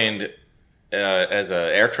joined as an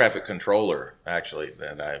air traffic controller, actually.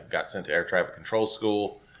 Then I got sent to air traffic control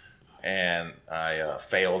school, and I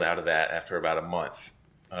failed out of that after about a month,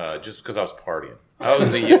 just because I was partying.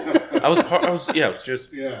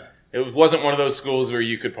 It wasn't one of those schools where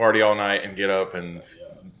you could party all night and get up and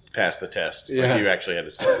pass the test. Yeah. Like you actually had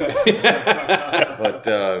to study. But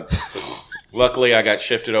luckily, I got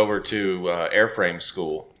shifted over to airframe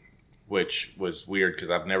school, which was weird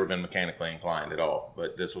because I've never been mechanically inclined at all.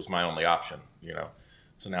 But this was my only option,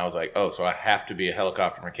 So now I was like, so I have to be a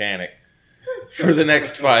helicopter mechanic for the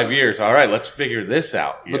next 5 years. All right, let's figure this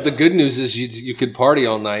out. But the good news is you could party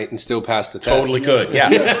all night and still pass the test. Totally could. Yeah.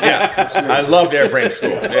 I loved airframe school.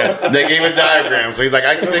 Yeah. They gave a diagram, so he's like,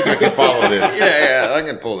 I think I can follow this. Yeah, I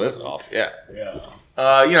can pull this off. Yeah.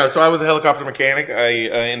 So I was a helicopter mechanic. I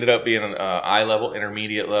ended up being an I level,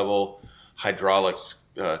 intermediate level hydraulics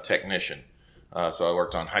technician. So I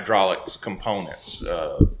worked on hydraulics components,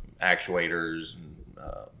 actuators, and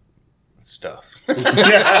stuff. And like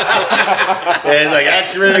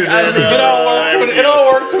actuators. It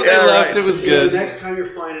all worked when they left. Right. It was So good. the next time you're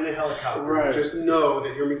flying in a helicopter, just know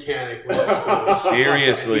that your mechanic went to school.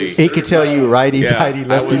 Seriously. he could tell you righty tighty,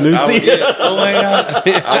 lefty loosey. Oh my god!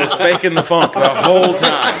 I was faking the funk the whole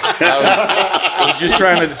time. I was just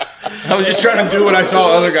trying to do what I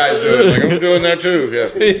saw other guys doing. Like I'm doing that too.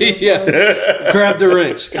 Yeah. Yeah. Grab the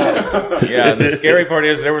wrench. Yeah. The scary part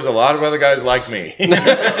is there was a lot of other guys like me.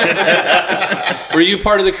 Were you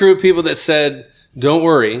part of the crew of people that said, "Don't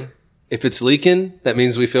worry, if it's leaking, that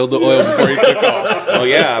means we filled the oil before you took off"? Oh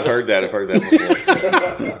yeah, I've heard that before.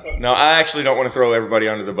 No, I actually don't want to throw everybody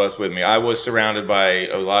under the bus with me. I was surrounded by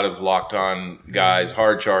a lot of locked-on guys,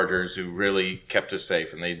 hard chargers, who really kept us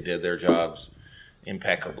safe, and they did their jobs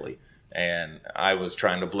impeccably. And I was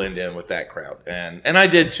trying to blend in with that crowd, and I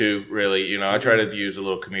did too. Really, I tried to use a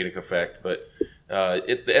little comedic effect, but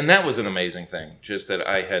and that was an amazing thing. Just that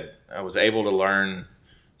I was able to learn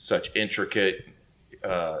such intricate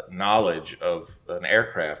knowledge of an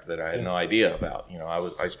aircraft that I had no idea about.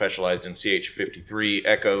 I specialized in CH-53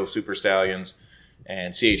 Echo Super Stallions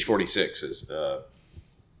and CH-46s.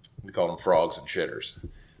 We call them frogs and shitters.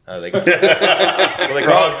 They call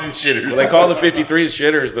Frogs and shitters. Well, they call the 53s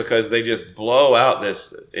shitters because they just blow out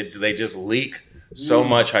they just leak so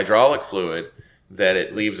much hydraulic fluid that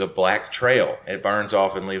it leaves a black trail. It burns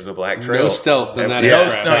off and leaves a black trail. No stealth in that No,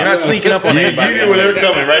 aircraft. you're not sneaking up on You anybody. knew where they were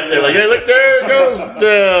coming right there. Like, hey, look, there it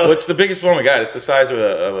goes. What's the biggest one we got? It's the size of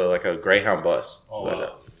a Greyhound bus.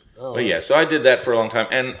 But yeah, so I did that for a long time.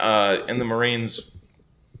 And in the Marines,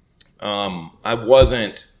 I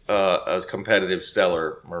wasn't a competitive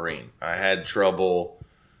stellar Marine. I had trouble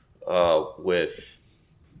with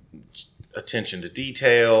attention to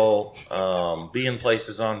detail, be in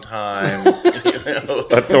places on time,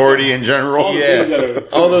 Authority in general. Yeah,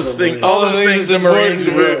 all those things the Marines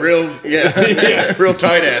were real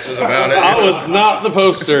tight asses about it. I was not the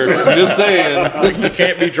poster. I'm just saying. Like, you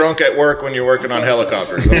can't be drunk at work when you're working on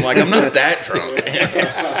helicopters. I'm like, I'm not that drunk.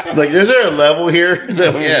 Like, is there a level here?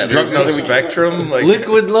 There's no spectrum. Like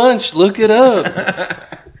liquid lunch. Look it up.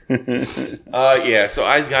 So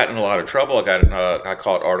I'd gotten in a lot of trouble. I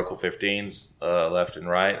caught Article 15s left and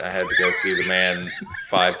right. I had to go see the man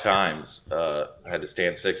 5 times. I had to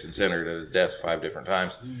stand 6 and centered at his desk 5 different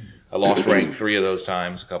times. I lost rank 3 of those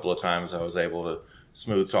times. A couple of times I was able to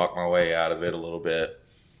smooth talk my way out of it a little bit.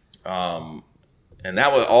 And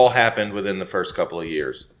that all happened within the first couple of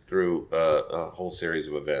years through a whole series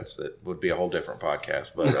of events that would be a whole different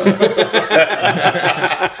podcast. But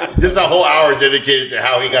just a whole hour dedicated to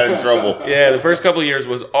how he got in trouble. Yeah, the first couple of years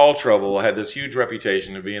was all trouble. I had this huge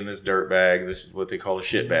reputation of being this dirt bag. This is what they call a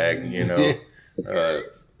shit bag, you know.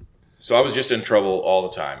 So I was just in trouble all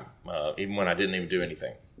the time, even when I didn't even do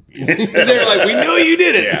anything. They're like, we know you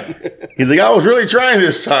did it. Yeah. He's like, I was really trying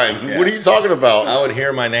this time. Yeah. What are you talking about? I would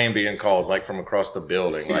hear my name being called like from across the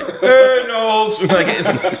building, like, "Hey, Knowles!" Like,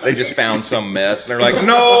 they just found some mess, and they're like,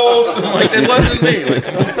 "Knowles!" I'm like, it wasn't me. Like,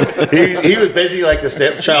 he was basically like the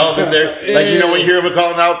stepchild in there. Like, you know, when you hear him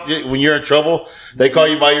calling out when you're in trouble, they call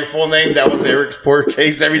you by your full name. That was Erik's poor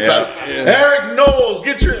case every time. Yeah. Erik Knowles,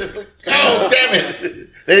 get your. It's like, oh, damn it.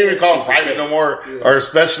 They didn't even call him private no more or a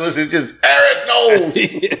specialist. It's just Erik Knowles.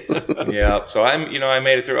 Yeah, so I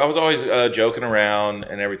made it through. I was always joking around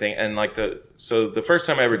and everything, and the first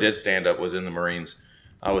time I ever did stand up was in the Marines.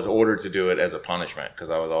 I was ordered to do it as a punishment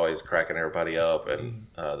because I was always cracking everybody up, and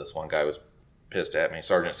this one guy was pissed at me,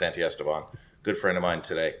 Sergeant Santiesteban, good friend of mine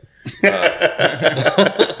today.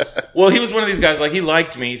 Well, he was one of these guys, like, he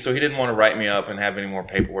liked me, so he didn't want to write me up and have any more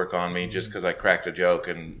paperwork on me just because I cracked a joke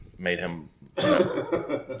and made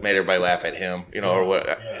everybody laugh at him, or what.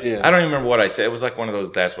 Yeah. I don't even remember what I said. It was like one of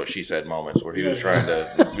those "that's what she said" moments where he was trying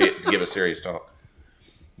to give a serious talk.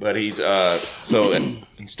 But he's so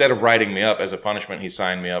instead of writing me up as a punishment, he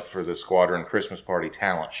signed me up for the squadron Christmas party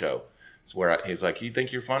talent show. It's where he's like, "You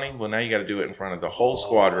think you're funny? Well, now you got to do it in front of the whole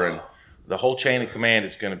squadron. The whole chain of command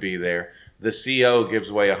is going to be there. The CO gives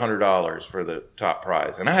away $100 for the top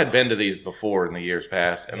prize." And I had been to these before in the years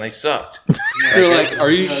past, and they sucked. You're like, are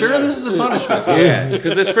you sure this is a punishment? Yeah,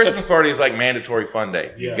 because this Christmas party is like mandatory fun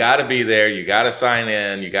day. You got to be there. You got to sign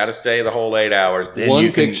in. You got to stay the whole 8 hours. Then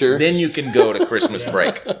one picture. Then you can go to Christmas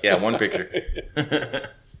break. Yeah, one picture.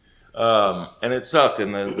 And it sucked.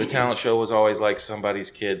 And the talent show was always like somebody's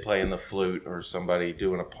kid playing the flute or somebody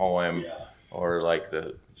doing a poem. Yeah. Or like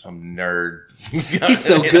some nerd. He's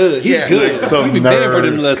so good. He's good. Some We've been paying for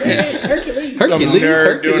them nerd. lessons. Some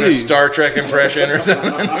nerd doing a Star Trek impression or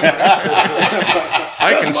something.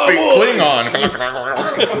 I can speak Klingon.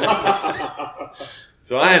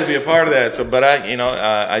 So I had to be a part of that. But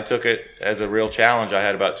I took it as a real challenge. I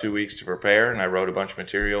had about 2 weeks to prepare, and I wrote a bunch of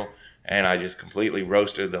material, and I just completely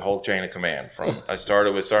roasted the whole chain of command. I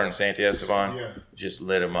started with Sergeant Santiesteban, just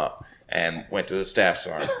lit him up. And went to the staff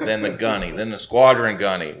sergeant, then the gunny, then the squadron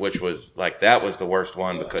gunny, which was like, that was the worst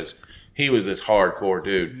one because he was this hardcore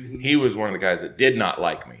dude. He was one of the guys that did not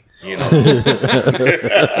like me.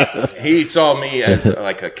 He saw me as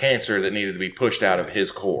like a cancer that needed to be pushed out of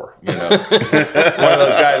his corps. One of those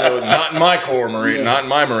guys that was not in my corps, not in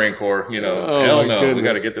my Marine Corps. Hell no, we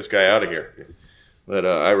got to get this guy out of here. But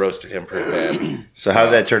I roasted him pretty bad. So how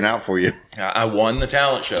did that turn out for you? I won the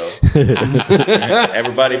talent show.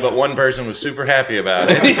 Everybody but one person was super happy about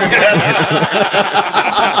it.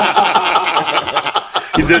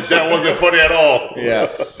 That wasn't funny at all. Yeah.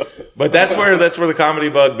 But that's where the comedy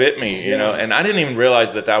bug bit me, and I didn't even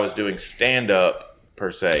realize that I was doing stand-up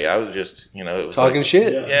per se. I was just, it was talking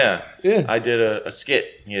shit. Yeah. I did a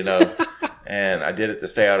skit, and I did it to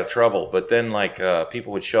stay out of trouble. But then,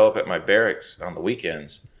 people would show up at my barracks on the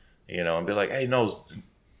weekends, and be like, "Hey, Knowles,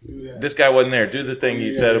 this guy wasn't there. Do the thing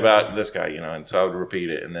you said about this guy," and so I would repeat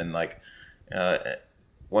it. And then,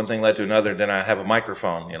 one thing led to another. Then I have a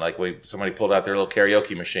microphone. Somebody pulled out their little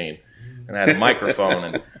karaoke machine, and I had a microphone.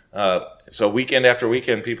 And so weekend after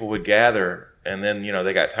weekend, people would gather. And then,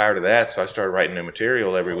 they got tired of that, so I started writing new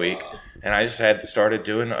material every week. And I just started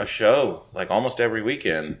doing a show, almost every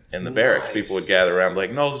weekend in the barracks. People would gather around,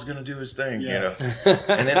 like, Knowles is going to do his thing,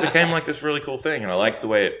 And it became this really cool thing. And I liked the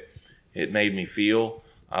way it made me feel.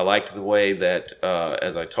 I liked the way that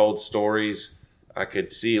as I told stories, I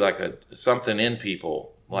could see, something in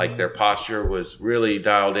people. Their posture was really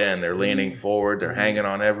dialed in. They're leaning forward. They're hanging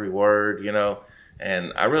on every word,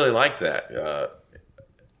 And I really liked that.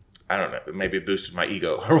 I don't know, maybe it boosted my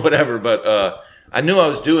ego or whatever, but I knew I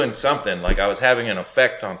was doing something, like I was having an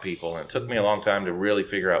effect on people, and it took me a long time to really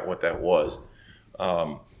figure out what that was.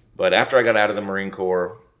 But after I got out of the Marine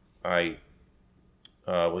Corps, I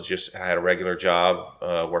I had a regular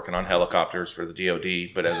job working on helicopters for the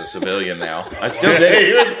DOD, but as a civilian now. I still did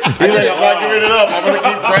it. I'm not giving it up. I'm going to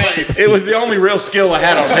keep trying. It was the only real skill I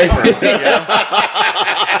had on paper. You know?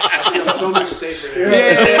 I feel so much safer now.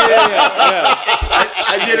 Yeah.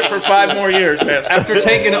 I did it for 5 more years, man. After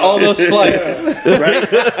taking all those flights.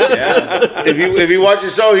 Right? Yeah. If you watch the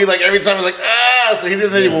show, he's like, every time he's like, so he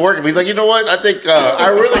didn't even work. He's like, you know what? I think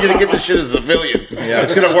I'm really going to get this shit as a civilian. Yeah.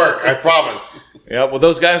 It's going to work. I promise. Yeah, well,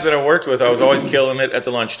 those guys that I worked with, I was always killing it at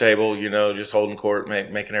the lunch table, you know, just holding court,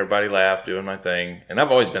 making everybody laugh, doing my thing. And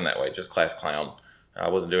I've always been that way, just class clown. I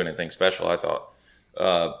wasn't doing anything special, I thought.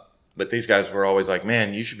 But these guys were always like,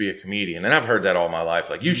 man, you should be a comedian. And I've heard that all my life,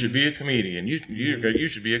 like, you should be a comedian. You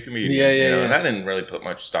should be a comedian. Yeah. And I didn't really put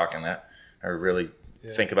much stock in that or really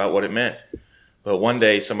think about what it meant. But one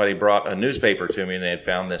day somebody brought a newspaper to me, and they had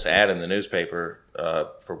found this ad in the newspaper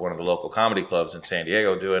for one of the local comedy clubs in San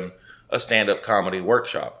Diego doing a stand-up comedy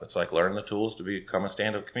workshop. It's like learn the tools to become a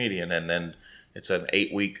stand-up comedian. And then it's an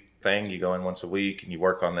 8-week thing. You go in once a week and you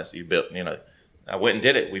work on this. I went and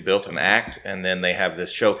did it. We built an act, and then they have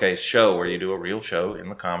this showcase show where you do a real show in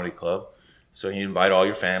the comedy club. So you invite all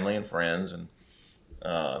your family and friends, and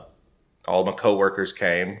all my coworkers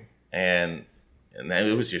came, and then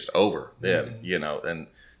it was just over then, you know.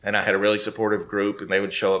 And I had a really supportive group, and they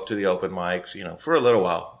would show up to the open mics, you know, for a little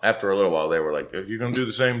while. After a little while, they were like, "Are you going to do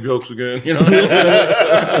the same jokes again?" You know,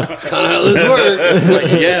 That's kind of how this works.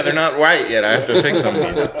 Like, yeah, they're not right yet. I have to fix them. You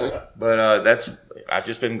know? But I've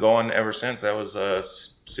just been going ever since. That was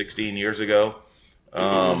 16 years ago.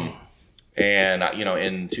 And, you know,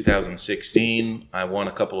 in 2016, I won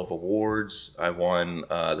a couple of awards. I won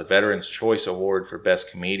the Veterans Choice Award for Best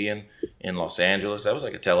Comedian in Los Angeles. That was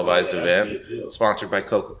like a televised event sponsored by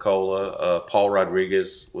Coca-Cola. Paul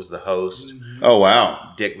Rodriguez was the host. Oh,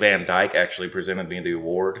 wow. Dick Van Dyke actually presented me the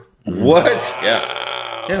award. What?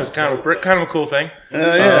 Yeah. Yeah, it was kind of a cool thing.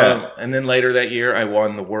 And then later that year, I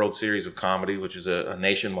won the World Series of Comedy, which is a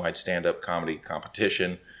nationwide stand-up comedy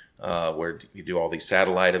competition. Where you do all these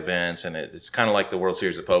satellite events, and it's kind of like the World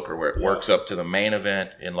Series of Poker, where it works up to the main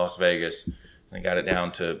event in Las Vegas. And got it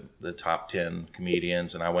down to the top 10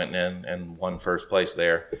 comedians, and I went in and won first place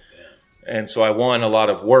there. And so I won a lot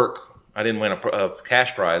of work. I didn't win a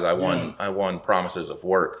cash prize. I won promises of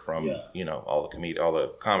work from you know all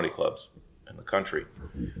the comedy clubs in the country.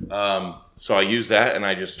 So I used that, and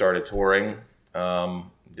I just started touring,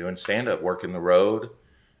 doing stand-up, working the road.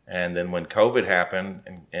 And then when COVID happened,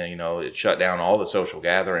 and you know, it shut down all the social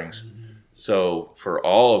gatherings. So for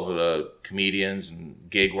all of the comedians and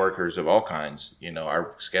gig workers of all kinds, you know,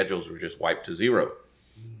 our schedules were just wiped to zero.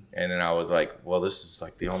 And then I was like, well, this is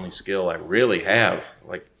like the only skill I really have.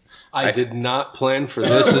 Like, I did not plan for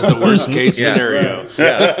this as the worst case scenario.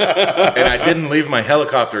 Yeah. And I didn't leave my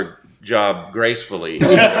helicopter job gracefully.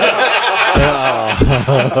 I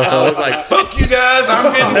was like, fuck you guys,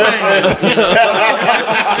 I'm getting famous.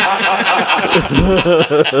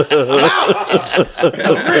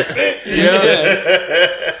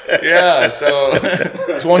 Yeah, so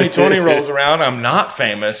 2020 rolls around, I'm not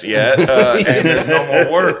famous yet, and there's no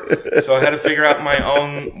more work. So I had to figure out my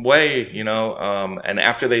own way, you know, and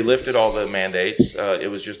after they lifted all the mandates, it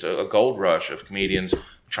was just a gold rush of comedians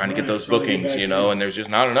trying to get those bookings, you know, and there's just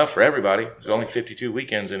not enough for everybody. There's only 52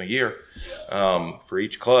 weekends in a year for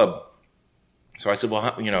each club. So I said,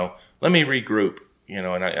 well, you know, let me regroup, you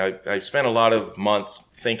know, and I spent a lot of months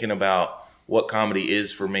thinking about what comedy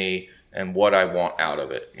is for me and what I want out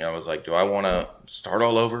of it. You know, I was like, do I want to start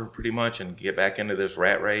all over pretty much and get back into this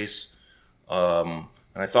rat race? And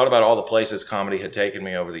I thought about all the places comedy had taken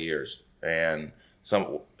me over the years, and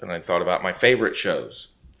I thought about my favorite shows.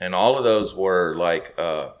 And all of those were like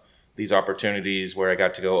these opportunities where I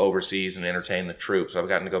got to go overseas and entertain the troops. I've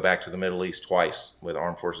gotten to go back to the Middle East twice with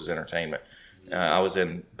Armed Forces Entertainment. I was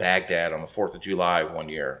in Baghdad on the 4th of July one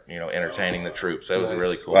year, you know, entertaining the troops. That was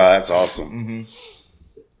really cool. Wow, that's awesome. Mm-hmm.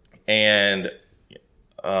 And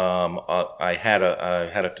I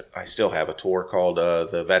still have a tour called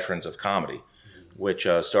the Veterans of Comedy, which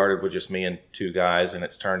started with just me and 2 guys, and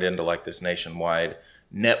it's turned into like this nationwide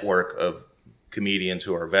network of comedians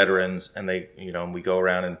who are veterans, and they, you know, we go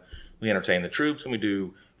around and we entertain the troops, and we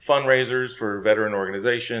do fundraisers for veteran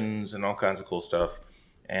organizations and all kinds of cool stuff.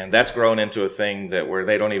 And that's grown into a thing where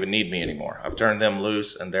they don't even need me anymore. I've turned them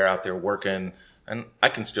loose, and they're out there working, and I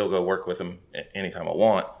can still go work with them anytime I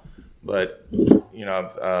want. But, you know,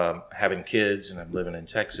 I'm having kids, and I'm living in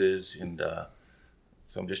Texas, and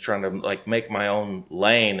So I'm just trying to like make my own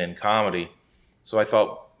lane in comedy. So I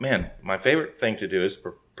thought, man, my favorite thing to do is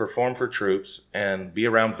perform for troops and be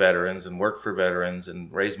around veterans and work for veterans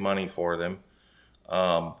and raise money for them,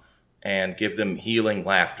 and give them healing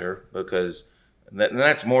laughter, because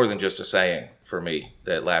that's more than just a saying for me,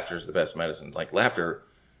 that laughter is the best medicine. Like laughter,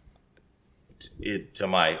 to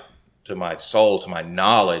my soul, to my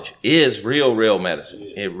knowledge, is real medicine.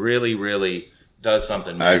 It really, really does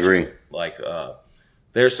something magical. I agree. Like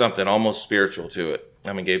there's something almost spiritual to it.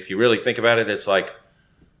 I mean, if you really think about it, it's like,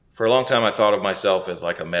 for a long time I thought of myself as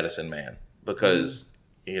like a medicine man, because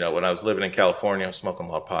when I was living in California, I was smoking a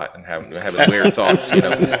lot of pot and having weird thoughts,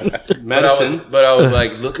 Medicine. But I was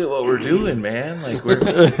like, look at what we're doing, man. Like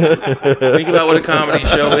think about what a comedy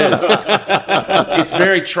show is. It's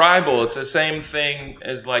very tribal. It's the same thing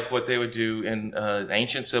as like what they would do in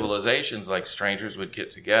ancient civilizations. Like strangers would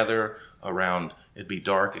get together around, it'd be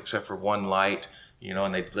dark except for one light,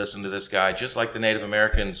 and they'd listen to this guy, just like the Native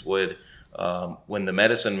Americans would. When the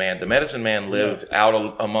medicine man lived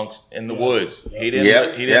out amongst in the woods. He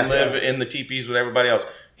didn't live in the teepees with everybody else.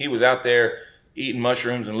 He was out there eating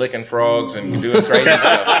mushrooms and licking frogs and doing crazy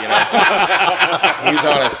stuff. He's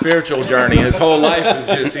on a spiritual journey. His whole life is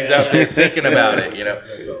just, he's out there thinking about it,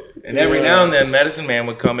 And every now and then, medicine man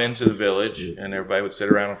would come into the village and everybody would sit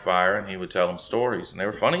around a fire and he would tell them stories. And they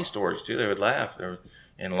were funny stories too. They would laugh.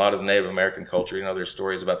 In a lot of the Native American culture, there's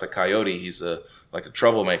stories about the coyote. He's like a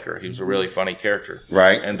troublemaker. He was a really funny character.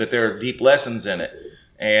 Right. But there are deep lessons in it.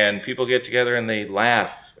 And people get together and they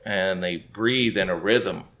laugh and they breathe in a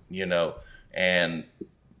rhythm, and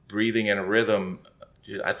breathing in a rhythm,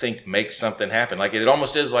 I think, makes something happen. Like it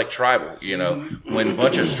almost is like tribal, when a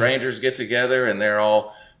bunch of strangers get together and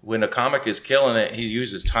when a comic is killing it, he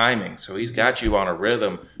uses timing. So he's got you on a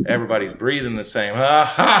rhythm. Everybody's breathing the same. Ha,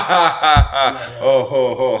 ha, ha, ha, ha. Oh,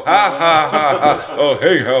 ho, ho, ha, ha, ha, ha. Oh,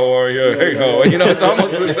 hey, how are you? Hey, how? It's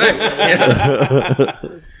almost the same.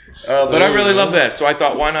 But I really love that. So I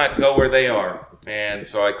thought, why not go where they are? And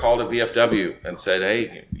so I called a VFW and said,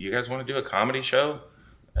 hey, you guys want to do a comedy show?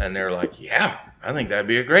 And they're like, yeah, I think that'd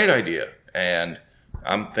be a great idea. And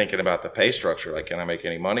I'm thinking about the pay structure. Like, can I make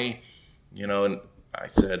any money? And I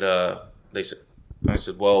said,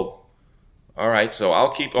 well, all right, so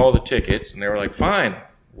I'll keep all the tickets. And they were like, fine,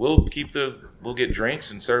 we'll get drinks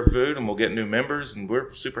and serve food and we'll get new members and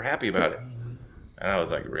we're super happy about it. And I was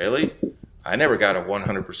like, really? I never got a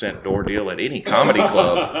 100% door deal at any comedy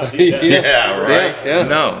club. Yeah, right. Yeah.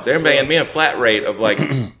 No, they're paying me a flat rate of like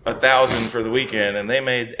 $1,000 for the weekend and they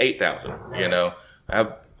made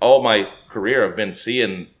 $8,000, all my career I've been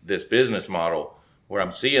seeing this business model where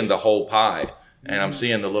I'm seeing the whole pie. And I'm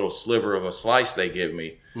seeing the little sliver of a slice they give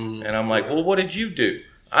me. And I'm like, well, what did you do?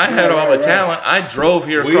 I had all the talent. I drove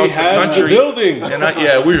here across the country. We have the building. And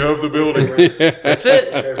we have the building. That's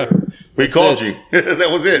it. We called you. That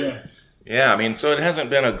was it. Yeah, I mean, so it hasn't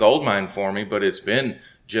been a goldmine for me, but it's been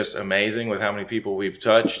just amazing with how many people we've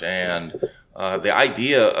touched. And the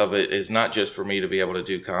idea of it is not just for me to be able to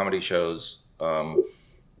do comedy shows.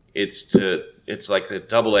 It's like a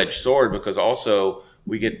double-edged sword, because also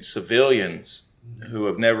we get civilians who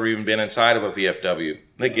have never even been inside of a VFW.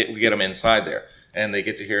 We get them inside there, and they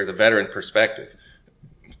get to hear the veteran perspective.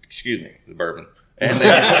 Excuse me, the bourbon. And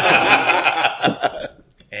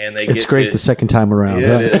they it's great the second time around.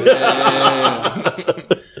 Yeah, huh?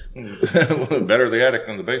 it is. Better the attic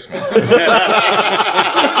than the basement.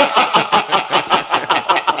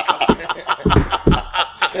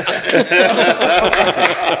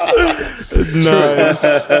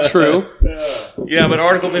 Nice. True. Yeah, but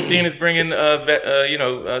Article 15 is bringing,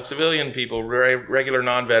 civilian people, regular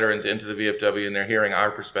non-veterans into the VFW, and they're hearing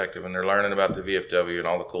our perspective, and they're learning about the VFW and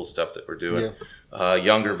all the cool stuff that we're doing. Yeah.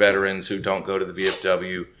 Younger veterans who don't go to the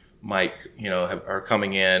VFW are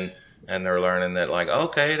coming in, and they're learning that, like,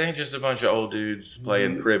 okay, it ain't just a bunch of old dudes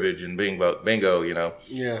playing cribbage and bingo,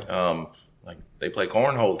 Yeah. Like they play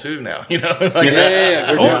cornhole too now,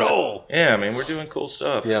 Cornhole. Yeah, I mean, we're doing cool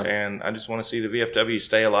stuff, yeah. And I just want to see the VFW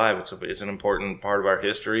stay alive. It's an important part of our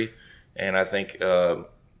history, and I think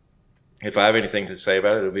if I have anything to say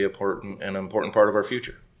about it, it'll be an important part of our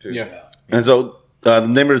future too. Yeah. And so the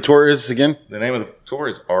name of the tour is again? The name of the tour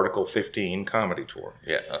is Article 15 Comedy Tour.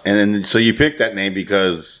 Yeah. And then so you picked that name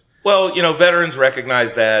because... Well, veterans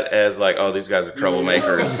recognize that as like, oh, these guys are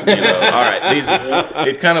troublemakers. All right,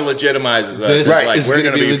 it kind of legitimizes us. This right. Like, is we're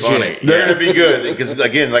going to be legit. funny. They're going to be good. Because,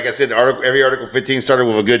 again, like I said, every Article 15 started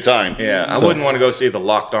with a good time. Yeah, I wouldn't want to go see the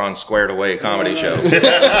Locked On Squared Away comedy show.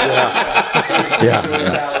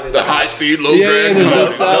 Yeah. The high-speed, low-drag.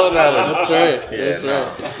 No salad. That's right. Yeah,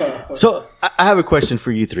 That's right. So I have a question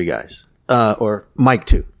for you three guys, or Mike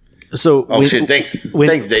too. So Oh shit! Thanks,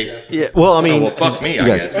 Dave. Yeah. Well, I mean, Well, fuck me, you I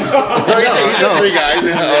guys. guess. No, three guys. And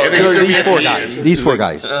then No, he could be these at four the guys. end. These four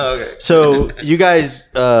guys. Okay. So you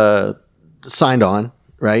guys signed on,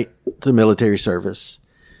 right, to military service.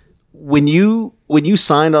 When you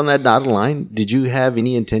signed on that dotted line, did you have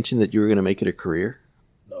any intention that you were going to make it a career?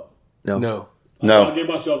 No. No. No. I gave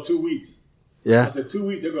myself 2 weeks. Yeah. I said 2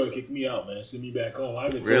 weeks. They're gonna kick me out, man. Send me back home. I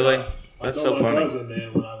even Really? told That's my so funny. cousin,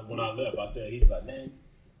 man, when I left. I said, he's like, man,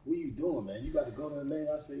 what are you doing, man? You about to go to the Navy?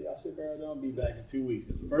 I said, girl, I'll be back in 2 weeks.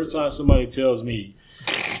 The first time somebody tells me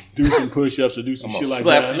do some push-ups or do some shit like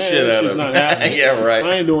slap that, the man, shit it's out just of not him. happening. Yeah, right.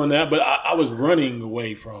 I ain't doing that, but I was running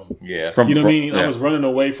away from. Yeah. From- You know what I mean? yeah. I was running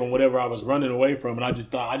away from whatever I was running away from, and I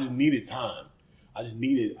just thought I just needed time. I just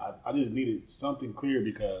needed something clear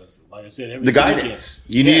because, like I said, every The weekend- guidance.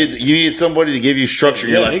 You needed somebody to give you structure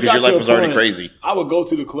in your life it because got your to life a was already point, crazy. I would go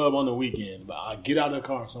to the club on the weekend, but I get out of the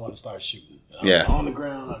car and somebody starts shooting. Yeah. I'm on the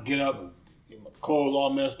ground. I get up and get my clothes all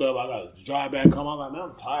messed up. I got to drive back home. I'm like, man,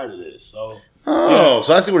 I'm tired of this. So Oh,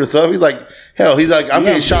 so I see what it's up. He's like, hell, he's like, I'm Yeah,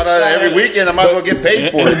 getting shot at every weekend. I might as well get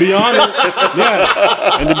paid for and to it. be honest,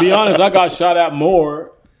 and to be honest, I got shot at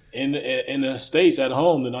more in the States at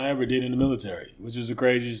home than I ever did in the military, which is the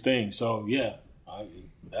craziest thing. So yeah,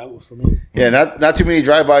 that was for me. Yeah, not too many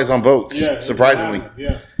drive-bys on boats, surprisingly.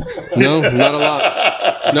 Yeah. No, not a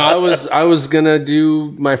lot. No, I was gonna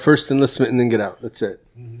do my first enlistment and then get out. That's it.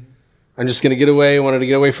 I'm just gonna get away. Wanted to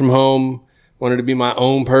get away from home. Wanted to be my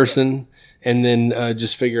own person, and then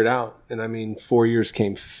just figure it out. And I mean, 4 years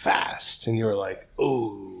came fast, and you were like,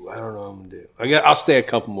 "Oh, I don't know what I'm gonna do. I'll stay a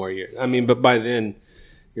couple more years." I mean, but by then,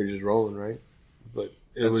 you're just rolling, right? But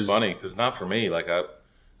it It's was funny because not for me. Like I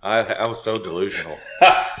was so delusional.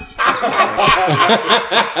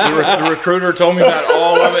 the recruiter told me about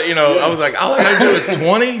all of it. You know, I was like, all I gotta do is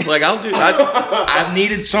 20. Like I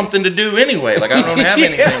needed something to do anyway. Like I don't have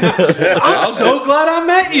anything. I'm so glad I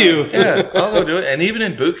met you. Yeah, I'll go do it. And even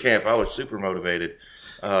in boot camp, I was super motivated.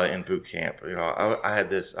 In boot camp, you know, I had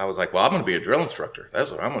this. I was like, well, I'm going to be a drill instructor. That's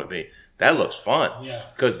what I'm going to be. That looks fun. Yeah.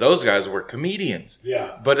 Because those guys were comedians.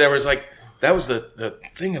 Yeah. But there was like, that was the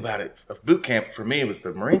thing about it. Of boot camp for me was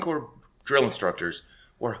the Marine Corps drill instructors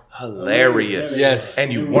were hilarious. Yes.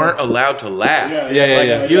 And you weren't allowed to laugh.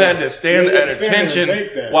 Yeah. You had to stand You had at to stand there and attention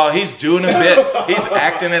take that. while he's doing a bit. He's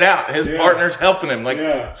acting it out. His partner's helping him.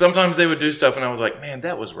 Like sometimes they would do stuff, and I was like, "Man,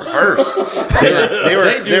 that was rehearsed."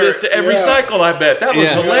 They do this to every cycle. I bet that was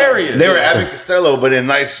hilarious. They were Abbott Costello, but in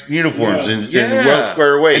nice uniforms and well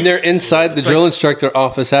square away. And they're inside the drill instructor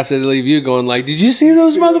office after they leave you going like, did you see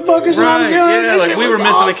those motherfuckers? Right? Yeah, like we were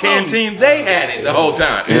missing awesome. a canteen. They had it the whole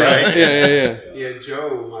time. Right? Yeah. Yeah,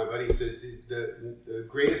 Joe, my buddy, says the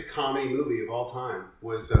greatest comedy movie of all time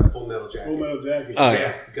was Full Metal Jacket. Full Metal Jacket. Oh,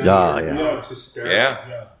 yeah. Yeah, it's hysterical.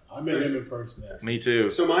 Yeah. I met him in person. Actually. Me too.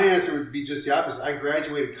 So my answer would be just the opposite. I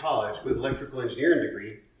graduated college with electrical engineering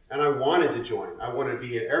degree, and I wanted to join. I wanted to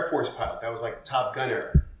be an Air Force pilot. That was like Top Gun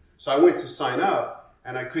era. So I went to sign up,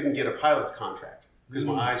 and I couldn't get a pilot's contract because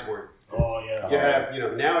my eyes weren't. Oh yeah. Yeah, you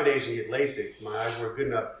know, nowadays you get LASIK. My eyes weren't good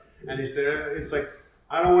enough, and they said it's like,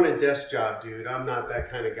 I don't want a desk job, dude. I'm not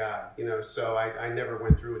that kind of guy, you know. So I never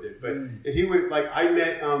went through with it. But if he would, like, I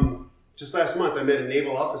met just last month. I met a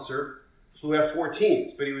naval officer, flew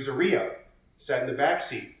F-14s, but he was a Rio, sat in the back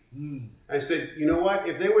seat. I said, you know what?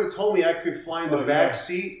 If they would have told me I could fly in the back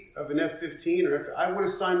seat of an F-15 or I would have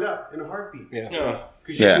signed up in a heartbeat. Yeah.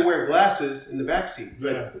 Because you could wear glasses in the back seat.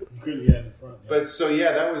 But, You couldn't get in the front. but so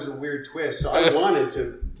that was a weird twist. So I wanted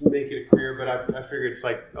to make it a career, but I figured it's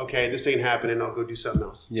like, okay, this ain't happening. I'll go do something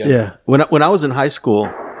else. Yeah. When I was in high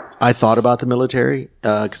school, I thought about the military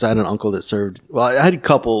because I had an uncle that served. Well, I had a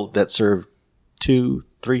couple that served 2,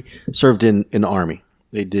 3 served in the Army.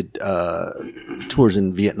 They did tours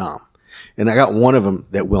in Vietnam, and I got one of them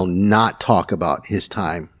that will not talk about his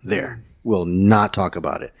time there. Will not talk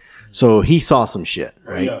about it. So he saw some shit,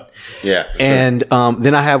 right? Yeah. And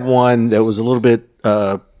then I have one that was a little bit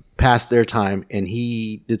past their time, and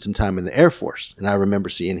he did some time in the Air Force. And I remember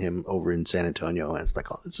seeing him over in San Antonio, and it's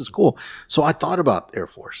like, oh, this is cool. So I thought about Air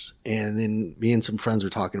Force, and then me and some friends were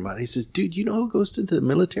talking about it. He says, dude, you know who goes to the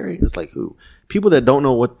military? It's like, who? People that don't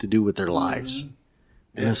know what to do with their lives.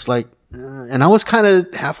 And it's like, and I was kind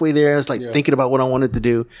of halfway there. I was like thinking about what I wanted to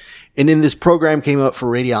do. And then this program came up for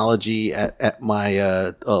radiology at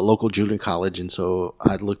my local Julian college. And so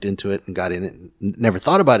I looked into it and got in it and never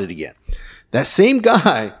thought about it again. That same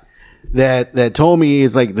guy that told me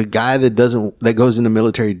is like the guy that goes in the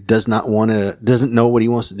military doesn't know what he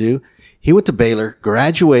wants to do. He went to Baylor,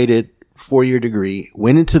 graduated, 4-year degree,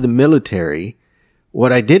 went into the military.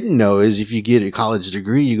 What I didn't know is if you get a college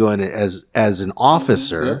degree, you go in as an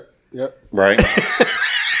officer. Yep. Right.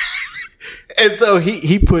 And so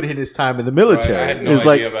he put in his time in the military. I had no it was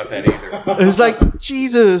idea about that either. It was like,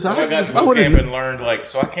 Jesus, I got to boot camp and learned,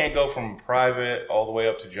 so I can't go from private all the way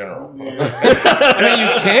up to general. I mean,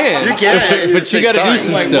 you can. You can. But you got to do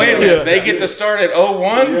some stuff. Wait a minute, they get to start at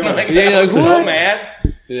 01? I was so mad.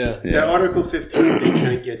 Yeah, Article 15, they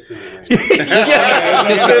can't get in the range.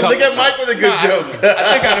 Look at Mike with a good joke.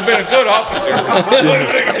 I think I'd have been a good officer.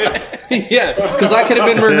 Yeah, because I could have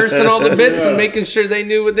been rehearsing all the bits and making sure they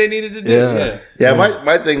knew what they needed to do. Yeah.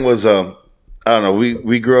 My thing was, I don't know.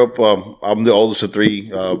 We grew up. I'm the oldest of three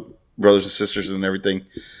brothers and sisters and everything.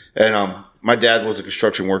 And my dad was a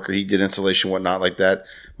construction worker. He did installation, whatnot, like that.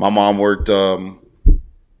 My mom worked.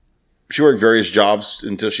 She worked various jobs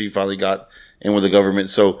until she finally got in with the government.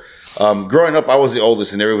 So, growing up, I was the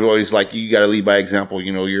oldest, and everybody always like, you got to lead by example.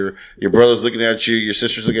 You know, your brother's looking at you, your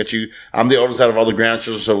sisters look at you. I'm the oldest out of all the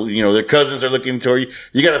grandchildren, so their cousins are looking toward you.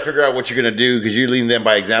 You got to figure out what you're gonna do because you're leading them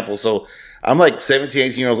by example. So, I'm like 17,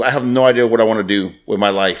 18 years old. I have no idea what I want to do with my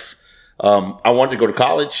life. I wanted to go to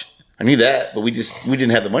college. I knew that, but we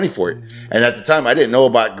didn't have the money for it. And at the time, I didn't know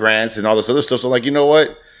about grants and all this other stuff. So, like, you know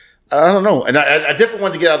what? I don't know. And I definitely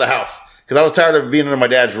wanted to get out of the house. Because I was tired of being under my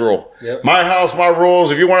dad's rule. Yep. My house, my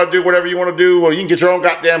rules. If you want to do whatever you want to do, well, you can get your own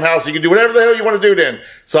goddamn house. You can do whatever the hell you want to do then.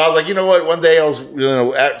 So I was like, you know what? One day I was,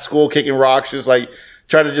 at school kicking rocks, just like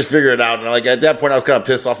trying to just figure it out. And like at that point, I was kind of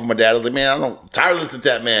pissed off with my dad. I was like, man, I'm tired of listening to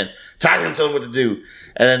that man. Tired of him telling me what to do.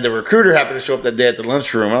 And then the recruiter happened to show up that day at the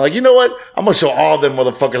lunchroom. I'm like, you know what? I'm going to show all them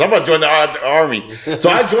motherfuckers. I'm going to join the army. So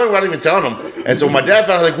I joined without even telling them. And so my dad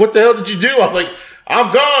found out, like, what the hell did you do? I'm like,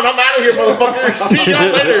 I'm gone. I'm out of here, motherfucker. See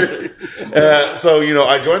y'all later. So,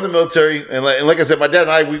 I joined the military. And like I said, my dad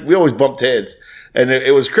and I, we always bumped heads. And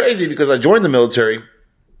it was crazy because I joined the military.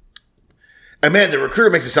 And man, the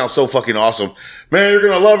recruiter makes it sound so fucking awesome. Man, you're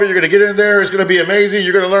going to love it. You're going to get in there. It's going to be amazing.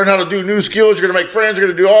 You're going to learn how to do new skills. You're going to make friends. You're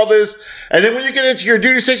going to do all this. And then when you get into your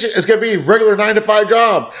duty station, it's going to be a regular 9-to-5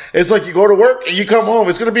 job. It's like you go to work and you come home.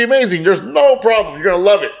 It's going to be amazing. There's no problem. You're going to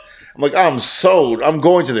love it. I'm like, I'm sold. I'm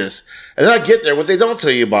going to this. And then I get there. What they don't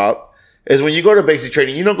tell you about is when you go to basic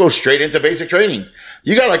training, you don't go straight into basic training.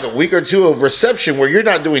 You got like a week or two of reception where you're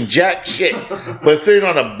not doing jack shit, but sitting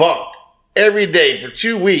on a bunk every day for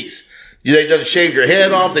 2 weeks. They done shaved your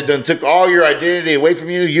head off. They done took all your identity away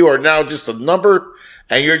from you. You are now just a number.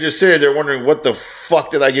 And you're just sitting there wondering, what the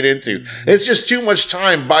fuck did I get into? It's just too much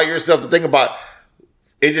time by yourself to think about.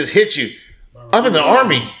 It just hits you. I'm in the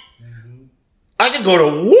army. I can go to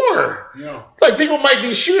war. Yeah. Like, people might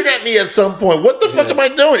be shooting at me at some point. What the fuck am I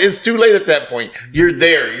doing? It's too late at that point. You're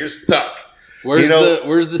there. You're stuck.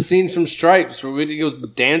 Where's the scene from Stripes where he goes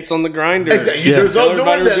dance on the grinder? Exactly. You're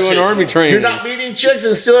doing that shit. Army training. You're not meeting chicks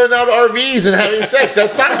and stealing out RVs and having sex.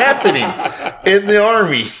 That's not happening in the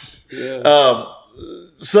army. Yeah.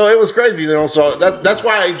 So it was crazy, So that's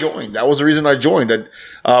why I joined. That was the reason I joined.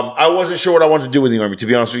 I wasn't sure what I wanted to do with the army, to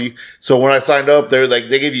be honest with you. So when I signed up, they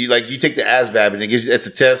give you you take the ASVAB and it's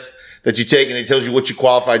a test that you take and it tells you what you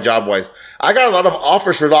qualify job wise. I got a lot of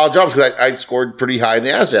offers for a lot of jobs because I scored pretty high in the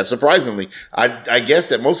ASVAB. Surprisingly, I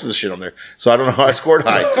guessed at most of the shit on there, so I don't know how I scored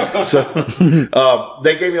high. So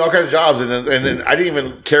they gave me all kinds of jobs, and then I didn't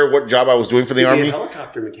even care what job I was doing for the army. Be a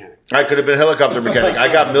helicopter mechanic. I could have been a helicopter mechanic.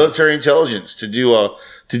 I got military intelligence to do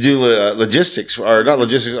logistics or not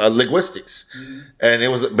logistics, linguistics. And it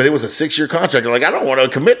was a 6-year contract. I'm like, I don't want to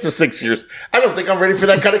commit to 6 years. I don't think I'm ready for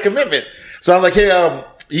that kind of commitment. So I'm like, hey,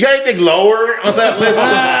 you got anything lower on that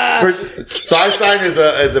list? So I signed as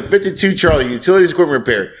a 52 Charlie, utilities equipment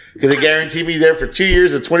repair, because it guaranteed me there for 2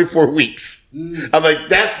 years and 24 weeks. I'm like,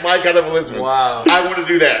 that's my kind of enlistment. Wow. I want to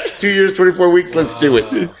do that. 2 years, 24 weeks, let's do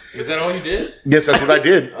it. Is that all you did? Yes, that's what I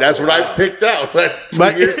did. That's what I picked out.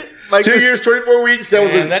 2 years, 24 weeks.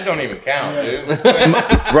 That don't even count, dude.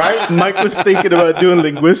 Right? Mike was thinking about doing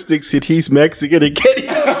linguistics and he's Mexican and can't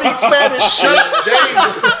even speak Spanish. Shut up, Dave.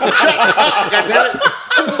 Shut up. God damn it.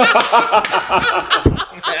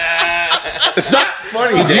 It's not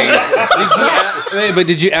funny, Dave. But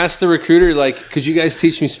did you ask the recruiter, could you guys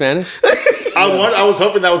teach me Spanish? I was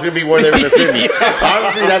hoping that was going to be where they were going to send me.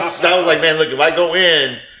 Honestly, that was like, man, look, if I go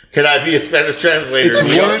in, can I be a Spanish translator? It's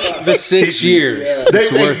worth the 6 years.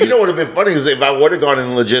 Yeah. You know what would have been funny is if I would have gone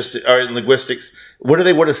in logistics or in linguistics,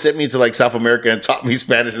 they would have sent me to South America and taught me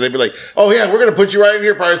Spanish, and they'd be like, "Oh yeah, we're going to put you right in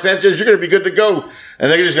here, Padre Sanchez. You're going to be good to go."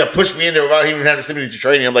 And they're just going to push me in there without even having to send me to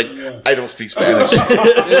training. I'm like, I don't speak Spanich.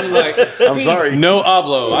 I'm sorry. No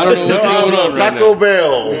hablo. I don't know what's going on. Taco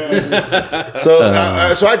Bell. Yeah.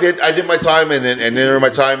 So I did my time, and then during my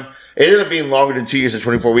time, it ended up being longer than 2 years and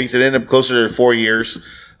 24 weeks. It ended up closer to 4 years.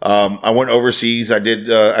 I went overseas. I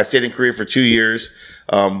stayed in Korea for 2 years.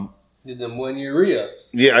 Did them 1 year re-ups.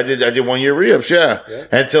 Yeah, I did 1 year re-ups, yeah.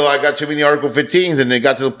 Until I got too many Article 15s, and it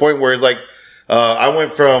got to the point where it's like, I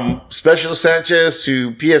went from Special Sanchez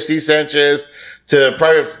to PFC Sanchez to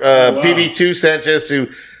private, PV2 Sanchez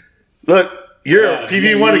to, look, you're a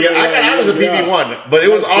PV1 again. I was a PV1, but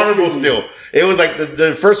it was honorable still. It was like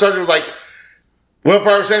the first sergeant was like, well,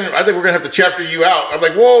 Private Sergeant, I think we're going to have to chapter you out. I'm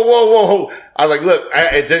like, whoa. I was like, look,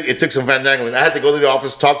 it took some vandangling. I had to go to the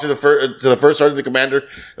office, talk to the first sergeant, the commander.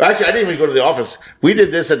 Actually, I didn't even go to the office. We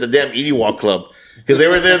did this at the damn Edie Walk Club because they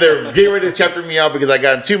were there. They were getting ready to chapter me out because I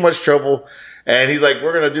got in too much trouble. And he's like,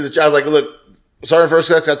 we're going to do the, I was like, look, Sergeant First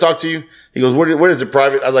Class, can I talk to you? He goes, what is it,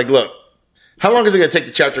 Private? I was like, look, how long is it going to take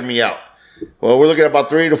to chapter me out? Well, we're looking at about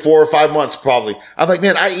 3 to 4 or 5 months probably. I'm like,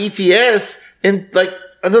 man, I ETS in like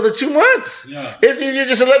another 2 months. Yeah. It's easier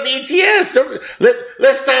just to let me ETS.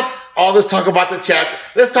 Let's stop all this talk about the chapter.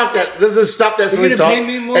 Let's just stop that silly talk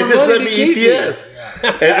and just let me ETS.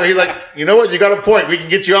 Yeah. And so he's like, you know what? You got a point. We can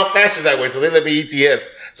get you out faster that way. So they let me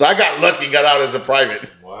ETS. So I got lucky and got out as a private.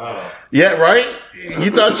 Wow. Yeah, right? You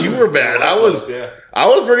thought you were bad. I was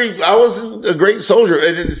a great soldier.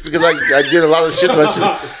 And it's because I did a lot of shit that I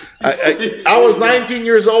should. I was 19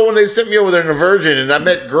 years old when they sent me over there in a virgin, and I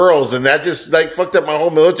met girls, and that just like fucked up my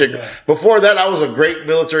whole military. Yeah. Before that, I was a great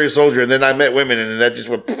military soldier, and then I met women, and that just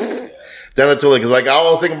went down the toilet. Because like all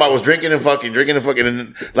I was thinking about was drinking and fucking,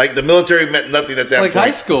 and like the military meant nothing at that point. Like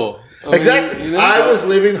high school. Exactly. You know? I was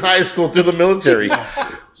living high school through the military.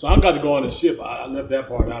 So I got to go on the ship. I left that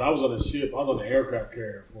part out. I was on the ship. I was on the aircraft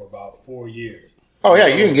carrier for about 4 years. Oh yeah,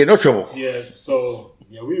 you didn't get no trouble. Yeah. So.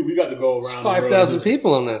 Yeah, we got to go around. 5,000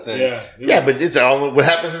 people on that thing. Yeah, but it's all what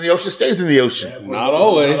happens in the ocean stays in the ocean. Yeah, not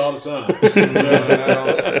always. Not all the time.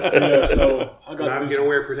 Yeah, so I got to get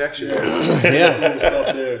wear protection. Yeah.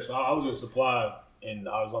 Stuff there. So I was in supply, and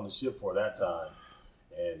I was on the ship for that time,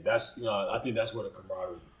 and that's I think that's where the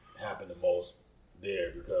camaraderie happened the most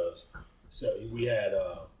there because we had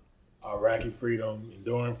Iraqi freedom,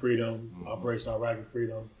 enduring freedom, Operation Iraqi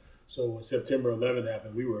freedom. So when September 11th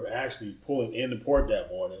happened, we were actually pulling into port that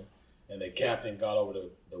morning, and the captain got over to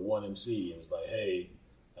the 1MC and was like, hey,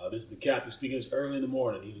 this is the captain speaking. It's early in the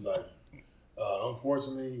morning. He was like,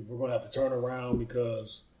 unfortunately, we're going to have to turn around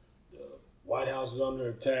because the White House is under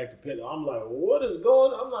attack. I'm like, what is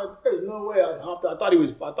going on? I'm like, there's no way. I thought he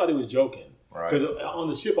was joking. Because on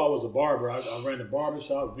the ship, I was a barber. I ran the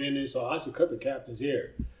barbershop, vending, so I used to cut the captain's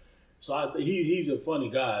hair. So he's a funny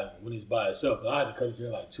guy when he's by himself. But I had to cut his hair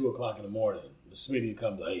like 2 o'clock in the morning. The Smitty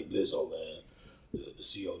comes like, hey, Blizzo, man, the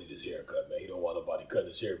CO need his haircut, man. He don't want nobody cutting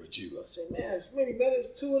his hair but you. I said, man, Smitty, man,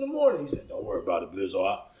 it's 2 in the morning. He said, don't worry about it,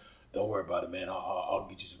 Blizzo. Don't worry about it, man. I'll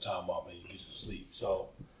get you some time off and you get some sleep. So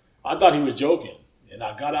I thought he was joking. And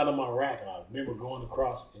I got out of my rack, and I remember going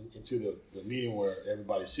across into the meeting where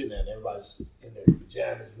everybody's sitting there, and everybody's in their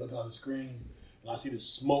pajamas looking on the screen. And I see the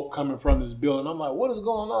smoke coming from this building. I'm like, what is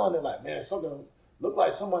going on? They're like, man, something looked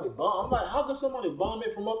like somebody bombed. I'm like, how could somebody bomb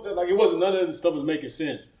it from up there? Like, it wasn't, none of this stuff was making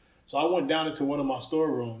sense. So I went down into one of my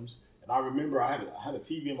storerooms, and I remember I had a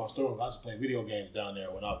TV in my storeroom. I used to play video games down there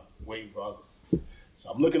when I was waiting for others. So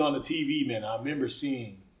I'm looking on the TV, man. I remember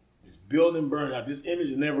seeing this building burn out. This image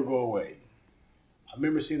will never go away. I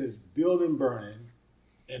remember seeing this building burning,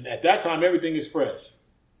 and at that time, everything is fresh.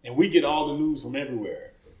 And we get all the news from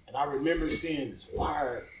everywhere. And I remember seeing this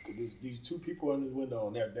fire, these 2 people in the window,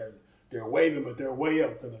 and they're waving, but they're way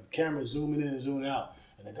up because the camera's zooming in and zooming out.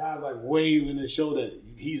 And the guy's like waving to show that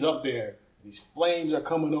he's up there. These flames are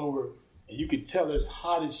coming over, and you can tell it's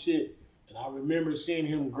hot as shit. And I remember seeing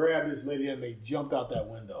him grab this lady, and they jumped out that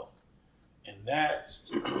window. And that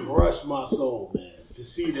crushed my soul, man, to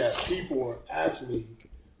see that people were actually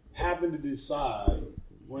having to decide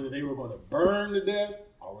whether they were going to burn to death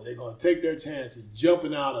or were they going to take their chances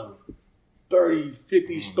jumping out of 30,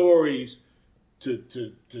 50 stories to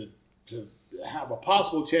have a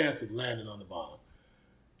possible chance of landing on the bomb.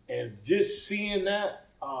 And just seeing that,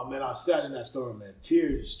 oh, man, I sat in that store, man,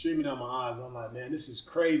 tears streaming down my eyes. I'm like, man, this is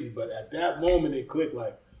crazy. But at that moment, it clicked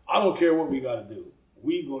like, I don't care what we got to do.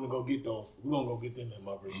 We're going to go get those. We're going to go get them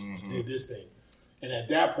muckers and did this thing. And at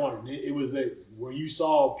that point, it was that where you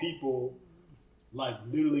saw people like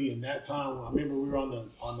literally in that time. I remember we were on the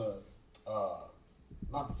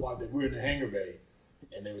not the flight deck, we were in the hangar bay,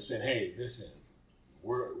 and they were saying, "Hey, listen,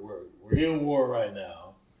 we're in war right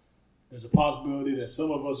now. There's a possibility that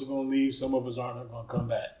some of us are going to leave, some of us aren't going to come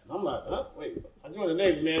back." And I'm like, huh? Wait, I joined the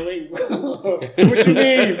Navy, man. Wait, what you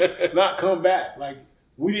mean not come back? Like,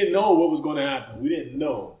 we didn't know what was going to happen. We didn't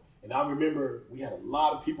know. And I remember we had a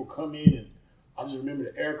lot of people come in, and I just remember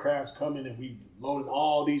the aircrafts coming, and we loaded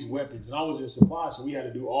all these weapons. And I was in supply, so we had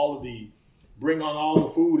to do bring on all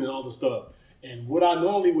the food and all the stuff. And what I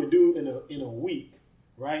normally would do in a week,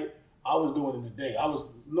 right? I was doing in a day.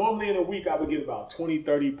 Normally in a week, I would get about 20,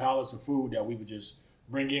 30 pallets of food that we would just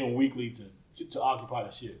bring in weekly to occupy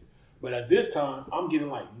the ship. But at this time, I'm getting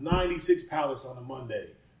like 96 pallets on a Monday,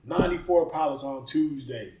 94 pallets on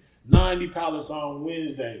Tuesday, 90 pallets on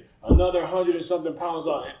Wednesday, another 100 and something pallets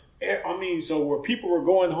on. I mean, so where people were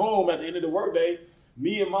going home at the end of the workday,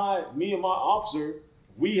 me and my officer,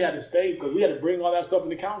 we had to stay because we had to bring all that stuff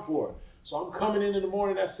into account for it. So I'm coming in the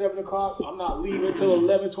morning at 7 o'clock. I'm not leaving until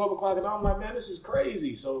 11, 12 o'clock. And I'm like, man, this is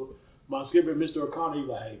crazy. So my skipper, Mr. O'Connor, he's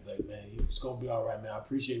like, hey, Blake, man, it's going to be all right, man. I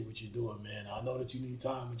appreciate what you're doing, man. I know that you need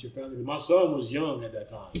time with your family. My son was young at that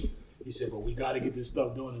time. He said, but we got to get this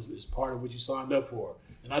stuff done. It's part of what you signed up for.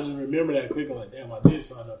 And I just remember that clicking like, damn, I did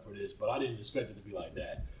sign up for this, but I didn't expect it to be like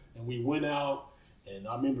that. And we went out, and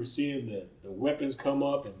I remember seeing the weapons come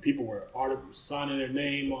up, and people were signing their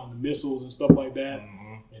name on the missiles and stuff like that.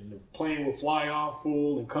 Mm-hmm. And the plane would fly off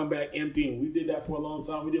full and come back empty. And we did that for a long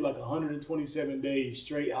time. We did like 127 days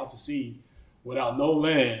straight out to sea without no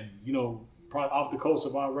land, probably off the coast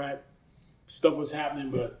of Iraq. Stuff was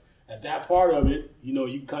happening, but at that part of it,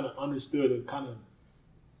 you kind of understood it.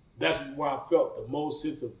 That's where I felt the most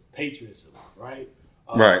sense of patriotism, right?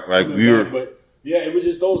 Right. But yeah, it was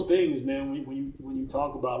just those things, man. When you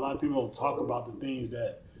talk about, a lot of people don't talk about the things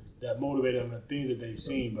that motivate them, the things that they've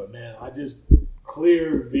seen. But man, I just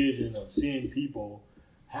clear vision of seeing people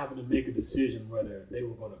having to make a decision whether they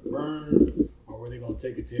were going to burn or were they going to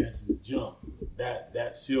take a chance and jump.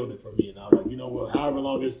 That sealed it for me, and I was like, you know what? However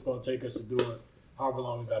long it's going to take us to do it, however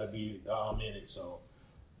long it got to be, I'm in it. So.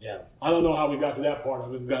 Yeah, I don't know how we got to that part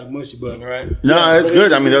of it. We got mushy, but right. No, that's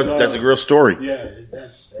good. I mean, that's a real story. Yeah, that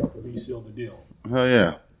for me sealed the deal. Oh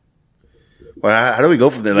yeah. Well, how do we go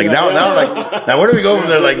from there? Like now, where do we go from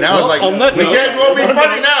there? Like now, it's like we can't go be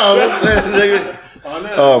funny now.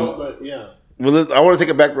 But yeah. Well, I want to take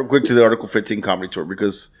it back real quick to the Article 15 Comedy Tour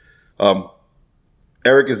because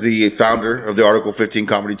Erik is the founder of the Article 15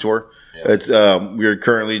 Comedy Tour. Yeah. It's we're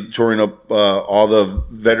currently touring up all the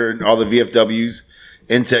VFWs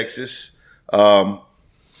in Texas. Kind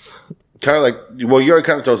of like, well, you already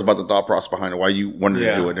kind of told us about the thought process behind it, why you wanted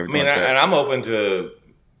to do it and everything like that. And I'm open to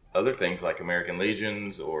other things like American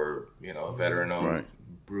Legions or, a veteran-owned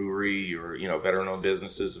brewery or, veteran-owned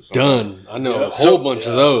businesses. Done. I know a whole bunch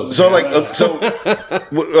of those. So, anybody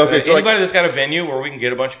that's got a venue where we can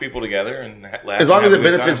get a bunch of people together and laugh. As long as it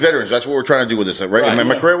benefits veterans, that's what we're trying to do with this, right?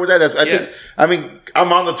 Am I correct with that? I think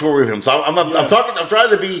I'm on the tour with him, so I'm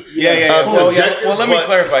trying to be objective. Well, let me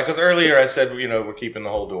clarify because earlier I said we're keeping the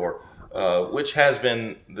whole door, which has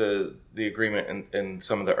been the agreement in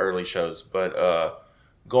some of the early shows, but.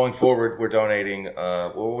 Going forward, we're donating.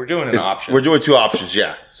 We're doing an option. We're doing two options,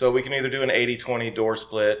 yeah. So we can either do an 80-20 door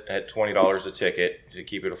split at $20 a ticket to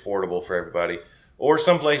keep it affordable for everybody, or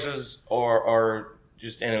some places are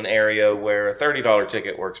just in an area where a $30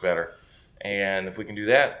 ticket works better. And if we can do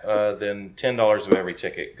that, then $10 of every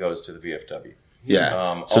ticket goes to the VFW.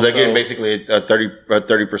 Yeah. So they're getting basically a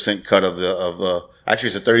 30% cut actually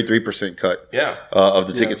it's a 33% cut. Yeah. Of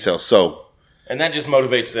the ticket sales. So. And that just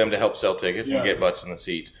motivates them to help sell tickets and get butts in the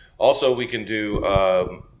seats. Also, we can do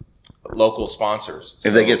local sponsors.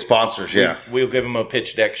 If they get sponsors, we'll give them a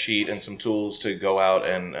pitch deck sheet and some tools to go out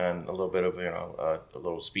and a little bit of a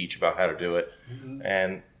little speech about how to do it,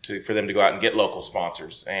 and for them to go out and get local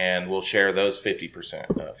sponsors, and we'll share those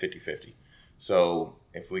 50%, 50-50. So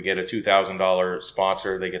if we get a $2,000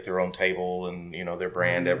 sponsor, they get their own table and their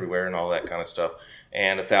brand everywhere and all that kind of stuff,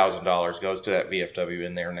 and $1,000 goes to that VFW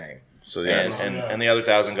in their name. So and the other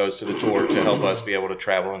 $1,000 goes to the tour to help us be able to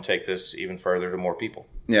travel and take this even further to more people.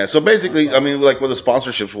 Yeah. So basically, I mean, like with the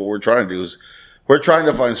sponsorships, what we're trying to do is we're trying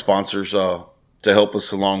to find sponsors to help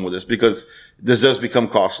us along with this because this does become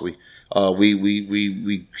costly.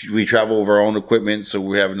 We travel with our own equipment, so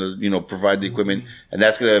we're having to provide the equipment, and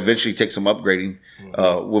that's going to eventually take some upgrading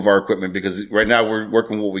with our equipment because right now we're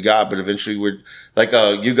working with what we got, but eventually we're like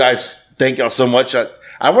you guys. Thank y'all so much.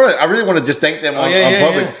 I really want to just thank them on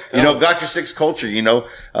public. Yeah. Got Your Six culture.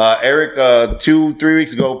 Erik 2-3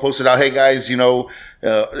 weeks ago posted out, hey guys,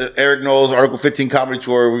 Erik Knowles, Article 15 Comedy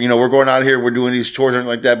Tour. We're going out here, we're doing these tours and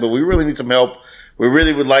like that, but we really need some help. We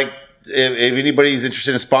really would like if anybody's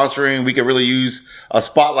interested in sponsoring, we could really use a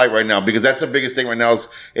spotlight right now because that's the biggest thing right now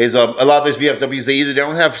is a lot of these VFWs, they either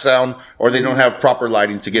don't have sound or they don't have proper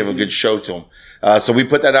lighting to give a good show to them. So we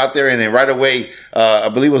put that out there, and then right away, I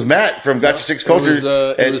believe it was Matt from Got Your Six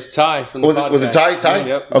Culture. It was Ty from the podcast. Was it Ty? Ty?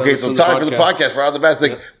 Yep. Okay, so Ty for the podcast, for all the best.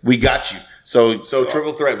 Like, we got you. So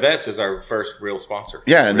Triple Threat Vets is our first real sponsor.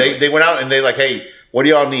 Yeah, and they went out and they like, hey, what do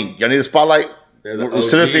y'all need? Y'all need a spotlight? They're the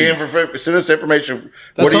Send us OGs. send us the information.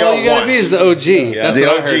 That's what do all y'all you gotta want? be is the OG. That's The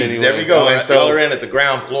what OG. I heard anyway. There we go. And Y'all are in at the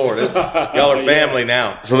ground floor. Y'all are family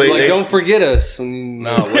now. So Don't forget us.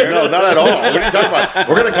 No, no, not at all. What are you talking about?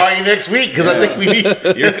 We're gonna call you next week because I think we need.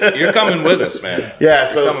 you're coming with us, man. Yeah,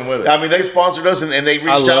 so You're coming with us. I mean, they sponsored us and they reached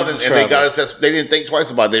love out and to they got travel. us. They didn't think twice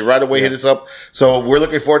about it. They right away hit us up. So we're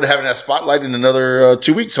looking forward to having that spotlight in another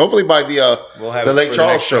 2 weeks. Hopefully by We'll have the it Lake for the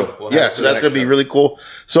Charles next show. show. We'll have it for So the that's next going to be show. really cool.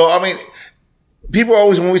 So I mean, people are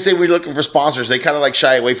always, when we say we're looking for sponsors, they kind of like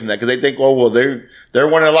shy away from that because they think, oh well, they're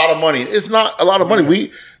wanting a lot of money. It's not a lot of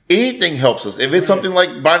money. Anything helps us. If it's something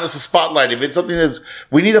like buying us a spotlight, if it's something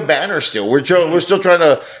we need a banner still. We're still trying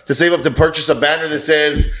to save up to purchase a banner that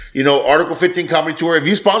says, Article 15 Comedy Tour. If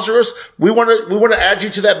you sponsor us, we want to add you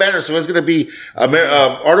to that banner. So it's going to be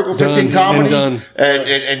Article 15 Comedy and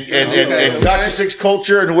Gotcha 6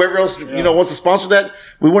 Culture and whoever else wants to sponsor that.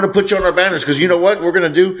 We want to put you on our banners because you know what we're going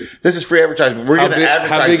to do? This is free advertisement. We're going to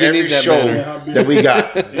advertise every show that we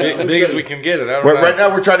got. Big as we can get it. I don't know. Right now,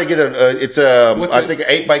 we're trying to get I think an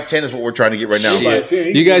 8x10 is what we're trying to get right now.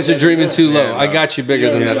 You guys are dreaming too low. I got you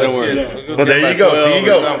bigger than that. Don't worry. Well, there you go. See, you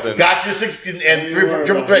go. Got you 6 and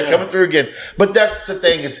triple threat coming through again. But that's the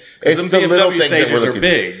thing it's the little things that we're looking for.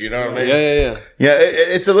 Big, you know what I mean? Yeah.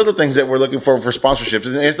 It's the little things that we're looking for sponsorships.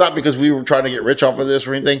 And it's not because we were trying to get rich off of this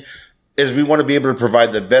or anything. Is we want to be able to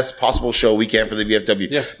provide the best possible show we can for the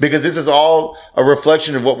VFW. Yeah. Because this is all a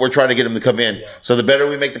reflection of what we're trying to get them to come in. Yeah. So the better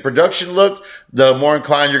we make the production look, the more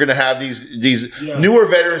inclined you're going to have these newer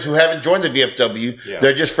veterans who haven't joined the VFW. Yeah.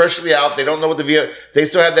 They're just freshly out. They don't know what they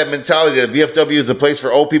still have that mentality that VFW is a place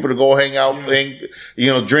for old people to go hang out, drink and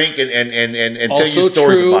tell you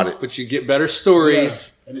stories about it. But you get better stories.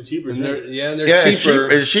 Yeah. And it's cheaper. And they're cheaper.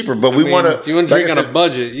 It's cheaper, but we want to. If you want to drink on a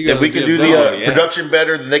budget, you got. If we can do the production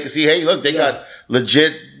better, then they can see, hey, look, they got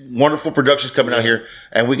legit, wonderful productions coming out here,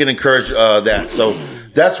 and we can encourage that. So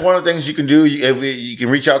that's one of the things you can do. You can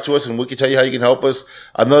reach out to us, and we can tell you how you can help us.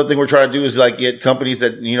 Another thing we're trying to do is get companies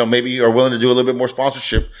that maybe are willing to do a little bit more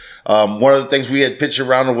sponsorship. One of the things we had pitched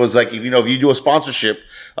around was if you do a sponsorship,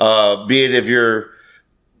 be it if you're.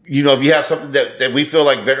 If you have something that we feel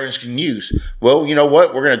like veterans can use, well, you know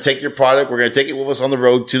what? We're going to take your product. We're going to take it with us on the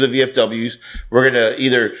road to the VFWs. We're going to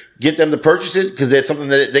either get them to purchase it because it's something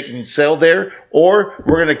that they can sell there, or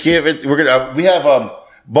we're going to give it. We have,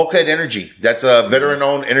 Bulkhead Energy. That's a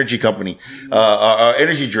veteran-owned energy company,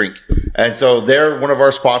 energy drink. And so they're one of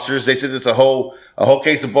our sponsors. They said it's a whole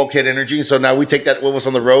case of Bulkhead Energy. So now we take that with us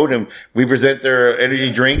on the road and we present their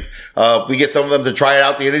energy drink. We get some of them to try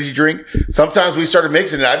out the energy drink. Sometimes we started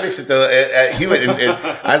mixing it. I mixed it at Hewitt and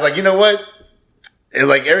I was like, you know what?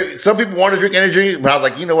 It's some people want to drink energy, but I was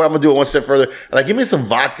like, you know what? I'm going to do it one step further. Give me some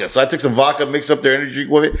vodka. So I took some vodka, mixed up their energy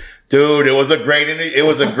drink with it. Dude, it was a great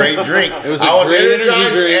drink. I was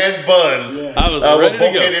energized and buzzed. I was ready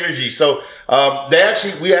to go. Energy. So,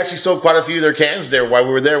 we actually sold quite a few of their cans there while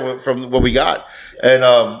we were there from what we got.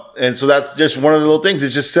 And so that's just one of the little things.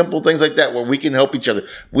 It's just simple things like that where we can help each other.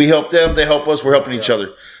 We help them. They help us. We're helping each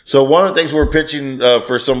other. So one of the things we're pitching,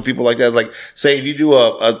 for some people like that is say if you do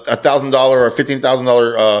a $1,000 or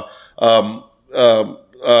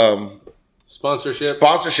 $15,000,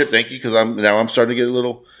 sponsorship. Thank you. Cause I'm starting to get a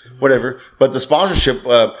little whatever, but the sponsorship,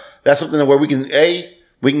 that's something where we can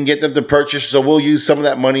get them to purchase. So we'll use some of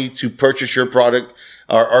that money to purchase your product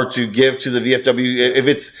or to give to the VFW. If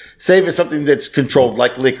it's something that's controlled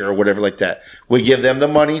like liquor or whatever like that, we give them the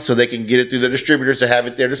money so they can get it through the distributors to have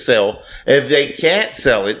it there to sell. If they can't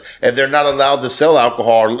sell it, if they're not allowed to sell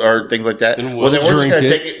alcohol or things like that, then we're just going to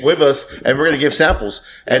take it with us and we're going to give samples.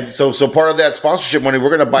 And so part of that sponsorship money,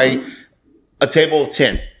 we're going to buy a table of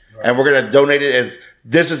 10 and we're going to donate it as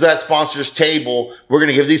this is that sponsor's table. We're going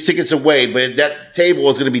to give these tickets away, but that table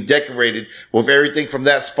is going to be decorated with everything from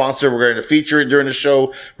that sponsor. We're going to feature it during the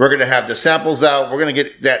show. We're going to have the samples out. We're going to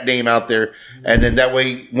get that name out there. And then that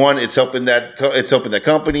way, one, it's helping that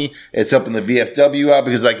company. It's helping the VFW out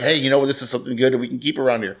because hey, you know what? This is something good that we can keep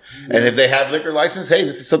around here. Mm-hmm. And if they have liquor license, hey,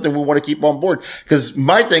 this is something we want to keep on board. Cause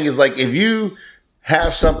my thing is if you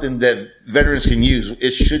have something that veterans can use,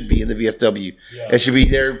 it should be in the VFW. Yeah. It should be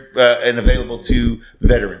there and available to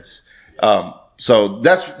veterans. So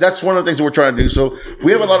that's one of the things that we're trying to do. So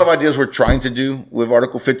we have a lot of ideas we're trying to do with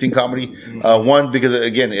Article 15 Comedy. One, because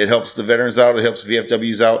again, it helps the veterans out. It helps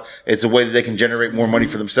VFWs out. It's a way that they can generate more money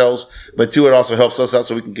for themselves. But two, it also helps us out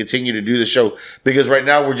so we can continue to do the show. Because right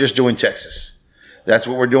now we're just doing Texas. That's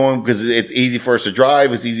what we're doing because it's easy for us to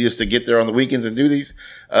drive. It's easiest to get there on the weekends and do these.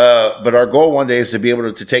 But our goal one day is to be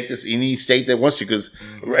able to take this any state that wants to. Because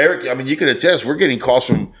Erik, you can attest, we're getting calls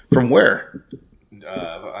from where?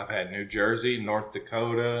 I've had New Jersey, North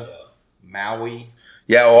Dakota, Maui.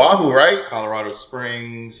 Yeah, Oahu, right? Colorado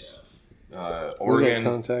Springs, We got Oregon,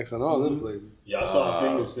 contacts on all them places. Yeah, I saw a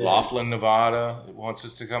thing that said Laughlin, Nevada wants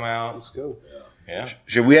us to come out. Let's go. Yeah.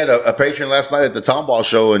 Sure, we had a patron last night at the Tomball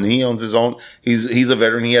show, and he owns his own. He's a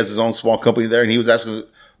veteran. He has his own small company there, and he was asking,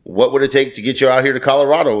 "What would it take to get you out here to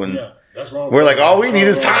Colorado?" And yeah, that's wrong. we're like, "All we need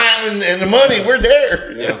is time and the money. We're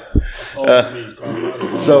there." Yeah. That's all we need is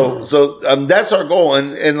Colorado. So that's our goal,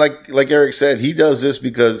 and like Erik said, he does this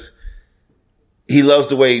because he loves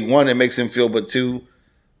the way, one, it makes him feel, but two,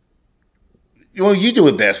 well, you do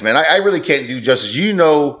it best, man. I really can't do justice. He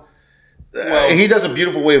does a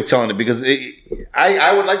beautiful way of telling it because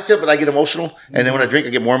I would like to tell, but I get emotional, and then when I drink, I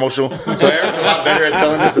get more emotional. So Erik's a lot better at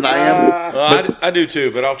telling this than I am. Well, I do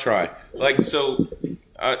too, but I'll try.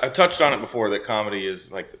 I touched on it before that comedy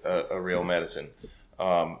is like a real medicine.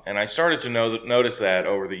 And I started to notice that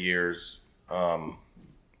over the years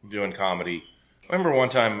doing comedy. I remember one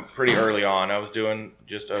time pretty early on, I was doing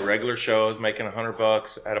just a regular show. I was making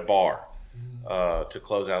 $100 at a bar to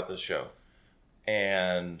close out this show.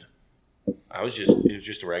 And it was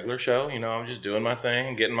just a regular show. I'm just doing my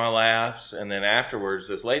thing, getting my laughs. And then afterwards,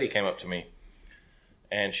 this lady came up to me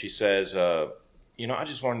and she says, I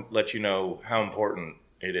just want to let you know how important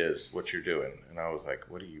it is what you're doing. And I was like,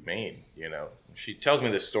 what do you mean? She tells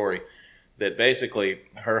me this story that basically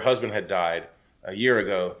her husband had died a year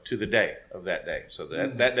ago to the day of that day. So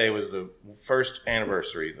that day was the first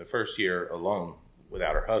anniversary, the first year alone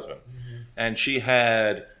without her husband. Mm-hmm. And she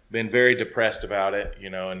had been very depressed about it,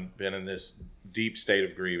 and been in this deep state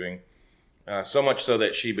of grieving. So much so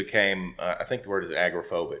that she became, I think the word is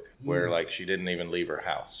agoraphobic, where like she didn't even leave her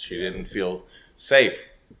house. She didn't feel safe.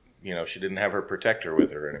 She didn't have her protector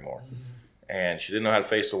with her anymore. And she didn't know how to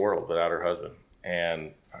face the world without her husband.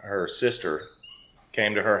 And her sister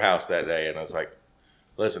came to her house that day and was like,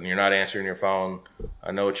 listen, you're not answering your phone.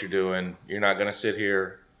 I know what you're doing. You're not going to sit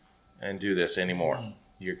here and do this anymore.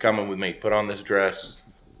 You're coming with me. Put on this dress.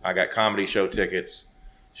 I got comedy show tickets.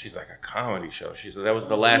 She's like, a comedy show? She said, that was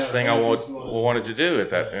the last thing I wanted to do at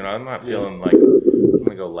that. I'm not feeling like I'm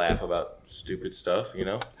going to go laugh about stupid stuff,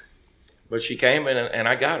 But she came in and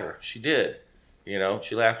I got her. She did.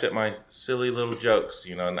 She laughed at my silly little jokes,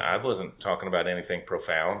 and I wasn't talking about anything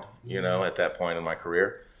profound, at that point in my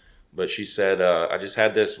career. But she said, I just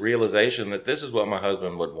had this realization that this is what my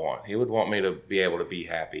husband would want. He would want me to be able to be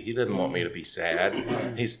happy. He didn't want me to be sad.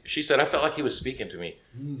 She said, I felt like he was speaking to me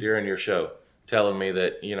during your show, telling me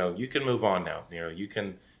that, you can move on now. You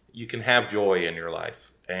can have joy in your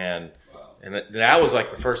life. And that was like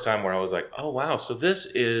the first time where I was like, oh, wow. So this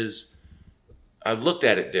is, I looked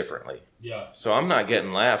at it differently. Yeah. So I'm not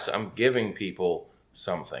getting laughs. I'm giving people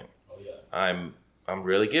something. Oh yeah. I'm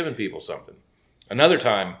really giving people something. Another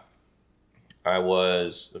time,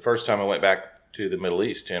 the first time I went back to the Middle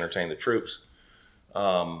East to entertain the troops,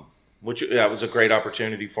 which was a great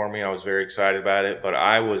opportunity for me. I was very excited about it, but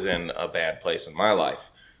I was in a bad place in my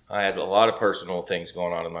life. I had a lot of personal things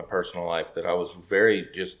going on in my personal life that I was very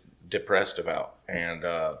just depressed about and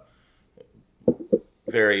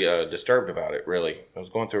very disturbed about it, really. I was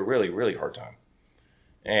going through a really, really hard time.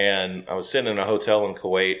 And I was sitting in a hotel in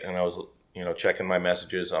Kuwait, and I was, checking my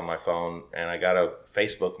messages on my phone, and I got a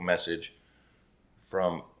Facebook message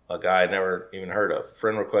from a guy I'd never even heard of.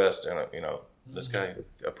 Friend request, and, this guy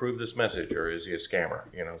approved this message, or is he a scammer?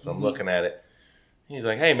 So I'm looking at it. He's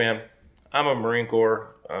like, hey, man, I'm a Marine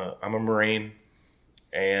Corps. I'm a Marine.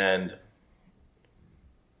 And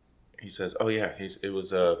he says, oh, yeah, it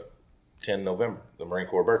was 10 November, the Marine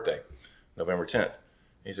Corps birthday, November 10th.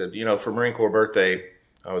 He said, for Marine Corps birthday,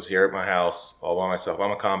 I was here at my house all by myself.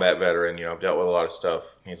 I'm a combat veteran, I've dealt with a lot of stuff.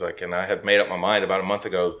 He's like, and I had made up my mind about a month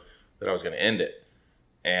ago that I was going to end it.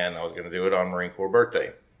 And I was going to do it on Marine Corps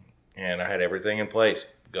birthday. And I had everything in place,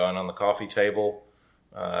 gun on the coffee table,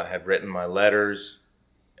 had written my letters,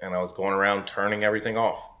 and I was going around turning everything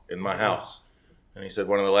off in my house. And he said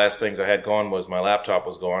one of the last things I had going was my laptop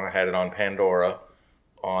was going. I had it on Pandora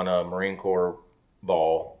on a Marine Corps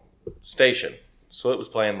ball station. So it was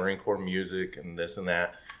playing Marine Corps music and this and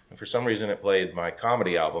that. And for some reason it played my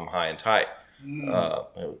comedy album, High and Tight.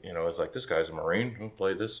 It's like, this guy's a Marine, who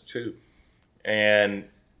played this too. And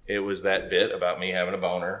it was that bit about me having a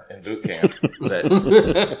boner in boot camp that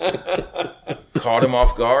caught him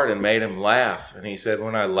off guard and made him laugh. And he said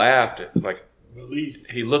when I laughed,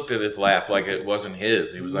 he looked at his laugh like it wasn't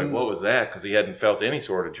his. He was like, what was that? Because he hadn't felt any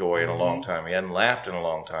sort of joy in a long time. He hadn't laughed in a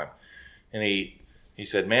long time. And he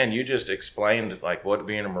said, man, you just explained like what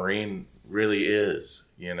being a Marine really is.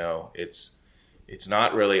 It's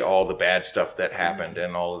not really all the bad stuff that happened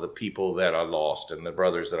and all of the people that I lost and the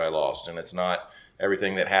brothers that I lost. And it's not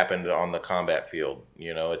everything that happened on the combat field.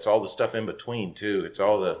 You know, it's all the stuff in between too. It's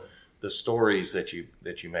all the stories that you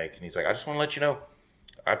make. And he's like, I just want to let you know,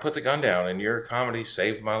 I put the gun down and your comedy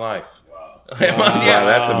saved my life. Wow. Wow,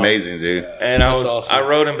 that's amazing, dude. And Awesome. I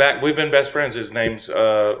wrote him back. We've been best friends. His name's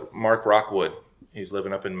Mark Rockwood. He's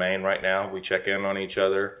living up in Maine right now. We check in on each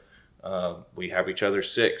other. We have each other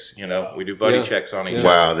six. You know, we do buddy checks on each other.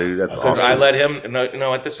 Wow, dude, that's awesome. I let him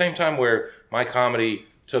know at the same time where my comedy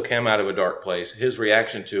took him out of a dark place, his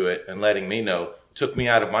reaction to it and letting me know took me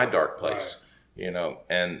out of my dark place. Right. You know,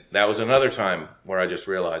 and that was another time where I just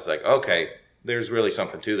realized, like, okay, there's really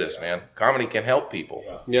something to this, man. Comedy can help people.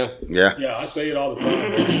 Yeah. I say it all the time.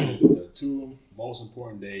 The two most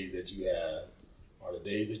important days that you have are the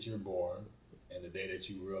days that you're born and the day that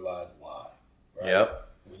you realize why. Right? Yep.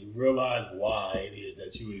 When you realize why it is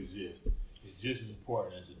that you exist, it's just as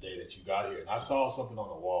important as the day that you got here. And I saw something on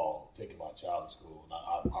the wall taking my child to school,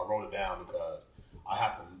 and I wrote it down because I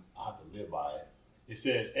have to live by it. It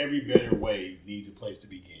says every better way needs a place to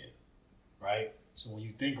begin, right? So when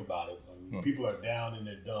you think about it, when people are down in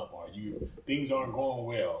their dump or things aren't going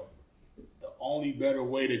well, the only better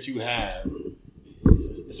way that you have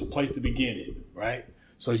is a place to begin it, right?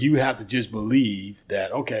 So you have to just believe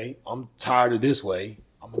that, okay, I'm tired of this way,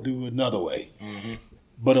 I'm gonna do it another way. Mm-hmm.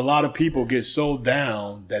 But a lot of people get so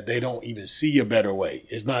down that they don't even see a better way.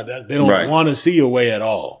 It's not that they don't want to see a way at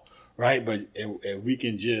all, right? But if we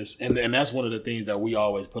can just, and that's one of the things that we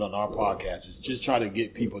always put on our podcast is just try to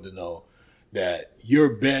get people to know that your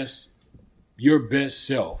best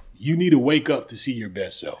self, you need to wake up to see your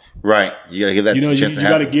best self. Right. You got to give that chance you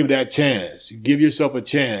got to give that chance. You give yourself a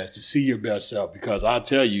chance to see your best self because I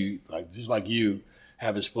tell you, like just like you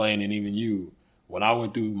have explained and even you, when I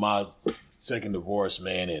went through my second divorce,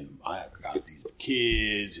 man, and I got these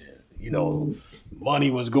kids and, you know,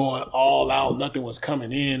 money was going all out, nothing was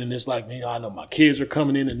coming in. And it's like, man, I know my kids are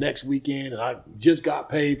coming in the next weekend and I just got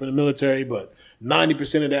paid for the military, but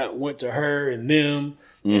 90% of that went to her and them.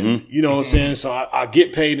 Mm-hmm. And, you know what I'm saying? So I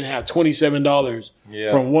get paid and have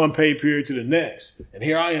 $27 from one pay period to the next. And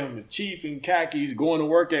here I am, the chief in khakis, going to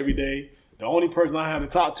work every day. The only person I have to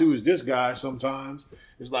talk to is this guy sometimes.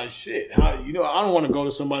 It's like, shit, I don't want to go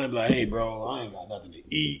to somebody and be like, hey, bro, I ain't got nothing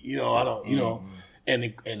to eat. You know, I don't, you know.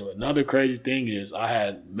 And another crazy thing is I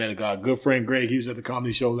had met a guy, good friend Greg. He was at the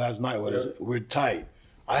comedy show last night with us. We're tight.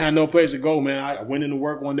 I had no place to go, man. I went into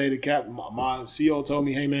work one day. My CO told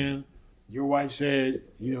me, hey, man, your wife said,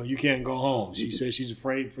 you know, you can't go home. She said she's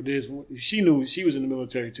afraid for this. She knew she was in the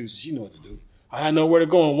military too, so she knew what to do. I had nowhere to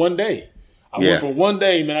go in one day. I went for one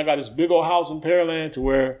day, man. I got this big old house in Pearland to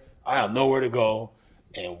where I have nowhere to go.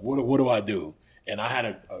 And what do I do? And I had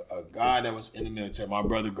a guy that was in the military, my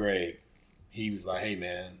brother Greg. He was like, hey,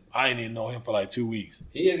 man, I didn't even know him for like 2 weeks.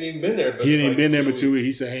 He hadn't even been there. He hadn't even been there for 2 weeks.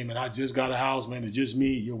 He said, hey, man, I just got a house, man. It's just me.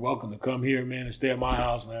 You're welcome to come here, man, and stay at my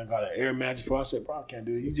house, man. I got an air mattress for. I said, bro, I can't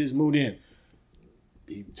do it. You just moved in.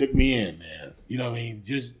 He took me in, man. You know what I mean?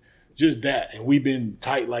 Just that. And we've been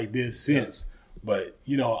tight like this since. But,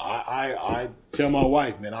 you know, I tell my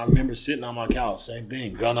wife, man, I remember sitting on my couch, same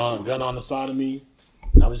thing, gun on the side of me.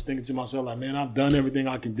 And I was thinking to myself, like, man, I've done everything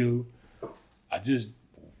I can do.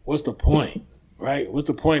 What's the point, right? What's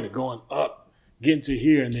the point of going up, getting to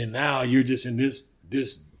here, and then now you're just in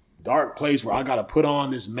this dark place where I got to put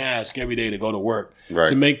on this mask every day to go to work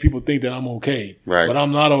to make people think that I'm okay. Right. But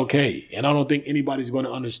I'm not okay. And I don't think anybody's going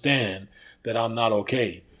to understand that I'm not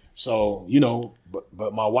okay. So, you know,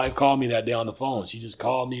 but my wife called me that day on the phone. She just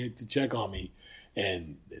called me to check on me.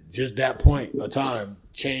 And just that point of time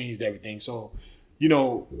changed everything. So, you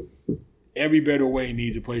know, every better way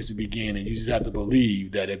needs a place to begin. And you just have to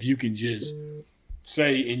believe that if you can just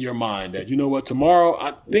say in your mind that, you know what,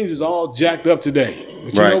 tomorrow, things is all jacked up today.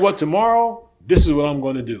 But you know what, tomorrow, this is what I'm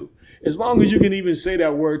going to do. As long as you can even say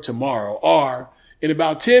that word tomorrow, or in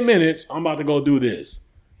about 10 minutes, I'm about to go do this.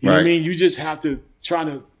 You know what I mean? You just have to try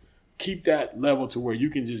to keep that level to where you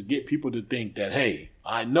can just get people to think that, hey,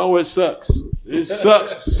 I know it sucks. It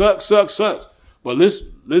sucks. But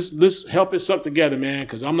let's help it suck together, man,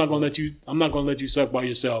 because I'm not gonna let you suck by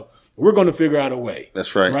yourself. We're gonna figure out a way.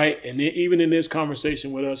 That's right. Right? And then even in this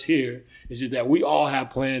conversation with us here, it's just that we all have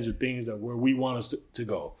plans of things that where we want us to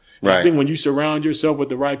go. Right. I think when you surround yourself with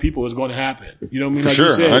the right people, it's gonna happen. You know what I mean? For like sure,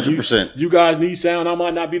 you said, 100%. You guys need sound. I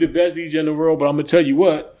might not be the best DJ in the world, but I'm gonna tell you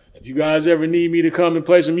what. If you guys ever need me to come and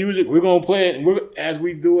play some music, we're going to play it. And as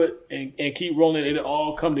we do it and keep rolling, it'll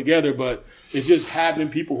all come together. But it's just having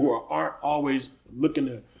people who aren't always looking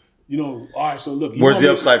to, you know, all right, so look. Where's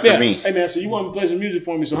the upside for me? Hey, man, so you want to play some music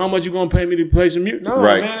for me. So how much you going to pay me to play some music? No,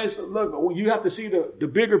 man, look, you have to see the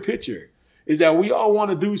bigger picture is that we all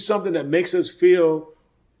want to do something that makes us feel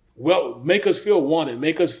make us feel wanted,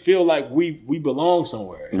 make us feel like we belong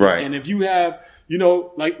somewhere. Right. And if you have,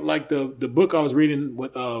 like the book I was reading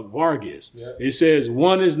with Vargas, it says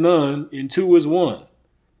 1 is none and 2 is 1.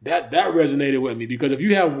 That resonated with me, because if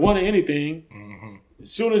you have 1 of anything,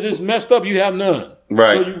 as soon as it's messed up, you have none. Right.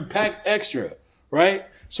 So you pack extra, right?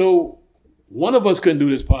 So one of us couldn't do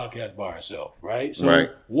this podcast by ourselves, right? So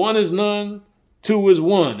 1 is none, 2 is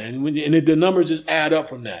 1, and the numbers just add up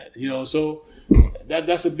from that, So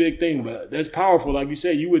that's a big thing, but that's powerful. Like you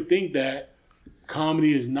said, you would think that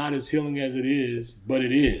comedy is not as healing as it is, but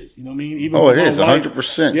it is. You know what I mean? Even it is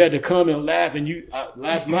 100%. Yeah, to come and laugh. And you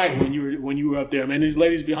last night when you were up there, man, these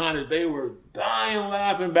ladies behind us, they were dying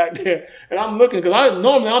laughing back there, and I'm looking because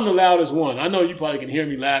normally I'm the loudest one. I know you probably can hear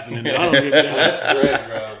me laughing, and I don't give a damn. That's great,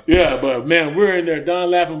 bro. Yeah, but man, we're in there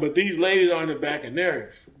dying laughing, but these ladies are in the back and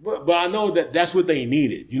they're. But I know that's what they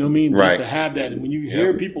needed. You know what I mean? Right. Just to have that. And when you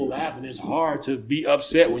hear people laughing, it's hard to be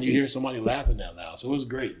upset when you hear somebody laughing that loud. So it was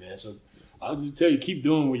great, man. So I'll just tell you, keep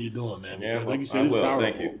doing what you're doing, man. Because like you said, it's powerful.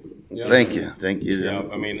 Thank you. Yeah. Thank you. Yeah,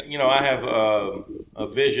 I mean, I have a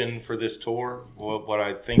vision for this tour, what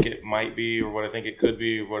I think it might be, or what I think it could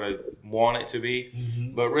be, or what I want it to be.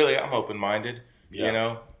 Mm-hmm. But really, I'm open-minded.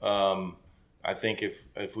 Yeah. I think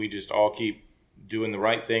if we just all keep doing the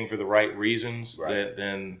right thing for the right reasons,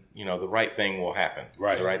 then the right thing will happen.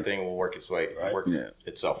 Right. The right thing will work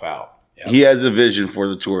itself out. Yeah. He has a vision for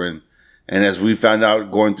the tour, and as we found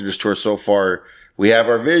out going through this tour so far, we have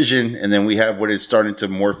our vision, and then we have what it's starting to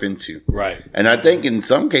morph into. Right. And I think in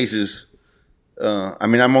some cases,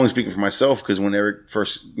 I'm only speaking for myself, because when Erik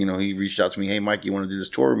first, he reached out to me, hey, Mike, you want to do this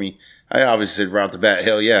tour with me? I obviously said right off the bat,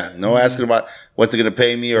 hell yeah. No asking about what's it going to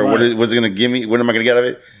pay me, or what's it going to give me? What am I going to get out of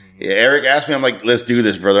it? Erik asked me, I'm like, let's do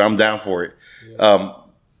this, brother. I'm down for it. Yeah.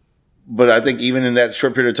 But I think even in that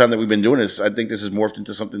short period of time that we've been doing this, I think this has morphed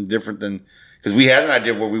into something different than, because we had an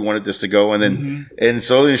idea of where we wanted this to go. And then, and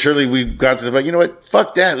slowly and surely we've got to the point, you know what?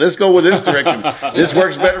 Fuck that. Let's go with this direction. This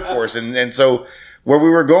works better for us. And so where we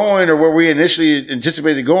were going, or where we initially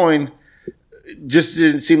anticipated going, just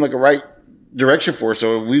didn't seem like a right direction for us.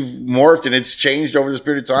 So we've morphed, and it's changed over this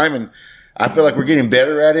period of time. And I feel like we're getting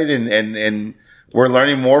better at it, and we're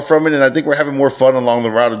learning more from it. And I think we're having more fun along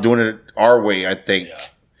the route of doing it our way, I think.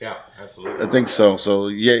 Yeah, absolutely. I think so. So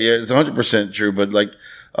yeah, it's 100% true. But like,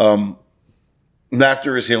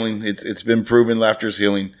 laughter is healing. It's been proven laughter is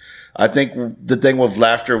healing. I think the thing with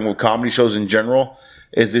laughter and with comedy shows in general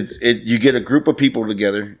is you get a group of people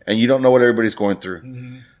together, and you don't know what everybody's going through.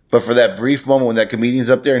 Mm-hmm. But for that brief moment when that comedian's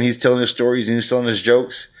up there and he's telling his stories and he's telling his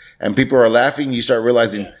jokes and people are laughing, you start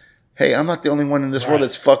realizing, hey, I'm not the only one in this world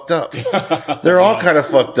that's fucked up. They're all kind of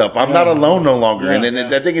fucked up. I'm not alone no longer. And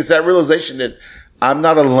then I think it's that realization that I'm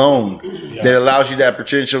not alone that allows you that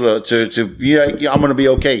potential to be like, I'm going to be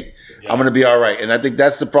okay. I'm going to be all right. And I think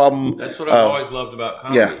that's the problem. That's what I've always loved about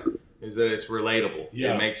comedy, is that it's relatable.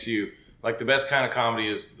 Yeah. It makes you, like, the best kind of comedy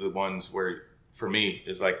is the ones where, for me,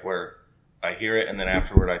 is like where I hear it and then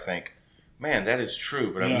afterward I think, man, that is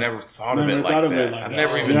true, but I've never thought of it like that. I've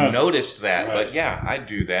never even noticed that, but I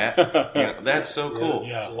do that. That's so cool.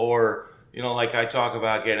 Or, like I talk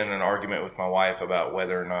about getting in an argument with my wife about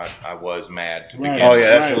whether or not I was mad to begin with. Oh,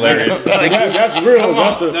 yeah, that's hilarious. That's real.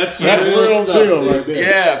 That's real deal right there.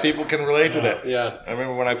 Yeah, people can relate to that. Yeah. I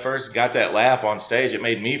remember when I first got that laugh on stage, it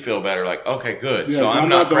made me feel better. Like, okay, good. Yeah, so I'm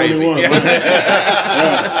not the crazy. only one.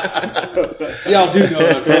 See, I'll do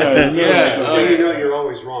know. You know you're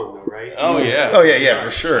always wrong, though, right? Oh, yeah. Oh, yeah, for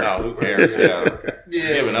sure. Oh, who cares?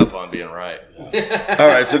 Giving up on being right. All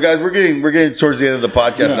right, so guys, we're getting towards the end of the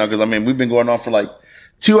podcast now, because we've been going on for like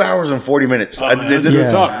 2 hours and 40 minutes. It's a good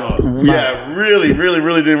talk, though. Yeah, really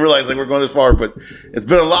didn't realize we're going this far, but it's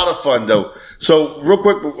been a lot of fun, though. So real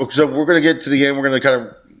quick, so we're going to get to the end. We're going to kind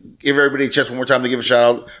of give everybody a chance one more time to give a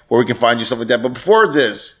shout out where we can find you, stuff like that. But before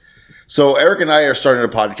this, so Erik and I are starting a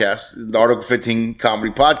podcast, the Article 15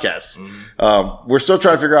 Comedy Podcast. We're still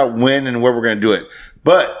trying to figure out when and where we're going to do it,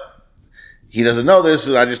 but he doesn't know this,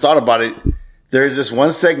 and I just thought about it. There's this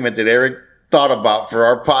one segment that Erik thought about for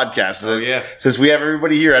our podcast. Since we have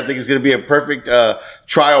everybody here, I think it's going to be a perfect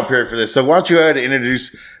trial period for this. So why don't you go ahead and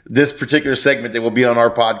introduce this particular segment that will be on our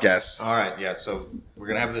podcast? All right, yeah. So we're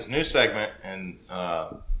going to have this new segment, and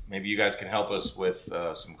maybe you guys can help us with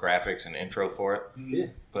some graphics and intro for it.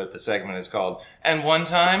 but the segment is called "And One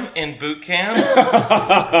Time in Boot Camp,"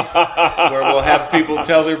 where we'll have people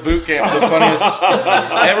tell their boot camp. The funniest.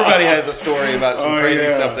 Everybody has a story about some crazy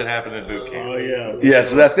stuff that happened in boot camp. Oh yeah. Yeah,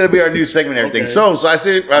 so that's going to be our new segment and everything. Okay. So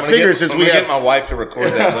I figure since we get have my wife to record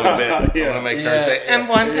that a little bit, I'm gonna make her say "And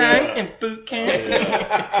one time in boot camp."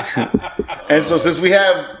 and so since we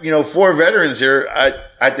have 4 veterans here,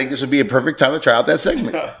 I think this would be a perfect time to try out that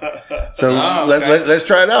segment. So let's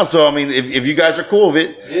try it out. So I mean, if you guys are cool with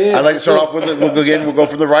it, I'd like to start off with it. We'll go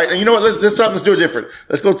from the right, and you know what? Let's do it different.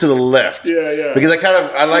 Let's go to the left. Yeah. Because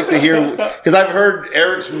I like to hear, because I've heard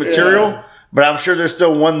Erik's material, but I'm sure there's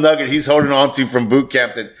still one nugget he's holding on to from boot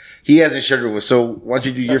camp that he hasn't shared with us. So why don't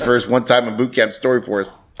you do your first one time in boot camp story for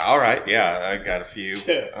us? All right, yeah, I got a few.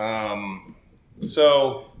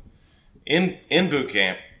 So in boot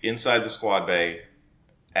camp, inside the squad bay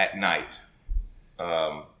at night,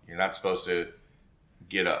 you're not supposed to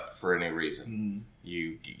get up for any reason. Mm-hmm.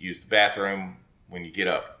 You use the bathroom when you get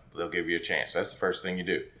up. They'll give you a chance. That's the first thing you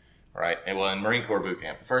do, right? And well, in Marine Corps boot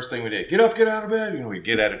camp, the first thing we did, get up, get out of bed. We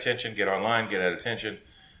get at attention, get online, get at attention.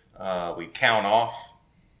 We count off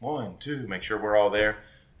 1, 2, make sure we're all there,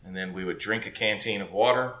 and then we would drink a canteen of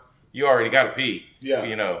water. You already got to pee. Yeah.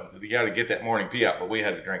 You got to get that morning pee out, but we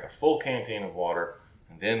had to drink a full canteen of water,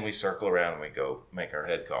 and then we circle around and we go make our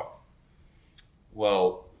head call.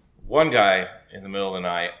 Well, one guy in the middle of the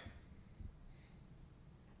night.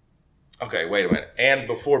 Okay, wait a minute. And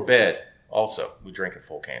before bed, also, we drink a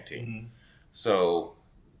full canteen. Mm-hmm. So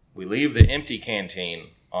we leave the empty canteen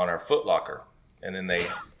on our footlocker, and then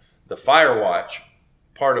the fire watch,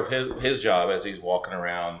 part of his job as he's walking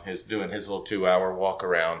around, doing his little 2-hour walk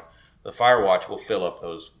around, the fire watch will fill up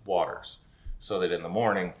those waters so that in the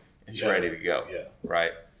morning it's ready to go. Yeah.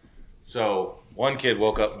 Right? So one kid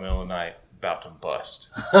woke up in the middle of the night about to bust.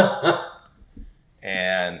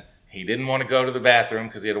 And he didn't want to go to the bathroom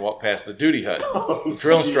because he had to walk past the duty hut. The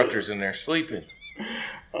drill instructor's in there sleeping.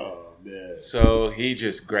 Oh, man. So he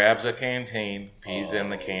just grabs a canteen, pees in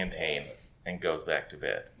the canteen, and goes back to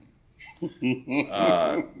bed.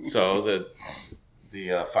 So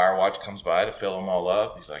the fire watch comes by to fill them all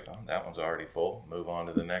up. He's like, oh, that one's already full. Move on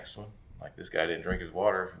to the next one. Like, this guy didn't drink his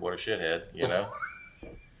water. What a shithead,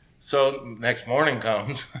 So next morning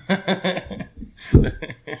comes.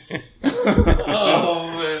 Oh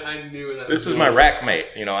man, I knew that. This is my rack mate.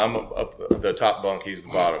 I'm up the top bunk. He's the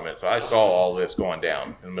bottom. And so I saw all this going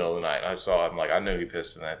down in the middle of the night. I knew he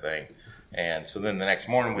pissed in that thing. And so then the next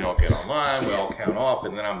morning we all get online. We all count off,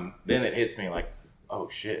 and then it hits me like, oh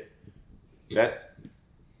shit, that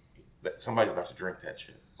somebody's about to drink that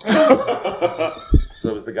shit. So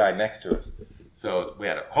it was the guy next to us. So we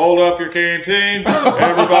had to hold up your canteen,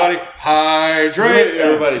 everybody hydrate.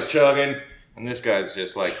 Everybody's chugging, and this guy's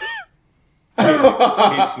just like,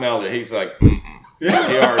 he smelled it. He's like, mm-mm. He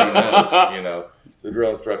already knows. The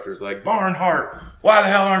drill instructor's like, Barnhart, why the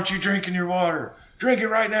hell aren't you drinking your water? Drink it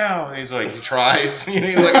right now. And he's like, he tries. And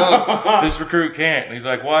he's like, oh, this recruit can't. And he's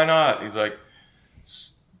like, why not? He's like,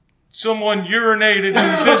 someone urinated in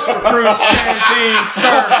this recruit's canteen,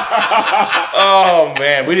 sir. Oh,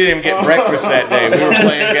 man. We didn't even get breakfast that day. We were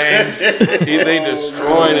playing games. They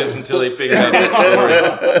destroyed us until they figured out that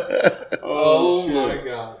story. Oh my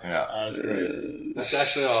God. Yeah. That's crazy. That's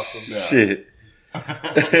actually awesome. Yeah. Shit. All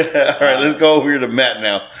right, let's go over here to Matt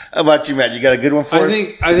now. How about you, Matt? You got a good one for us?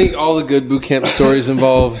 I think all the good boot camp stories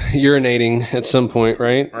involve urinating at some point,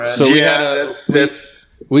 right? So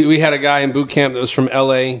we had a guy in boot camp that was from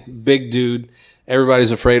LA, big dude.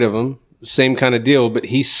 Everybody's afraid of him. Same kind of deal, but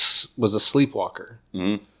he was a sleepwalker.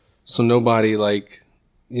 Mm-hmm. So nobody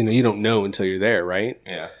you don't know until you're there, right?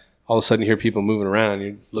 Yeah. All of a sudden you hear people moving around.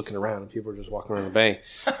 You're looking around and people are just walking around the bay.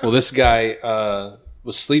 Well, this guy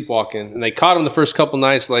was sleepwalking, and they caught him the first couple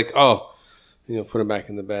nights put him back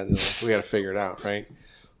in the bed. And we got to figure it out, right?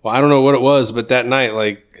 Well, I don't know what it was, but that night,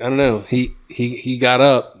 I don't know, he got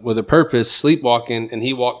up with a purpose, sleepwalking, and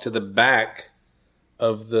he walked to the back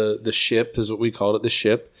of the ship, is what we called it, the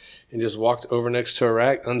ship, and just walked over next to a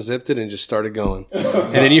rack, unzipped it, and just started going.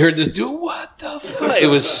 And then you heard this dude, what the fuck? It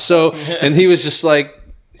was so, and he was just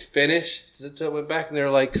finished, zipped up, went back, and they were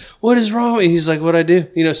like, what is wrong with you? He's like, what'd I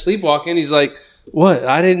do? Sleepwalking. He's like, what?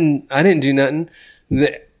 I didn't do nothing.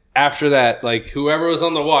 After that, whoever was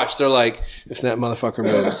on the watch, they're like, if that motherfucker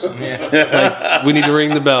moves, we need to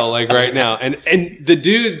ring the bell, right now. And the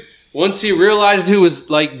dude, once he realized who was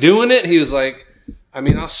doing it, he was like, I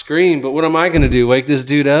mean, I'll scream, but what am I going to do? Wake this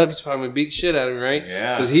dude up? He's probably going to beat shit out of me, right?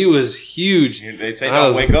 Yeah. Because he was huge. They say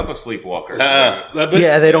don't wake up a sleepwalker.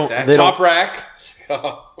 Yeah, they don't. Top rack.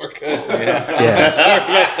 Oh, we're good. Yeah.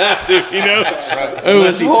 You know? Right. It was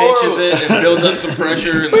Unless he horrible. pinches it and builds up some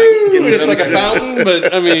pressure. And It's like a fountain,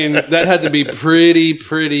 but I mean, that had to be pretty,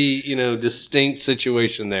 distinct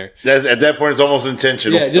situation there. At that point, it's almost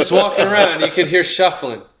intentional. Yeah, just walking around, you could hear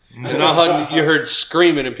shuffling. And all of a sudden, you heard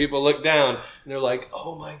screaming, and people look down, and they're like,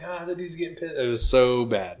 "Oh my god, that he's getting pissed!" It was so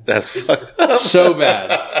bad, That's fucked up. so bad.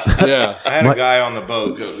 Yeah, I had a guy on the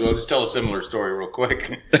boat. I'll just tell a similar story real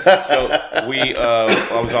quick. So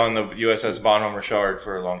I was on the USS Bonhomme Richard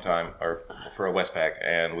for a long time, or for a Westpac,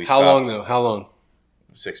 and we How stopped long though? How long?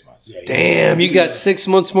 6 months. Damn, you got 6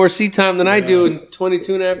 months more sea time than I do in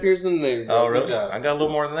 22 and a half years in there. Oh, really? Good job. I got a little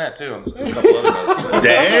more than that, too. On a couple other boats.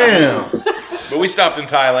 Damn. But we stopped in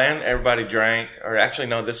Thailand. Everybody drank. Or actually,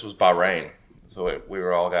 no, this was Bahrain. So we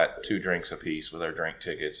were all got 2 drinks apiece with our drink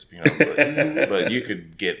tickets. But you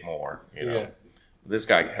could get more, Yeah. This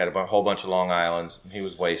guy had a whole bunch of Long Islands, and he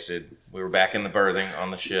was wasted. We were back in the berthing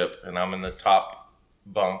on the ship, and I'm in the top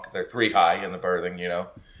bunk. They're 3 high in the berthing,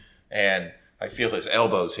 And I feel his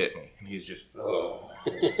elbows hit me, and he's just, I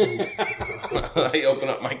open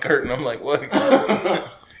up my curtain. I'm like, what?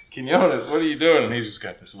 Quinones, what are you doing? And he's just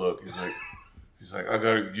got this look. He's like, I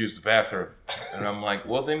got to use the bathroom. And I'm like,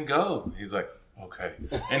 well, then go. He's like, okay.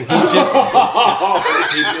 And he just,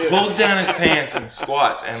 he pulls down his pants and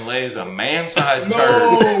squats and lays a man-sized turd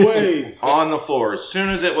on the floor. As soon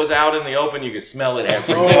as it was out in the open, you could smell it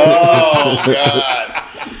everywhere. Oh, God.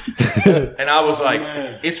 And I was like,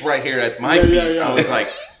 it's right here at my feet. I was like,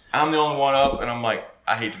 I'm the only one up. And I'm like,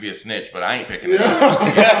 I hate to be a snitch, but I ain't picking it up.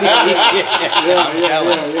 I'm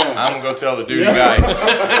telling. I'm going to go tell the duty guy,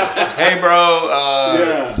 hey,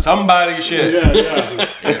 bro, somebody shit.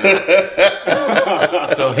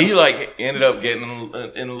 So he ended up getting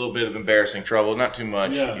in a little bit of embarrassing trouble. Not too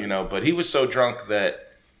much, but he was so drunk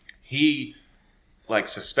that he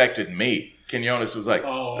suspected me. Quinones was like,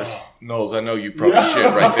 Knowles, I know you probably shit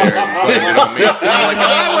right there and blamed it on me. And I'm like,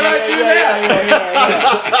 why would I do that?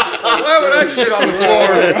 Why would I shit on the floor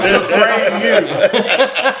to frame you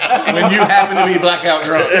when you happen to be blackout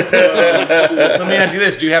drunk? Let me ask you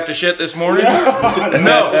this. Do you have to shit this morning?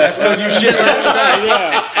 No, that's because you shit last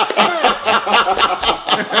night.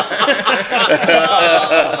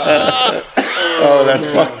 Oh, that's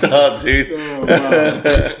fucked up, dude.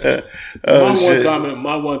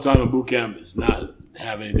 My one time in boot camp is not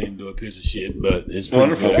have anything to do with a piece of shit, but it's pretty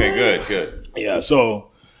Wonderful. good. Okay, good. Yeah, so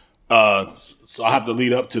I have to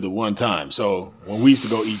lead up to the one time. So when we used to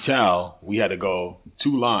go eat chow, we had to go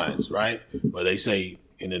 2 lines, right? But they say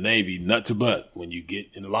in the Navy, nut to butt when you get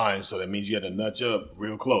in the line. So that means you had to nudge up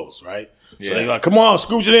real close, right? So they're like, come on,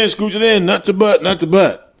 scooch it in, nut to butt.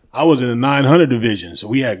 I was in the 900 division, so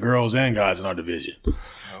we had girls and guys in our division. Okay.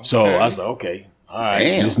 So I was like, okay, all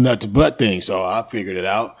right, this nut to butt thing. So I figured it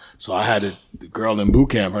out. So I had the girl in boot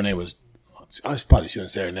camp. Her name was, I probably shouldn't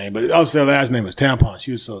say her name, but I'll say her last name was Tampon.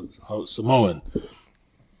 She was Samoan.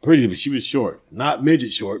 Pretty, but she was short. Not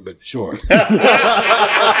midget short, but short.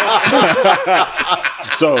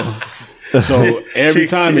 So every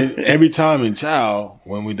time in chow,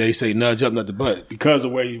 when they say nudge up, nut the butt, because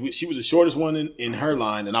of where she was the shortest one in her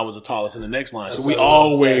line, and I was the tallest in the next line. So we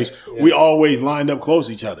always lined up close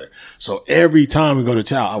to each other. So every time we go to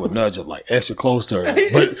chow, I would nudge up extra close to her,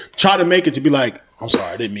 but try to make it to be like, I'm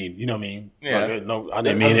sorry, I didn't mean, you know what I mean? Yeah. No, I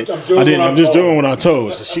didn't mean it. I'm just doing what I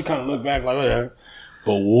told. So she kind of looked back like whatever.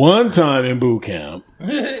 But one time in boot camp,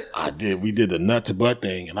 we did the nut to butt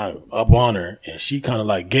thing, and I up on her, and she kind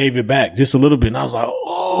of gave it back just a little bit, and I was like,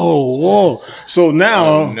 oh, whoa. So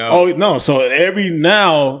now,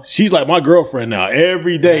 so she's like my girlfriend now.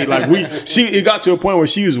 Every day, it got to a point where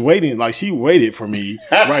she was waiting, she waited for me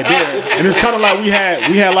right there, and it's kind of like we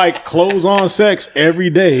had clothes on sex every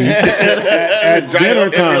day at dinner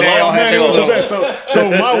time. So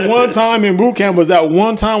my one time in boot camp was that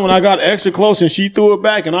one time when I got extra close and she threw it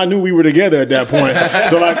back, and I knew we were together at that point.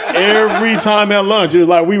 So every time at lunch, it was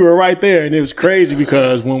we were right there, and it was crazy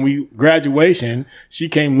because when we graduation, she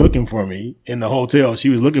came looking for me in the hotel. She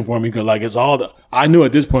was looking for me because it's all I knew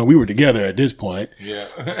at this point we were together at this point. Yeah,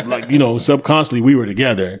 subconsciously we were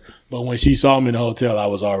together. But when she saw me in the hotel, I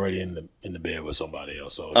was already in the bed with somebody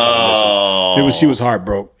else. So she was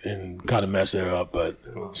heartbroken and kind of messed her up. But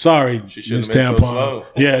sorry, Miss Tampon. So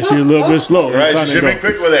yeah, she was a little bit slow. Right, she should have been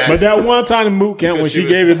quick with that. But that one time in boot camp when she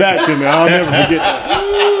gave it back to me, I'll never forget that.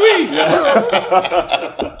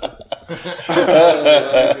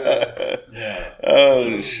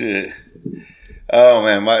 Oh shit! Oh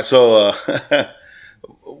man, my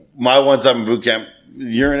one time in boot camp,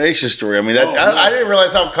 urination story. I mean, I didn't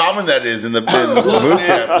realize how common that is in the boot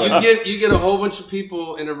camp. You get a whole bunch of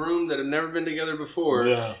people in a room that have never been together before,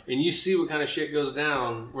 and you see what kind of shit goes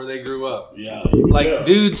down where they grew up. Yeah, like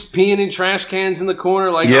dudes peeing in trash cans in the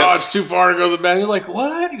corner, like, oh, it's too far to go to the bathroom. You're like,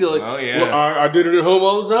 what? You're like, well, I did it at home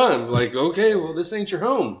all the time. Like, okay, well, this ain't your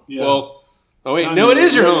home. Yeah. Well. Oh wait, no, it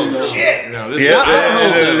is your home. Shit, no, this is not our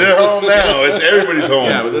home. They're home now. It's everybody's home.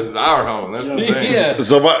 Yeah, but this is our home. That's the thing. Yeah.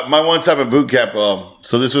 So my one time at boot camp,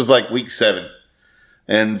 so this was like week 7,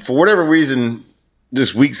 and for whatever reason,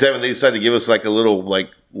 this week 7 they decided to give us like a little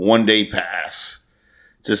like 1-day pass.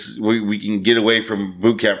 Just we can get away from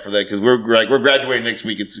boot camp for that because we're graduating next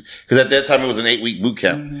week. It's because at that time it was an 8-week boot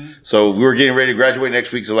camp, so we were getting ready to graduate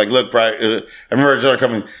next week. So like, look, I remember John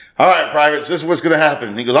coming. All right, privates, this is what's going to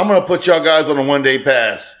happen. He goes, I'm going to put y'all guys on a 1-day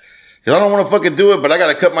pass because I don't want to fucking do it, but I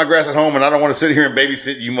got to cut my grass at home and I don't want to sit here and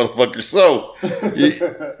babysit you motherfuckers. So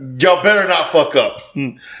y'all better not fuck up.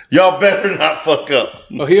 Y'all better not fuck up.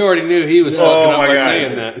 Well, he already knew he was fucking up by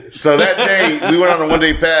saying that. So that day we went on a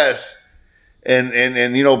 1-day pass.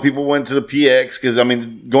 And you know, people went to the PX because, I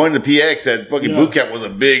mean, going to PX at fucking boot camp was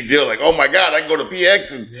a big deal. Like, oh my God, I can go to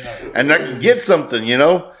PX and I can get something, you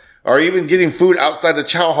know? Or even getting food outside the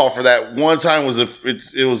chow hall for that one time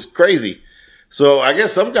it was crazy. So I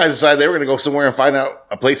guess some guys decided they were going to go somewhere and find out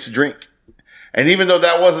a place to drink. And even though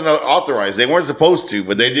that wasn't authorized, they weren't supposed to,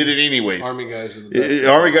 but they did it anyways. Army guys are the best.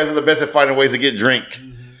 Army guys are the best at finding ways to get drink.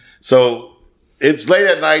 Mm-hmm. So it's late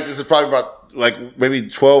at night. This is probably about like maybe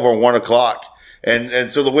 12 or 1 o'clock.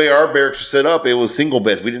 And so the way our barracks were set up, it was single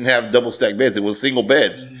beds. We didn't have double stacked beds. It was single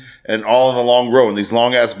beds and all in a long row in these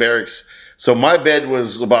long ass barracks. So my bed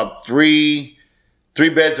was about three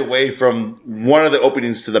beds away from one of the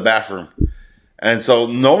openings to the bathroom. And so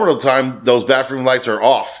normal time, those bathroom lights are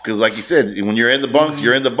off. Cause like you said, when you're in the bunks,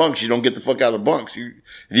 you're in the bunks. You don't get the fuck out of the bunks. If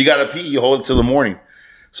you got to pee, you hold it till the morning.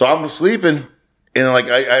 So I'm sleeping and like,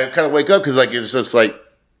 I kind of wake up cause like, it's just like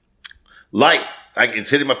light. Like it's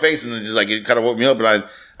hitting my face and then just like it kind of woke me up. And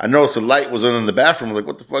I noticed the light was on in the bathroom. I was like,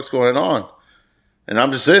 what the fuck's going on? And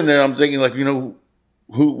I'm just sitting there. I'm thinking like, you know,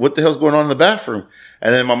 what the hell's going on in the bathroom?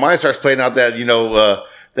 And then my mind starts playing out that, you know,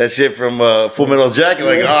 that shit from Full Metal Jacket.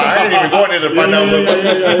 Like, I didn't even go in there to find out.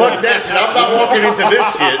 Fuck that shit. I'm not walking into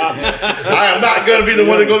this shit. I am not going to be the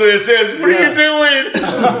one to go there and says, what are you doing?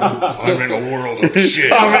 I'm in a world of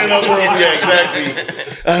shit. I'm in a world. Yeah,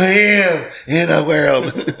 exactly. I am in a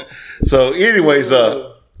world. So anyways,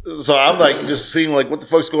 so I'm like just seeing like what the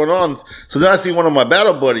fuck's going on. So then I see one of my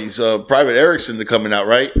battle buddies, Private Erickson, coming out,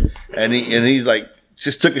 right? And he's like,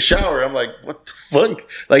 just took a shower. I'm like, what the fuck?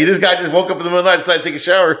 Like this guy just woke up in the middle of the night, decided to take a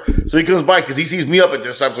shower. So he comes by because he sees me up at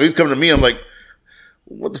this time. So he's coming to me. I'm like,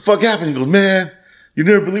 what the fuck happened? He goes, man, you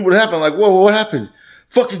never believe what happened. I'm like, whoa, what happened?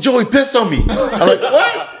 Fucking Joey pissed on me. I'm like,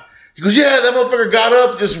 what? He goes, yeah, that motherfucker got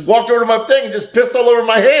up, just walked over to my thing and just pissed all over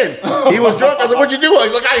my head. He was drunk. I was like, what'd you do? I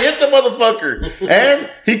was like, I hit the motherfucker. And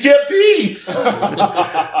he kept peeing.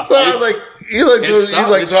 So I was like, he's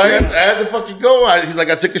like, so I had to fucking go. He's like,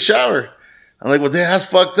 I took a shower. I'm like, well, that's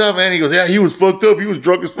fucked up, man. He goes, yeah, he was fucked up. He was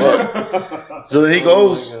drunk as fuck. So then he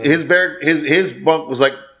goes, his bunk was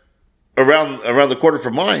like around the corner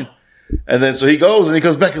from mine. And then so he goes and he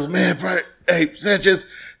comes back and goes, man, hey, Sanchez,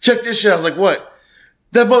 check this shit. I was like, what?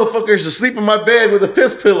 That motherfucker is asleep in my bed with a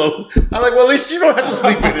piss pillow. I'm like, well, at least you don't have to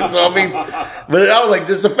sleep in it. So I mean, but I was like,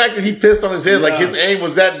 just the fact that he pissed on his head, like his aim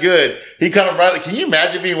was that good. He kind of rather. Can you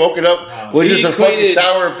imagine being woken up with just a fucking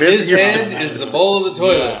shower and piss? His head is the bowl of the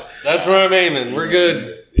toilet. Yeah. That's where I'm aiming. We're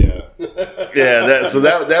good. Yeah. Yeah.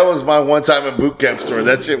 That was my one time at boot camp story.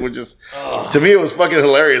 That shit was just to me it was fucking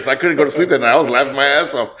hilarious. I couldn't go to sleep that night. I was laughing my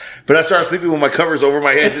ass off, but I started sleeping with my covers over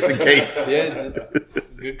my head just in case. Yeah.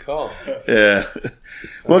 Good call. Yeah.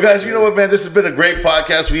 Well, guys, you know what, man? This has been a great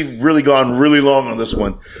podcast. We've really gone really long on this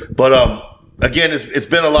one. But again, it's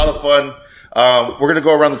been a lot of fun. We're going to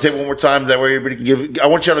go around the table one more time. That way everybody can I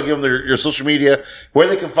want you to give them your social media, where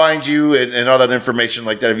they can find you and all that information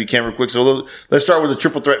like that if you can real quick. So let's start with the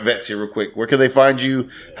Triple Threat Vets here real quick. Where can they find you?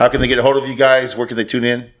 How can they get a hold of you guys? Where can they tune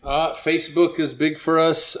in? Facebook is big for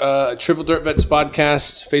us. Triple Threat Vets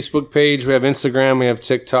Podcast, Facebook page. We have Instagram. We have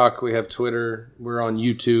TikTok. We have Twitter. We're on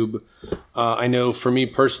YouTube. I know for me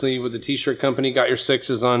personally with the t-shirt company, Got Your Six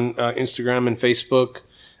is on Instagram and Facebook.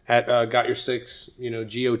 At Got Your Six,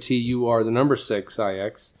 GOTUR, the number 6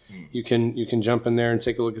 IX. You can jump in there and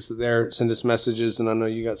take a look at it there. Send us messages, and I know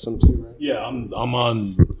you got some too, right? Yeah, I'm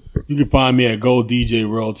on. You can find me at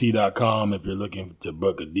goldjroyalty.com if you're looking to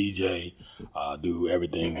book a DJ. Do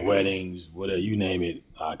everything, weddings, whatever you name it,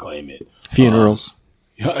 I claim it. Funerals.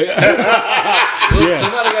 Yeah.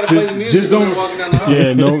 Somebody got to play the music Just when don't. they're walking down the hall.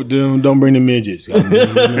 Yeah, no, don't bring the midgets. Other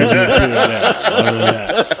than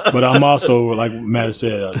that. But I'm also, like Matt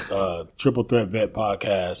said, Triple Threat Vet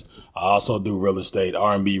podcast. I also do real estate.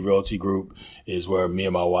 R&B Realty Group is where me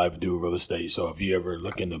and my wife do real estate. So if you ever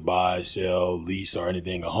looking to buy, sell, lease, or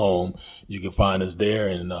anything, a home, you can find us there.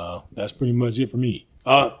 And that's pretty much it for me.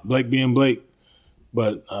 Blake being Blake.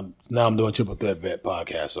 But now I'm doing Triple Threat Vet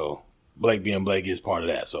podcast, so Blake being Blake is part of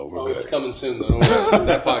that, so we're good. It's coming soon, though. Don't worry.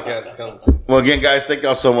 That podcast is coming soon. Well, again, guys, thank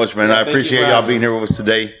y'all so much, man. Yeah, I thank you appreciate for y'all having being us. here with us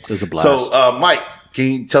today. It was a blast. So, Mike, can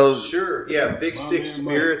you tell us? Sure. Yeah. Big Stick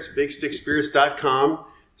Spirits, bigstickspirits.com.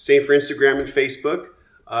 Same for Instagram and Facebook.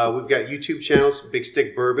 We've got YouTube channels, Big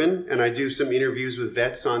Stick Bourbon, and I do some interviews with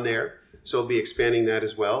vets on there. So I'll be expanding that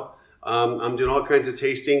as well. I'm doing all kinds of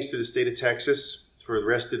tastings through the state of Texas for the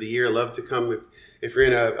rest of the year. I love to come. If you're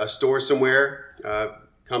in a store somewhere,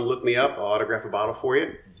 come look me up. I'll autograph a bottle for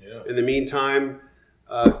you. Yeah. In the meantime,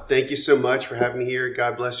 thank you so much for having me here.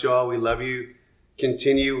 God bless you all. We love you.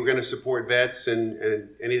 Continue. We're going to support vets, and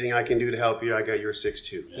anything I can do to help you, I got your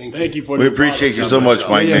 6-2. Thank you for We the appreciate you product. so much,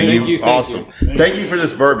 Mike, Yeah, man. thank You you, awesome. Thank you for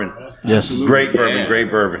this bourbon. Yes. Great bourbon,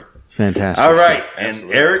 great bourbon. Fantastic. All right. stuff.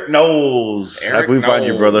 And Eric Knowles. How Eric can we find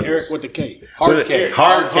you, Knowles. brother? Eric with the K. Hard cake.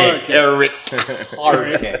 Hard cake, Eric.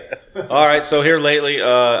 Hard cake. All right, so here lately,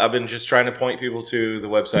 I've been just trying to point people to the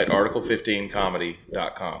website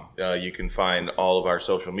article15comedy.com. You can find all of our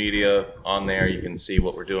social media on there. You can see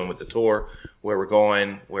what we're doing with the tour, where we're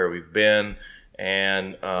going, where we've been,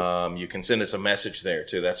 and you can send us a message there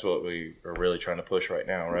too. That's what we are really trying to push right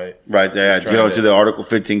now, right? Right there. Just Go trying to to- the Article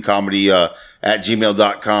 15 Comedy at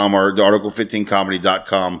gmail.com or the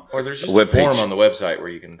Article15comedy.com Or there's just a webpage. form on the website where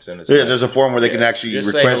you can send us. Yeah, there's a form where they can Yeah. actually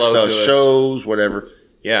Just say request hello to us. shows, whatever.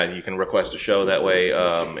 Yeah, you can request a show that way.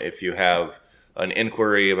 If you have an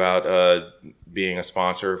inquiry about being a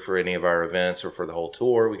sponsor for any of our events or for the whole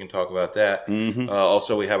tour, we can talk about that. Mm-hmm.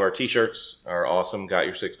 Also, we have our T-shirts, our awesome Got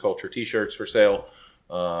Your Six Culture T-shirts for sale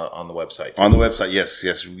on the website. On the website, yes.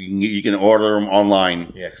 You can order them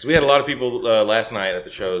online. Yeah, because we had a lot of people last night at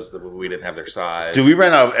the shows that we didn't have their size. Dude, we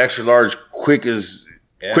ran out of extra large quick as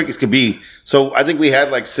could be. So I think we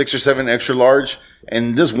had like 6 or 7 extra large.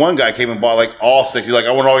 And this one guy came and bought like all 6. He's like,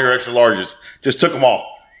 I want all your extra larges. Just took them all.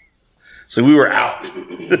 So we were out.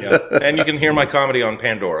 Yeah. And you can hear my comedy on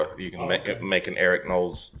Pandora. You can make an Erik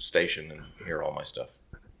Knowles station and hear all my stuff.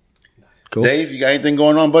 Cool. Dave, you got anything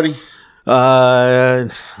going on, buddy?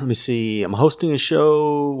 Let me see. I'm hosting a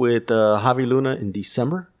show with Javi Luna in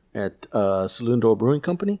December at Saloon Door Brewing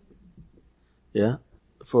Company. Yeah,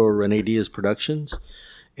 for Rene Diaz Productions.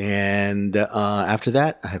 And after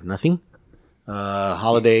that, I have nothing.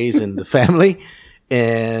 Holidays and the family.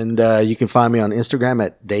 And you can find me on Instagram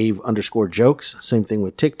at Dave_jokes. Same thing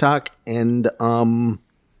with TikTok. And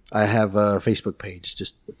I have a Facebook page,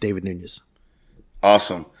 just David Nunez.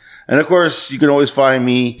 Awesome. And of course, you can always find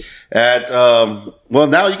me at,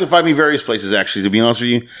 now you can find me various places, actually, to be honest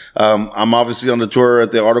with you. I'm obviously on the tour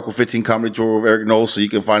at the Article 15 Comedy Tour with Erik Knowles, so you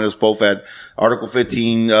can find us both at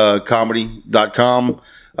article15comedy.com.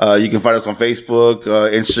 You can find us on Facebook,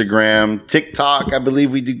 Instagram, TikTok. I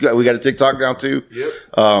believe we got a TikTok now too. Yep.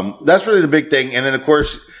 That's really the big thing. And then of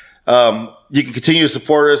course, you can continue to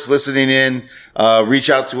support us, listening in, reach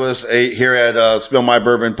out to us here at, Spill My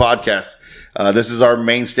Bourbon podcast. This is our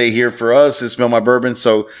mainstay here for us. It's Smell My Bourbon.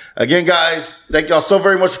 So again, guys, thank y'all so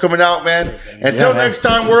very much for coming out, man. Until next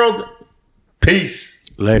time, world. Peace.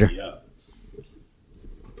 Later. Yeah.